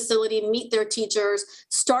see the facility, meet their teachers,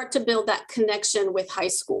 start to build that connection with high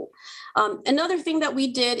school. Another thing that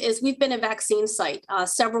we did is we've been a vaccine site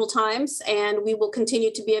several times, and we will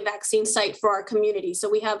continue to be a vaccine site for our community. So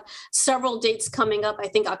we have several dates coming up. I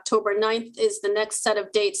think October 9th is the next set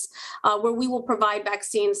of dates where we will provide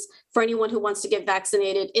vaccines for anyone who wants to get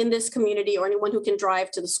vaccinated in this community or anyone who can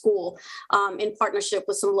drive to the school in partnership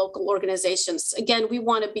with some local organizations. Again, we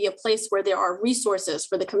want to be a place where there are resources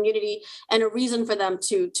for the community and a reason for them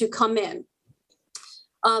to come in.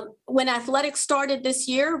 When athletics started this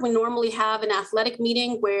year, we normally have an athletic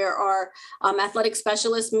meeting where our athletic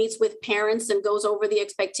specialist meets with parents and goes over the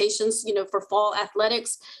expectations, for fall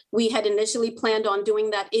athletics. We had initially planned on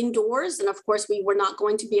doing that indoors. And of course, we were not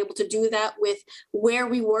going to be able to do that with where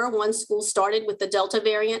we were once school started with the Delta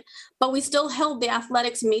variant, but we still held the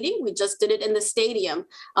athletics meeting. We just did it in the stadium.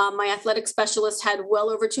 My athletic specialist had well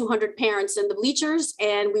over 200 parents in the bleachers,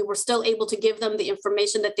 and we were still able to give them the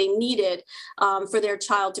information that they needed for their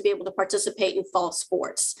child to be able to participate in fall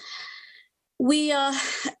sports. We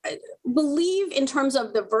believe in terms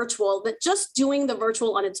of the virtual, that just doing the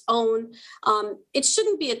virtual on its own, it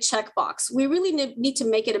shouldn't be a checkbox. We really need to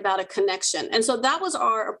make it about a connection. And so that was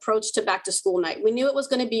our approach to back to school night. We knew it was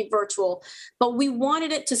going to be virtual, but we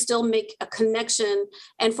wanted it to still make a connection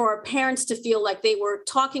and for our parents to feel like they were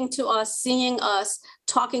talking to us, seeing us,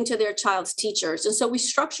 talking to their child's teachers. And so we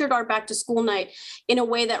structured our back to school night in a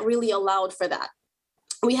way that really allowed for that.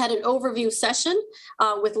 We had an overview session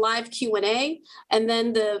with live Q&A, and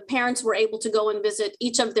then the parents were able to go and visit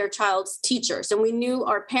each of their child's teachers. And we knew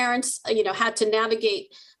our parents, had to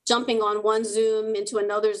navigate jumping on one Zoom into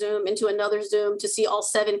another Zoom to see all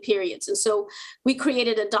 7 periods. And so we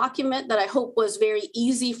created a document that I hope was very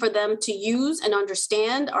easy for them to use and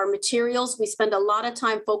understand. Our materials, we spend a lot of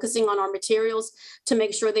time focusing on our materials to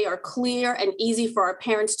make sure they are clear and easy for our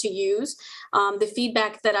parents to use. The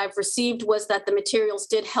feedback that I've received was that the materials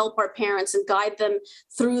did help our parents and guide them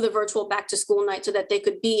through the virtual back to school night so that they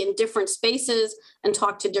could be in different spaces and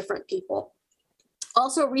talk to different people.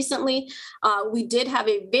 Also recently, we did have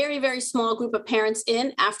a very, very small group of parents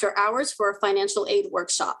in after hours for a financial aid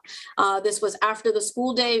workshop. This was after the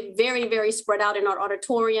school day, very, very spread out in our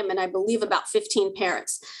auditorium, and I believe about 15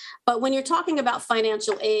 parents. But when you're talking about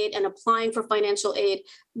financial aid and applying for financial aid,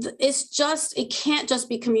 it can't just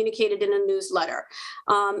be communicated in a newsletter.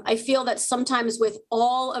 I feel that sometimes with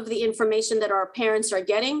all of the information that our parents are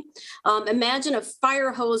getting, imagine a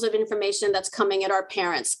fire hose of information that's coming at our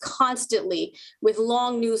parents constantly with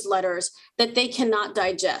long newsletters that they cannot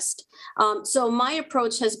digest. So my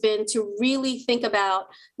approach has been to really think about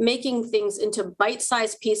making things into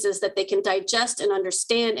bite-sized pieces that they can digest and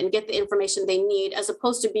understand and get the information they need, as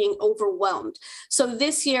opposed to being overwhelmed. So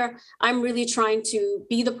this year, I'm really trying to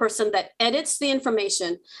be the person that edits the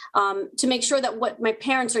information to make sure that what my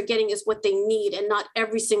parents are getting is what they need and not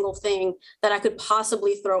every single thing that I could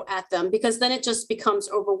possibly throw at them, because then it just becomes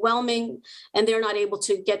overwhelming and they're not able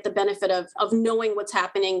to get the benefit of knowing what's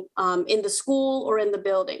happening in the school or in the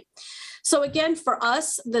building. So again, for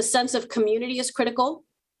us, the sense of community is critical.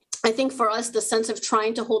 I think for us, the sense of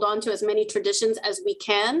trying to hold on to as many traditions as we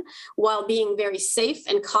can while being very safe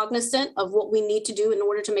and cognizant of what we need to do in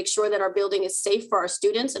order to make sure that our building is safe for our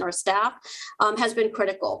students and our staff has been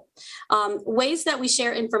critical. Ways that we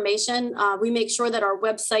share information, we make sure that our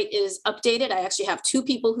website is updated. I actually have 2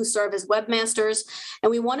 people who serve as webmasters,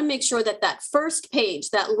 and we want to make sure that that first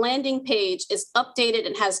page, that landing page, is updated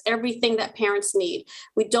and has everything that parents need.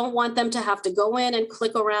 We don't want them to have to go in and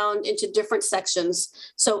click around into different sections.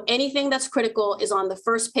 So anything that's critical is on the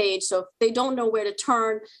first page. So if they don't know where to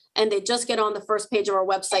turn and they just get on the first page of our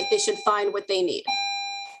website, they should find what they need.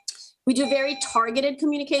 We do very targeted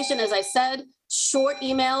communication, as I said, short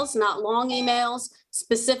emails, not long emails,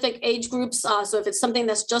 specific age groups. So if it's something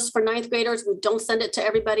that's just for 9th graders, we don't send it to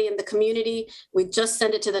everybody in the community. We just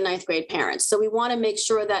send it to the 9th grade parents. So we want to make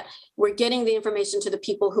sure that we're getting the information to the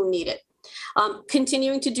people who need it.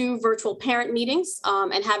 Continuing to do virtual parent meetings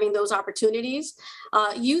and having those opportunities,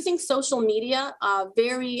 using social media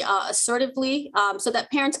very assertively so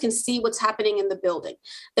that parents can see what's happening in the building.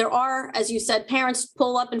 There are, as you said, parents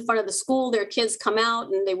pull up in front of the school, their kids come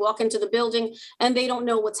out and they walk into the building and they don't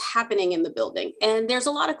know what's happening in the building. And there's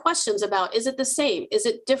a lot of questions about, is it the same? Is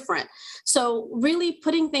it different? So really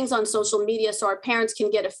putting things on social media so our parents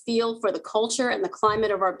can get a feel for the culture and the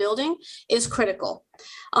climate of our building is critical.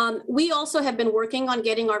 We also have been working on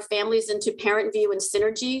getting our families into Parent View and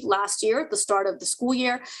Synergy last year at the start of the school school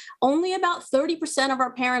year, only about 30% of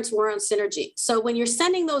our parents were on Synergy. So when you're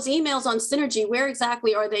sending those emails on Synergy, where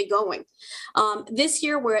exactly are they going? This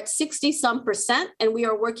year, we're at 60-some%, and we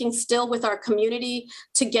are working still with our community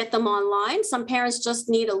to get them online. Some parents just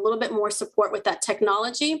need a little bit more support with that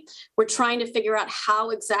technology. We're trying to figure out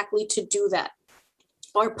how exactly to do that.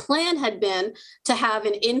 Our plan had been to have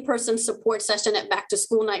an in-person support session at back to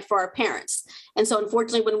school night for our parents. And so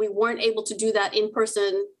unfortunately, when we weren't able to do that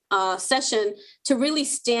in-person session to really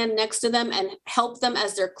stand next to them and help them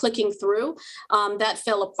as they're clicking through, that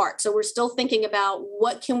fell apart. So we're still thinking about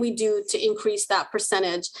what can we do to increase that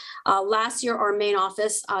percentage. Last year, our main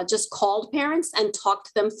office just called parents and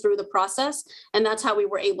talked them through the process. And that's how we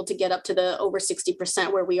were able to get up to the over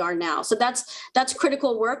 60% where we are now. So that's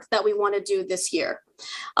critical work that we want to do this year.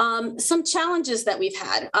 Some challenges that we've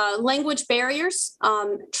had, language barriers,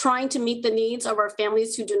 trying to meet the needs of our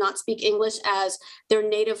families who do not speak English as their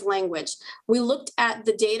native language. We looked at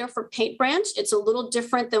the data for Paint Branch. It's a little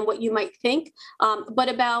different than what you might think, but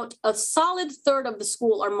about a solid third of the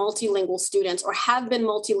school are multilingual students or have been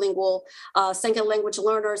multilingual second language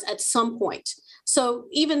learners at some point. So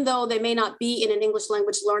even though they may not be in an English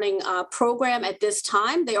language learning program at this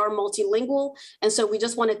time, they are multilingual. And so we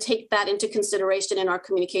just want to take that into consideration in our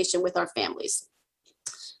communication with our families.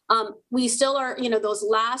 We still are, those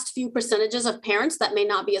last few percentages of parents that may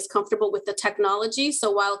not be as comfortable with the technology.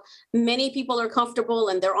 So while many people are comfortable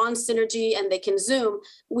and they're on Synergy and they can Zoom,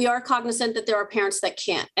 we are cognizant that there are parents that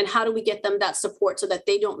can't. And how do we get them that support so that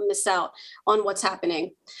they don't miss out on what's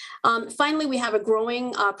happening? Finally, we have a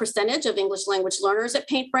growing percentage of English language learners at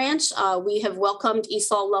Paint Branch. We have welcomed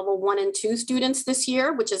ESOL level 1 and 2 students this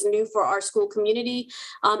year, which is new for our school community,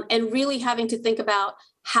 and really having to think about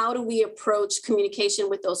how do we approach communication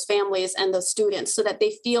with those families and those students so that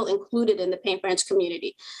they feel included in the Paint Branch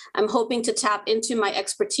community? I'm hoping to tap into my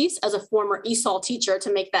expertise as a former ESOL teacher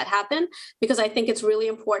to make that happen, because I think it's really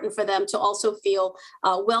important for them to also feel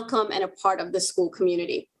welcome and a part of the school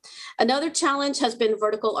community. Another challenge has been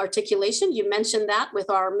vertical articulation. You mentioned that with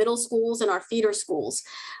our middle schools and our feeder schools.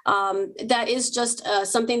 That is just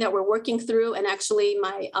something that we're working through. And actually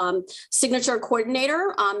my signature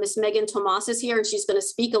coordinator, Ms. Megan Tomas, is here, and she's going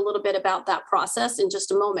to speak a little bit about that process in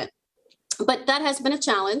just a moment. But that has been a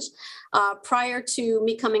challenge. Prior to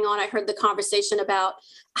me coming on, I heard the conversation about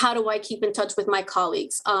how do I keep in touch with my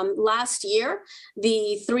colleagues? Last year,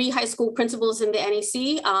 the 3 high school principals in the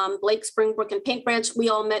NEC, Blake, Springbrook, and Paint Branch, we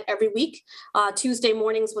all met every week. Tuesday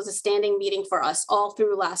mornings was a standing meeting for us all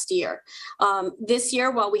through last year. This year,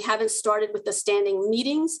 while we haven't started with the standing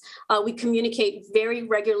meetings, we communicate very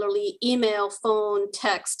regularly, email, phone,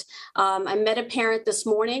 text. I met a parent this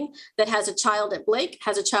morning that has a child at Blake,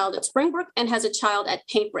 has a child at Springbrook, and has a child at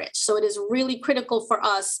Paint Branch. So it is really critical for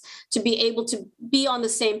us to be able to be on the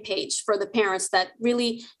same page for the parents that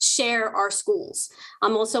really share our schools.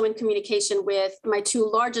 I'm also in communication with my 2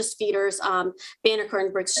 largest feeders, Banneker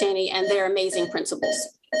and Briggs Cheney, and their amazing principals.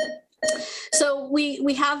 So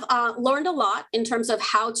we have learned a lot in terms of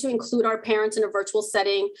how to include our parents in a virtual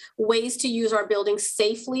setting, ways to use our buildings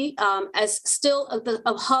safely as still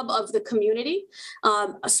a hub of the community.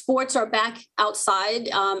 Sports are back outside,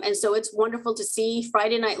 and so it's wonderful to see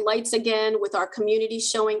Friday night lights again with our community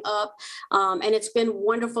showing up. And it's been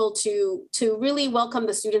wonderful to really welcome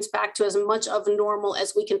the students back to as much of normal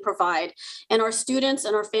as we can provide. And our students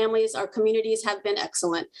and our families, our communities have been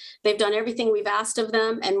excellent. They've done everything we've asked of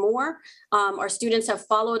them and more. Our students have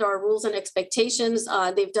followed our rules and expectations.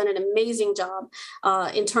 They've done an amazing job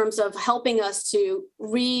in terms of helping us to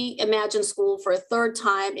reimagine school for a 3rd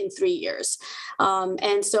time in 3 years. And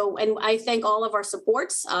I thank all of our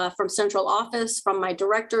supports from central office, from my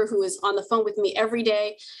director who is on the phone with me every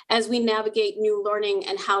day as we navigate new learning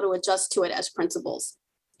and how to adjust to it as principals.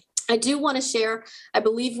 I do want to share, I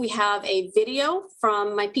believe we have a video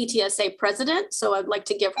from my PTSA president, so I'd like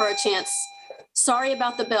to give her a chance. Sorry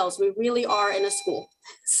about the bells. We really are in a school.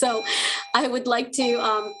 So I would like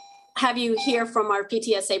to have you hear from our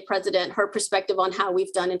PTSA president, her perspective on how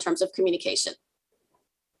we've done in terms of communication.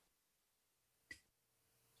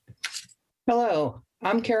 Hello,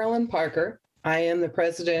 I'm Carolyn Parker. I am the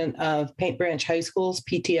president of Paint Branch High School's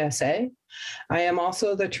PTSA. I am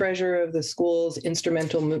also the treasurer of the school's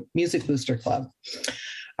Instrumental Music Booster Club.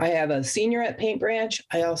 I have a senior at Paint Branch.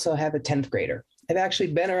 I also have a 10th grader. I've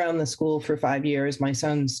actually been around the school for 5 years. My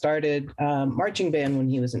son started marching band when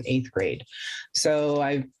he was in 8th grade. So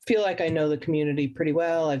I feel like I know the community pretty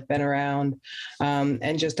well. I've been around,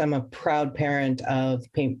 and just I'm a proud parent of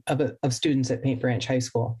students at Paint Branch High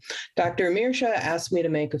School. Dr. Mirsha asked me to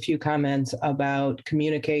make a few comments about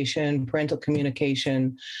communication, parental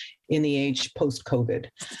communication in the age post-COVID.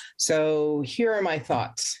 So here are my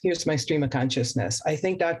thoughts. Here's my stream of consciousness. I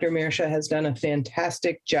think Dr. Mirsha has done a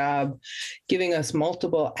fantastic job giving us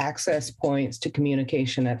multiple access points to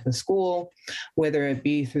communication at the school, whether it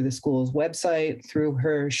be through the school's website, through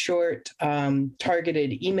her short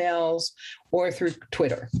targeted emails, or through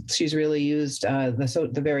Twitter. She's really used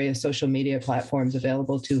the various social media platforms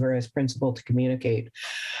available to her as principal to communicate.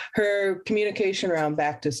 Her communication around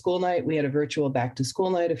back to school night, we had a virtual back to school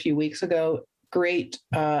night a few weeks ago, great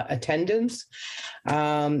attendance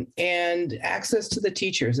and access to the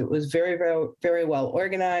teachers. It was very, very, very well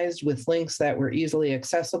organized with links that were easily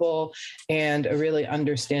accessible and a really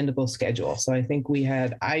understandable schedule. So I think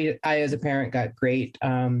I as a parent got great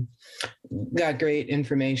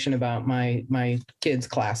information about my kids'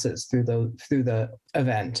 classes through the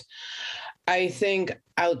event. I think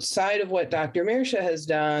outside of what Dr. Mirsha has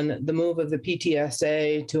done, the move of the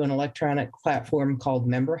PTSA to an electronic platform called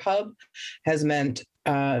Member Hub has meant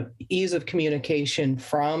ease of communication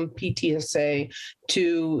from PTSA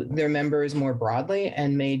to their members more broadly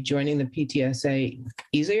and made joining the PTSA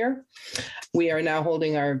easier. We are now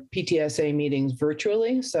holding our PTSA meetings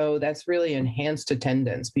virtually, so that's really enhanced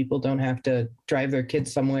attendance. People don't have to drive their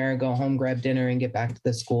kids somewhere, go home, grab dinner, and get back to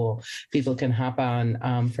the school. People can hop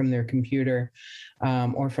on from their computer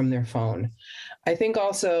or from their phone. I think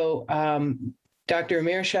also Dr.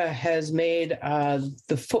 Mirsha has made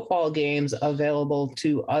the football games available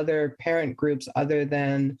to other parent groups other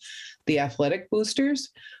than the athletic boosters,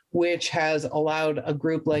 which has allowed a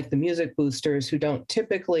group like the music boosters, who don't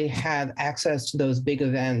typically have access to those big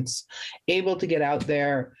events, able to get out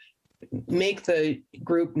there, make the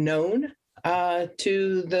group known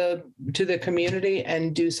to the community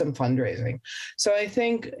and do some fundraising. So I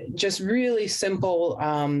think just really simple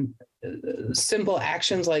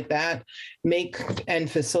actions like that make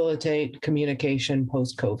and facilitate communication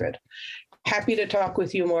post-COVID. Happy to talk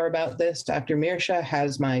with you more about this. Dr. Mirsha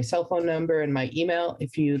has my cell phone number and my email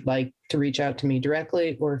if you'd like to reach out to me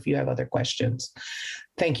directly or if you have other questions.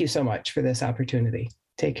 Thank you so much for this opportunity.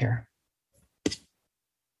 Take care.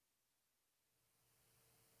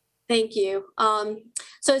 Thank you.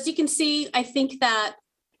 So as you can see, I think that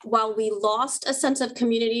while we lost a sense of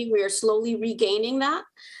community, we are slowly regaining that.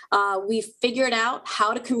 We've figured out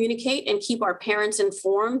how to communicate and keep our parents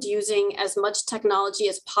informed using as much technology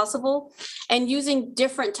as possible and using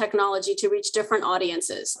different technology to reach different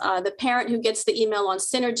audiences. The parent who gets the email on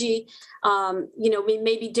Synergy,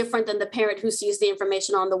 may be different than the parent who sees the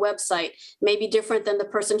information on the website, may be different than the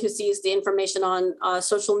person who sees the information on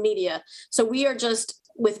social media. So we are just,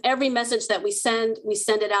 with every message that we send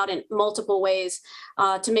it out in multiple ways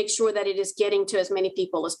to make sure that it is getting to as many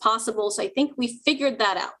people as possible. So I think we figured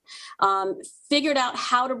that out, figured out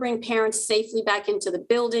how to bring parents safely back into the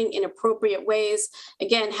building in appropriate ways.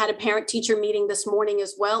 Again, had a parent-teacher meeting this morning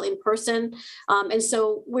as well in person. And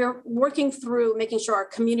so we're working through making sure our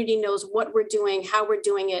community knows what we're doing, how we're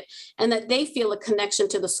doing it, and that they feel a connection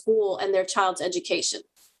to the school and their child's education.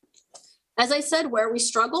 As I said, where we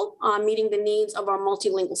struggle, meeting the needs of our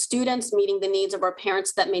multilingual students, meeting the needs of our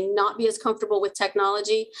parents that may not be as comfortable with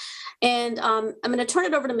technology. And I'm going to turn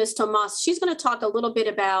it over to Ms. Tomas. She's going to talk a little bit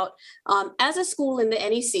about, as a school in the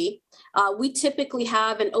NEC, we typically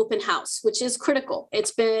have an open house, which is critical.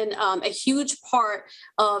 It's been a huge part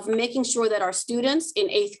of making sure that our students in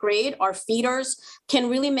 8th grade, our feeders, can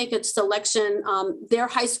really make a selection, their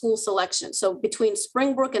high school selection. So between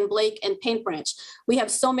Springbrook and Blake and Paint Branch, we have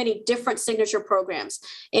so many different signature programs.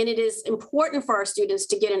 And it is important for our students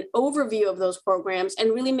to get an overview of those programs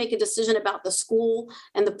and really make a decision about the school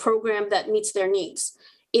and the program that meets their needs.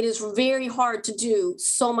 It is very hard to do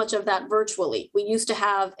so much of that virtually. We used to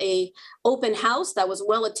have an open house that was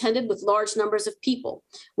well attended with large numbers of people.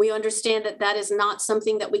 We understand that that is not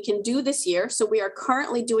something that we can do this year. So we are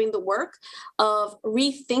currently doing the work of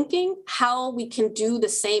rethinking how we can do the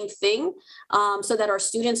same thing so that our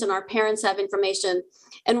students and our parents have information.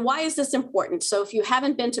 And why is this important? So if you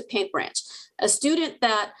haven't been to Paint Branch, a student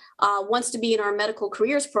that wants to be in our medical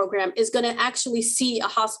careers program is going to actually see a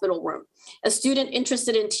hospital room. A student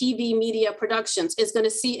interested in TV media productions is going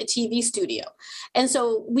to see a TV studio. And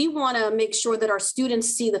so we want to make sure that our students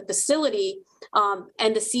see the facility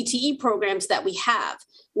and the CTE programs that we have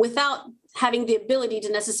without having the ability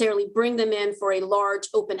to necessarily bring them in for a large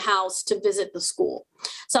open house to visit the school.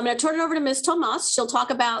 So I'm going to turn it over to Ms. Tomas. She'll talk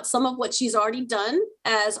about some of what she's already done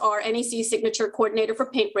as our NEC signature coordinator for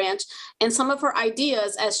Paint Branch and some of her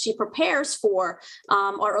ideas as she prepares for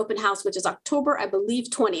our open house, which is October, I believe,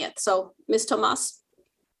 20th. So Ms. Tomas.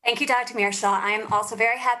 Thank you, Dr. Mearshaw. I am also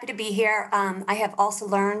very happy to be here. I have also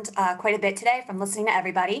learned quite a bit today from listening to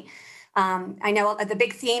everybody. I know the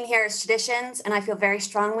big theme here is traditions, and I feel very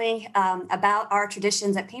strongly about our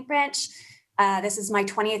traditions at Paint Branch. This is my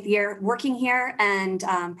 20th year working here, and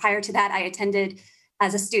prior to that, I attended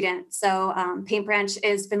as a student. So Paint Branch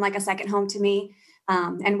has been like a second home to me,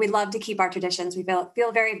 and we love to keep our traditions. We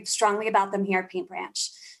feel very strongly about them here at Paint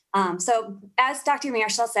Branch. So as Dr.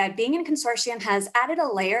 Mearshaw said, being in a consortium has added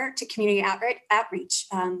a layer to community outreach.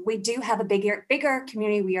 We do have a bigger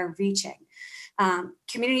community we are reaching.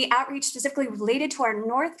 Community outreach specifically related to our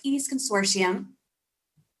Northeast Consortium.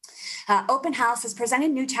 Open House has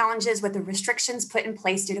presented new challenges with the restrictions put in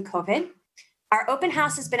place due to COVID. Our open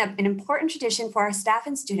house has been an important tradition for our staff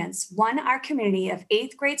and students, one our community of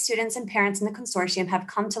 8th grade students and parents in the consortium have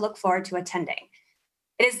come to look forward to attending.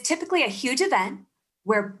 It is typically a huge event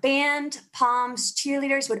where band, poms,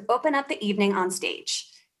 cheerleaders would open up the evening on stage.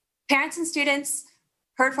 Parents and students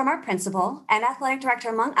heard from our principal and athletic director,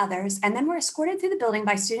 among others, and then were escorted through the building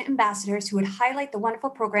by student ambassadors who would highlight the wonderful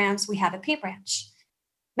programs we have at Paint Branch.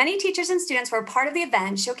 Many teachers and students were part of the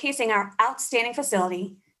event, showcasing our outstanding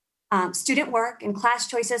facility, student work, and class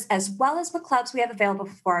choices, as well as what clubs we have available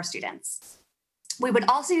for our students. We would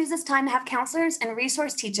also use this time to have counselors and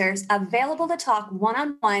resource teachers available to talk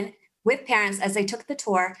one-on-one with parents as they took the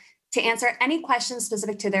tour to answer any questions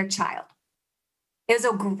specific to their child. It was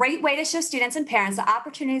a great way to show students and parents the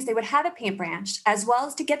opportunities they would have at Paint Branch, as well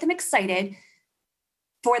as to get them excited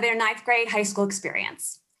for their 9th grade high school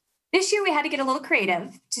experience. This year, we had to get a little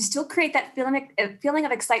creative to still create that feeling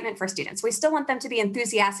of excitement for students. We still want them to be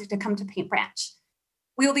enthusiastic to come to Paint Branch.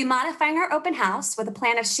 We will be modifying our open house with a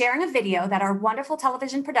plan of sharing a video that our wonderful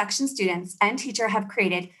television production students and teacher have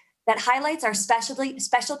created that highlights our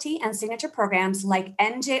specialty and signature programs like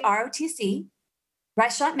NJROTC,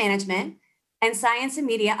 restaurant management, and science and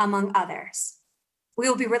media, among others. We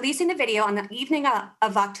will be releasing the video on the evening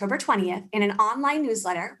of October 20th in an online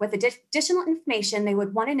newsletter with additional information they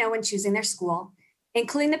would want to know when choosing their school,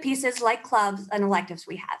 including the pieces like clubs and electives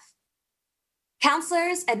we have.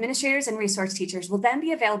 Counselors, administrators, and resource teachers will then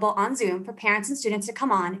be available on Zoom for parents and students to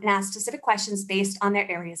come on and ask specific questions based on their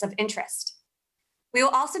areas of interest. We will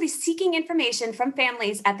also be seeking information from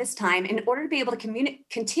families at this time in order to be able to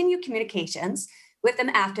continue communications with them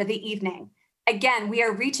after the evening. Again, we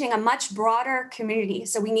are reaching a much broader community,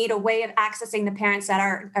 so we need a way of accessing the parents that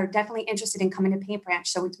are definitely interested in coming to Paint Branch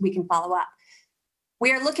so we can follow up.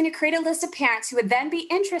 We are looking to create a list of parents who would then be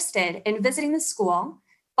interested in visiting the school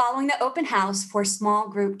following the open house for small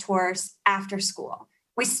group tours after school.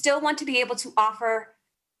 We still want to be able to offer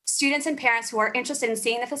students and parents who are interested in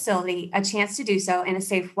seeing the facility a chance to do so in a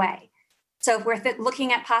safe way. So if we're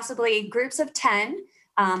looking at possibly groups of 10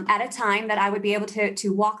 at a time, that I would be able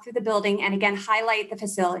to walk through the building and again highlight the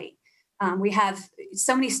facility. We have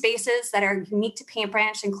so many spaces that are unique to Paint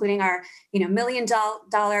Branch, including our $1 million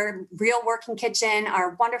real working kitchen,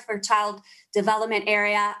 our wonderful child development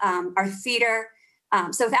area, our theater.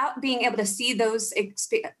 So without being able to see those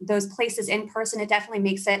places in person, it definitely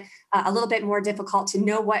makes it a little bit more difficult to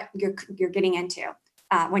know what you're getting into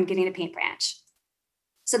when getting to Paint Branch.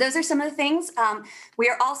 So those are some of the things. We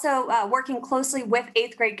are also working closely with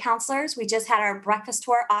 8th grade counselors. We just had our breakfast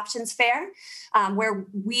tour options fair where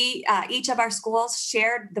each of our schools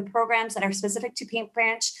shared the programs that are specific to Paint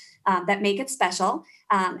Branch that make it special.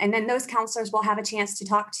 And then those counselors will have a chance to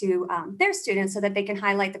talk to their students so that they can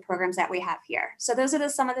highlight the programs that we have here. So those are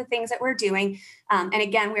some of the things that we're doing. And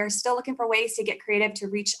again, we are still looking for ways to get creative to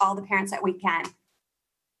reach all the parents that we can.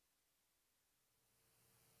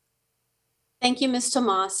 Thank you, Ms.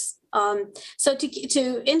 Tomas. So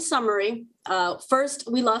in summary, first,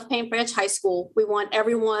 we love Paint Branch High School. We want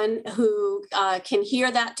everyone who can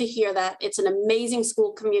hear that to hear that. It's an amazing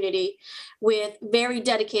school community with very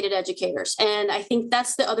dedicated educators. And I think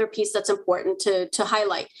that's the other piece that's important to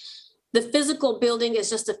highlight. The physical building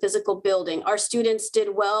is just a physical building. Our students did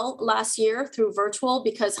well last year through virtual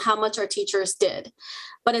because how much our teachers did.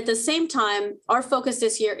 But at the same time, our focus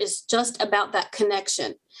this year is just about that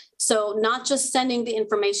connection. So not just sending the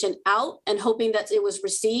information out and hoping that it was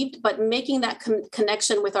received, but making that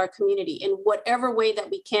connection with our community in whatever way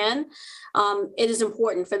that we can. It is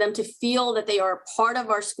important for them to feel that they are a part of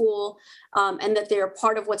our school and that they're a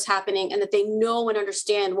part of what's happening and that they know and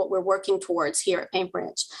understand what we're working towards here at Paint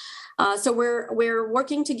Branch. So we're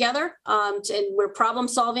working together and we're problem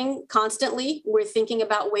solving constantly. We're thinking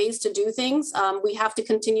about ways to do things. We have to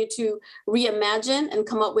continue to reimagine and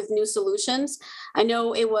come up with new solutions. I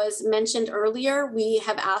know it was mentioned earlier, we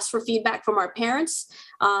have asked for feedback from our parents.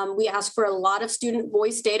 We ask for a lot of student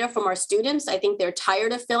voice data from our students. I think they're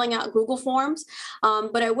tired of filling out Google Forms.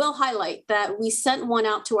 But I will highlight that we sent one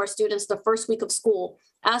out to our students the first week of school,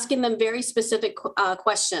 asking them very specific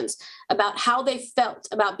questions about how they felt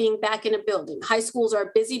about being back in a building. High schools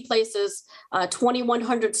are busy places,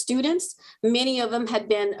 2,100 students. Many of them had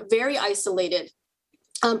been very isolated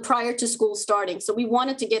prior to school starting. So we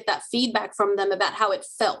wanted to get that feedback from them about how it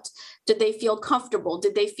felt. Did they feel comfortable?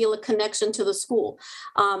 Did they feel a connection to the school?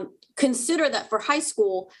 Consider that for high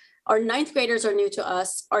school, our 9th graders are new to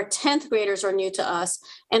us, our 10th graders are new to us,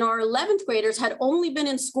 and our 11th graders had only been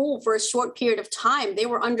in school for a short period of time. They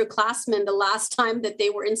were underclassmen the last time that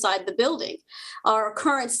they were inside the building. Our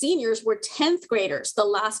current seniors were 10th graders the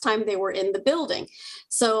last time they were in the building.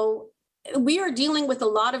 So we are dealing with a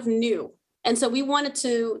lot of new. And so we wanted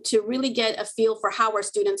to really get a feel for how our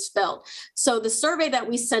students felt. So the survey that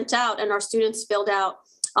we sent out and our students filled out,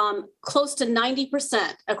 close to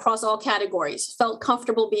 90% across all categories felt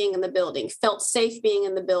comfortable being in the building, felt safe being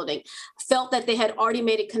in the building, felt that they had already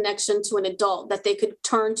made a connection to an adult that they could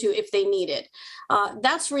turn to if they needed.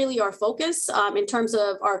 That's really our focus in terms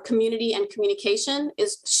of our community and communication,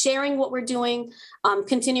 is sharing what we're doing,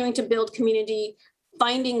 continuing to build community,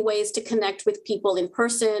 finding ways to connect with people in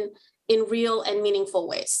person in real and meaningful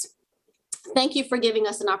ways. Thank you for giving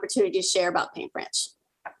us an opportunity to share about Paint Branch.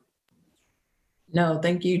 No,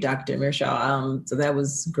 thank you, Dr. Mirshaw. So that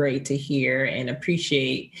was great to hear, and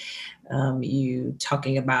appreciate you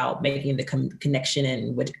talking about making the connection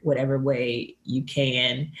in whatever way you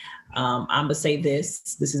can. I'm gonna say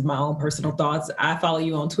this is my own personal thoughts. I follow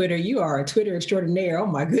you on Twitter. You are a Twitter extraordinaire. Oh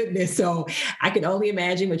my goodness. So I can only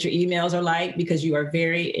imagine what your emails are like, because you are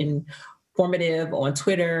very informative on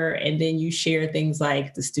Twitter, and then you share things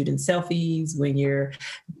like the student selfies when your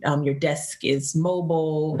desk is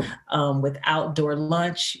mobile. With outdoor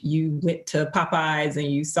lunch, you went to Popeyes and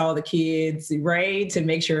you saw the kids, right, to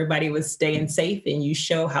make sure everybody was staying safe, and you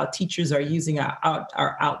show how teachers are using our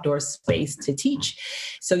outdoor space to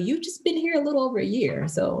teach. So you've just been here a little over a year.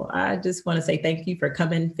 So I just want to say thank you for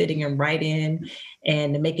coming, fitting in right in,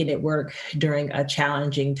 and making it work during a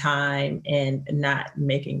challenging time and not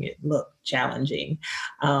making it look challenging.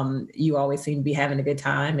 You always seem to be having a good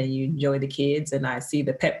time, and you enjoy the kids, and I see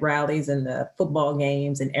the pep rallies and the football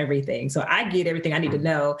games and everything. So I get everything I need to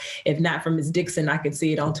know. If not from Ms. Dixon, I could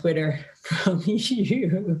see it on Twitter from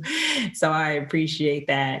you. So I appreciate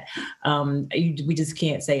that. We just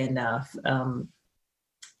can't say enough.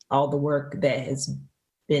 All the work that has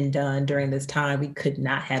been done during this time, we could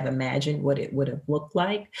not have imagined what it would have looked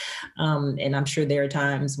like. And I'm sure there are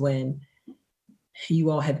times when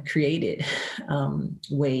you all have created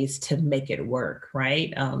ways to make it work,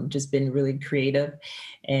 right? Just been really creative.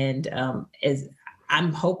 And as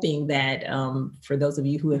I'm hoping that for those of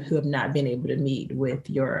you who have not been able to meet with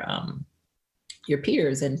your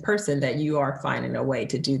peers in person, that you are finding a way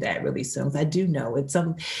to do that really soon. I do know it's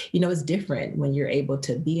it's different when you're able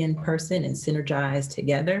to be in person and synergize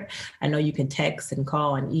together. I know you can text and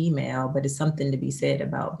call and email, but it's something to be said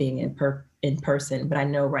about being in person. But I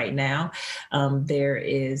know right now there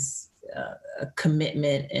is a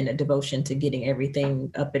commitment and a devotion to getting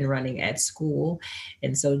everything up and running at school.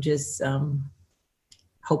 And so just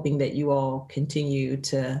hoping that you all continue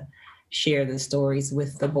to share the stories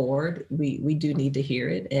with the board. We do need to hear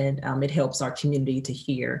it, and it helps our community to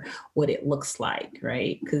hear what it looks like,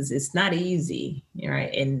 right? Because it's not easy,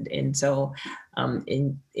 right? And so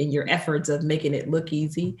in your efforts of making it look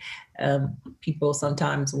easy, people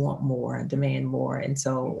sometimes want more and demand more. And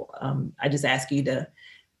so I just ask you to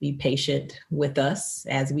be patient with us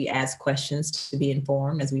as we ask questions, to be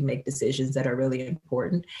informed as we make decisions that are really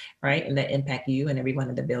important, right? And that impact you and everyone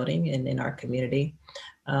in the building and in our community.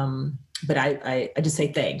 But I just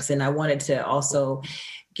say thanks. And I wanted to also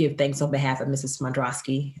give thanks on behalf of Mrs.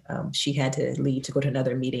 Mondrowski. She had to leave to go to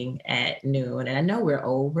another meeting at noon. And I know we're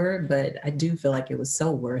over, but I do feel like it was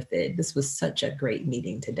so worth it. This was such a great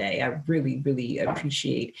meeting today. I really, really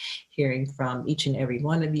appreciate hearing from each and every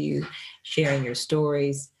one of you, sharing your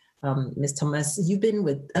stories. Ms. Thomas, you've been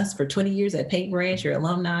with us for 20 years at Paint Branch, you're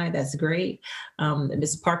alumni, that's great.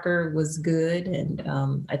 Ms. Parker was good, and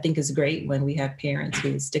I think it's great when we have parents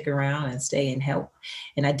who stick around and stay and help.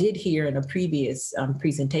 And I did hear in a previous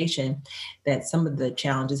presentation that some of the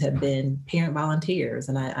challenges have been parent volunteers,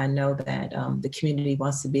 and I know that the community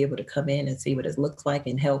wants to be able to come in and see what it looks like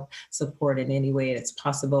and help support in any way that's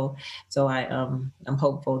possible. So I'm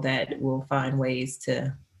hopeful that we'll find ways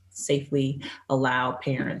to safely allow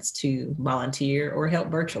parents to volunteer or help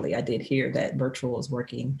virtually. I did hear that virtual is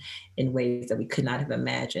working in ways that we could not have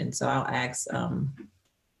imagined. So I'll ask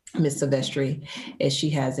Ms. Silvestri if she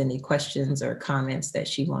has any questions or comments that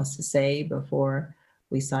she wants to say before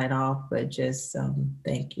we sign off, but just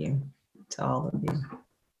thank you to all of you.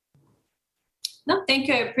 No, thank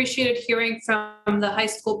you. I appreciated hearing from the high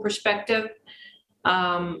school perspective.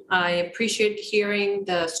 I appreciate hearing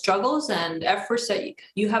the struggles and efforts that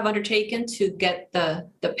you have undertaken to get the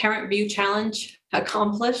Parent View Challenge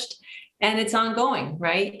accomplished, and it's ongoing,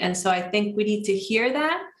 right? And so I think we need to hear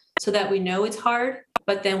that so that we know it's hard,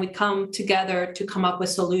 but then we come together to come up with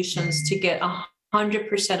solutions to get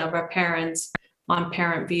 100% of our parents on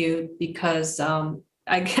Parent View, because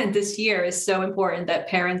again, this year is so important that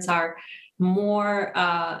parents are more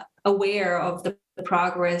aware of the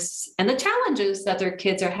progress and the challenges that their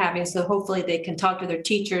kids are having. So hopefully they can talk to their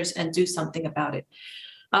teachers and do something about it.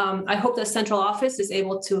 I hope the central office is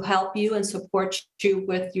able to help you and support you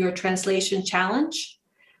with your translation challenge.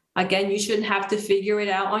 Again, you shouldn't have to figure it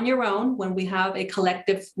out on your own when we have a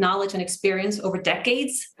collective knowledge and experience over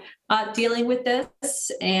decades dealing with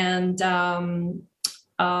this. And yeah,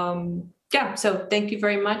 so thank you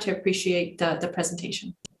very much. I appreciate the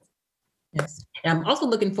presentation. Yes. And I'm also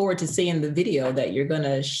looking forward to seeing the video that you're going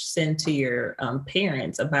to send to your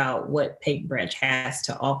parents about what Paint Branch has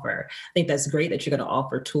to offer. I think that's great that you're going to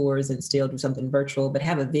offer tours and still do something virtual, but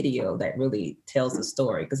have a video that really tells the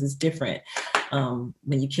story, because it's different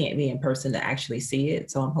when you can't be in person to actually see it.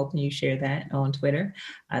 So I'm hoping you share that on Twitter.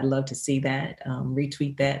 I'd love to see that,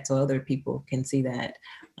 retweet that so other people can see that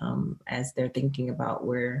as they're thinking about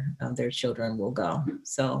where their children will go.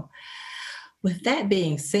 So with that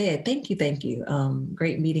being said, thank you.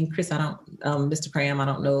 Great meeting. Chris, Mr. Cram, I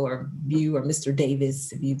don't know, or you or Mr.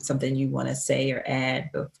 Davis, if you something you want to say or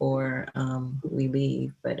add before we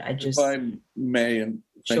leave, but I just— If I may, and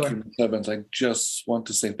thank you, Ms. Evans, I just want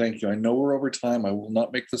to say thank you. I know we're over time. I will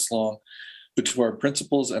not make this long, but to our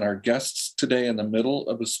principals and our guests today in the middle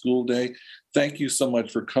of a school day, thank you so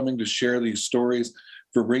much for coming to share these stories,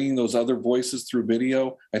 for bringing those other voices through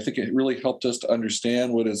video. I think it really helped us to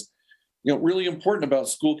understand what is really important about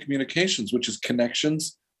school communications, which is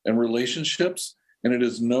connections and relationships. And it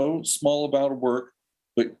is no small amount of work,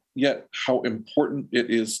 but yet how important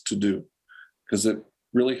it is to do, because it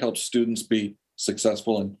really helps students be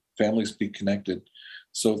successful and families be connected.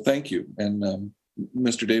 So thank you. And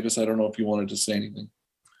Mr. Davis, I don't know if you wanted to say anything.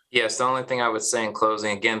 Yes, the only thing I would say in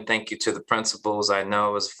closing, again, thank you to the principals. I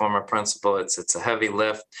know as a former principal, it's a heavy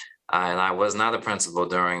lift. And I was not a principal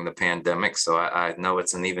during the pandemic, so I know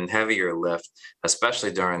it's an even heavier lift,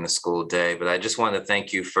 especially during the school day. But I just want to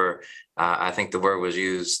thank you for, I think the word was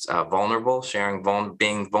used, vulnerable,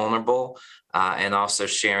 being vulnerable, and also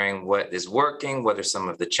sharing what is working, what are some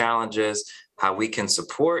of the challenges, how we can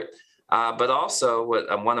support. But also,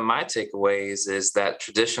 one of my takeaways is that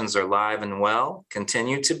traditions are alive and well,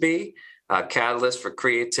 continue to be. Catalyst for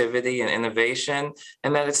creativity and innovation,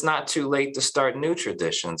 and that it's not too late to start new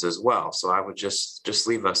traditions as well. So I would just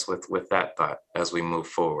leave us with that thought as we move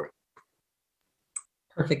forward.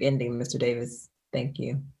 Perfect ending, Mr. Davis. Thank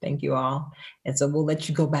you. Thank you all. And so we'll let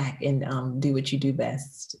you go back and do what you do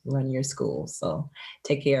best, run your school. So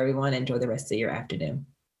take care, everyone. Enjoy the rest of your afternoon.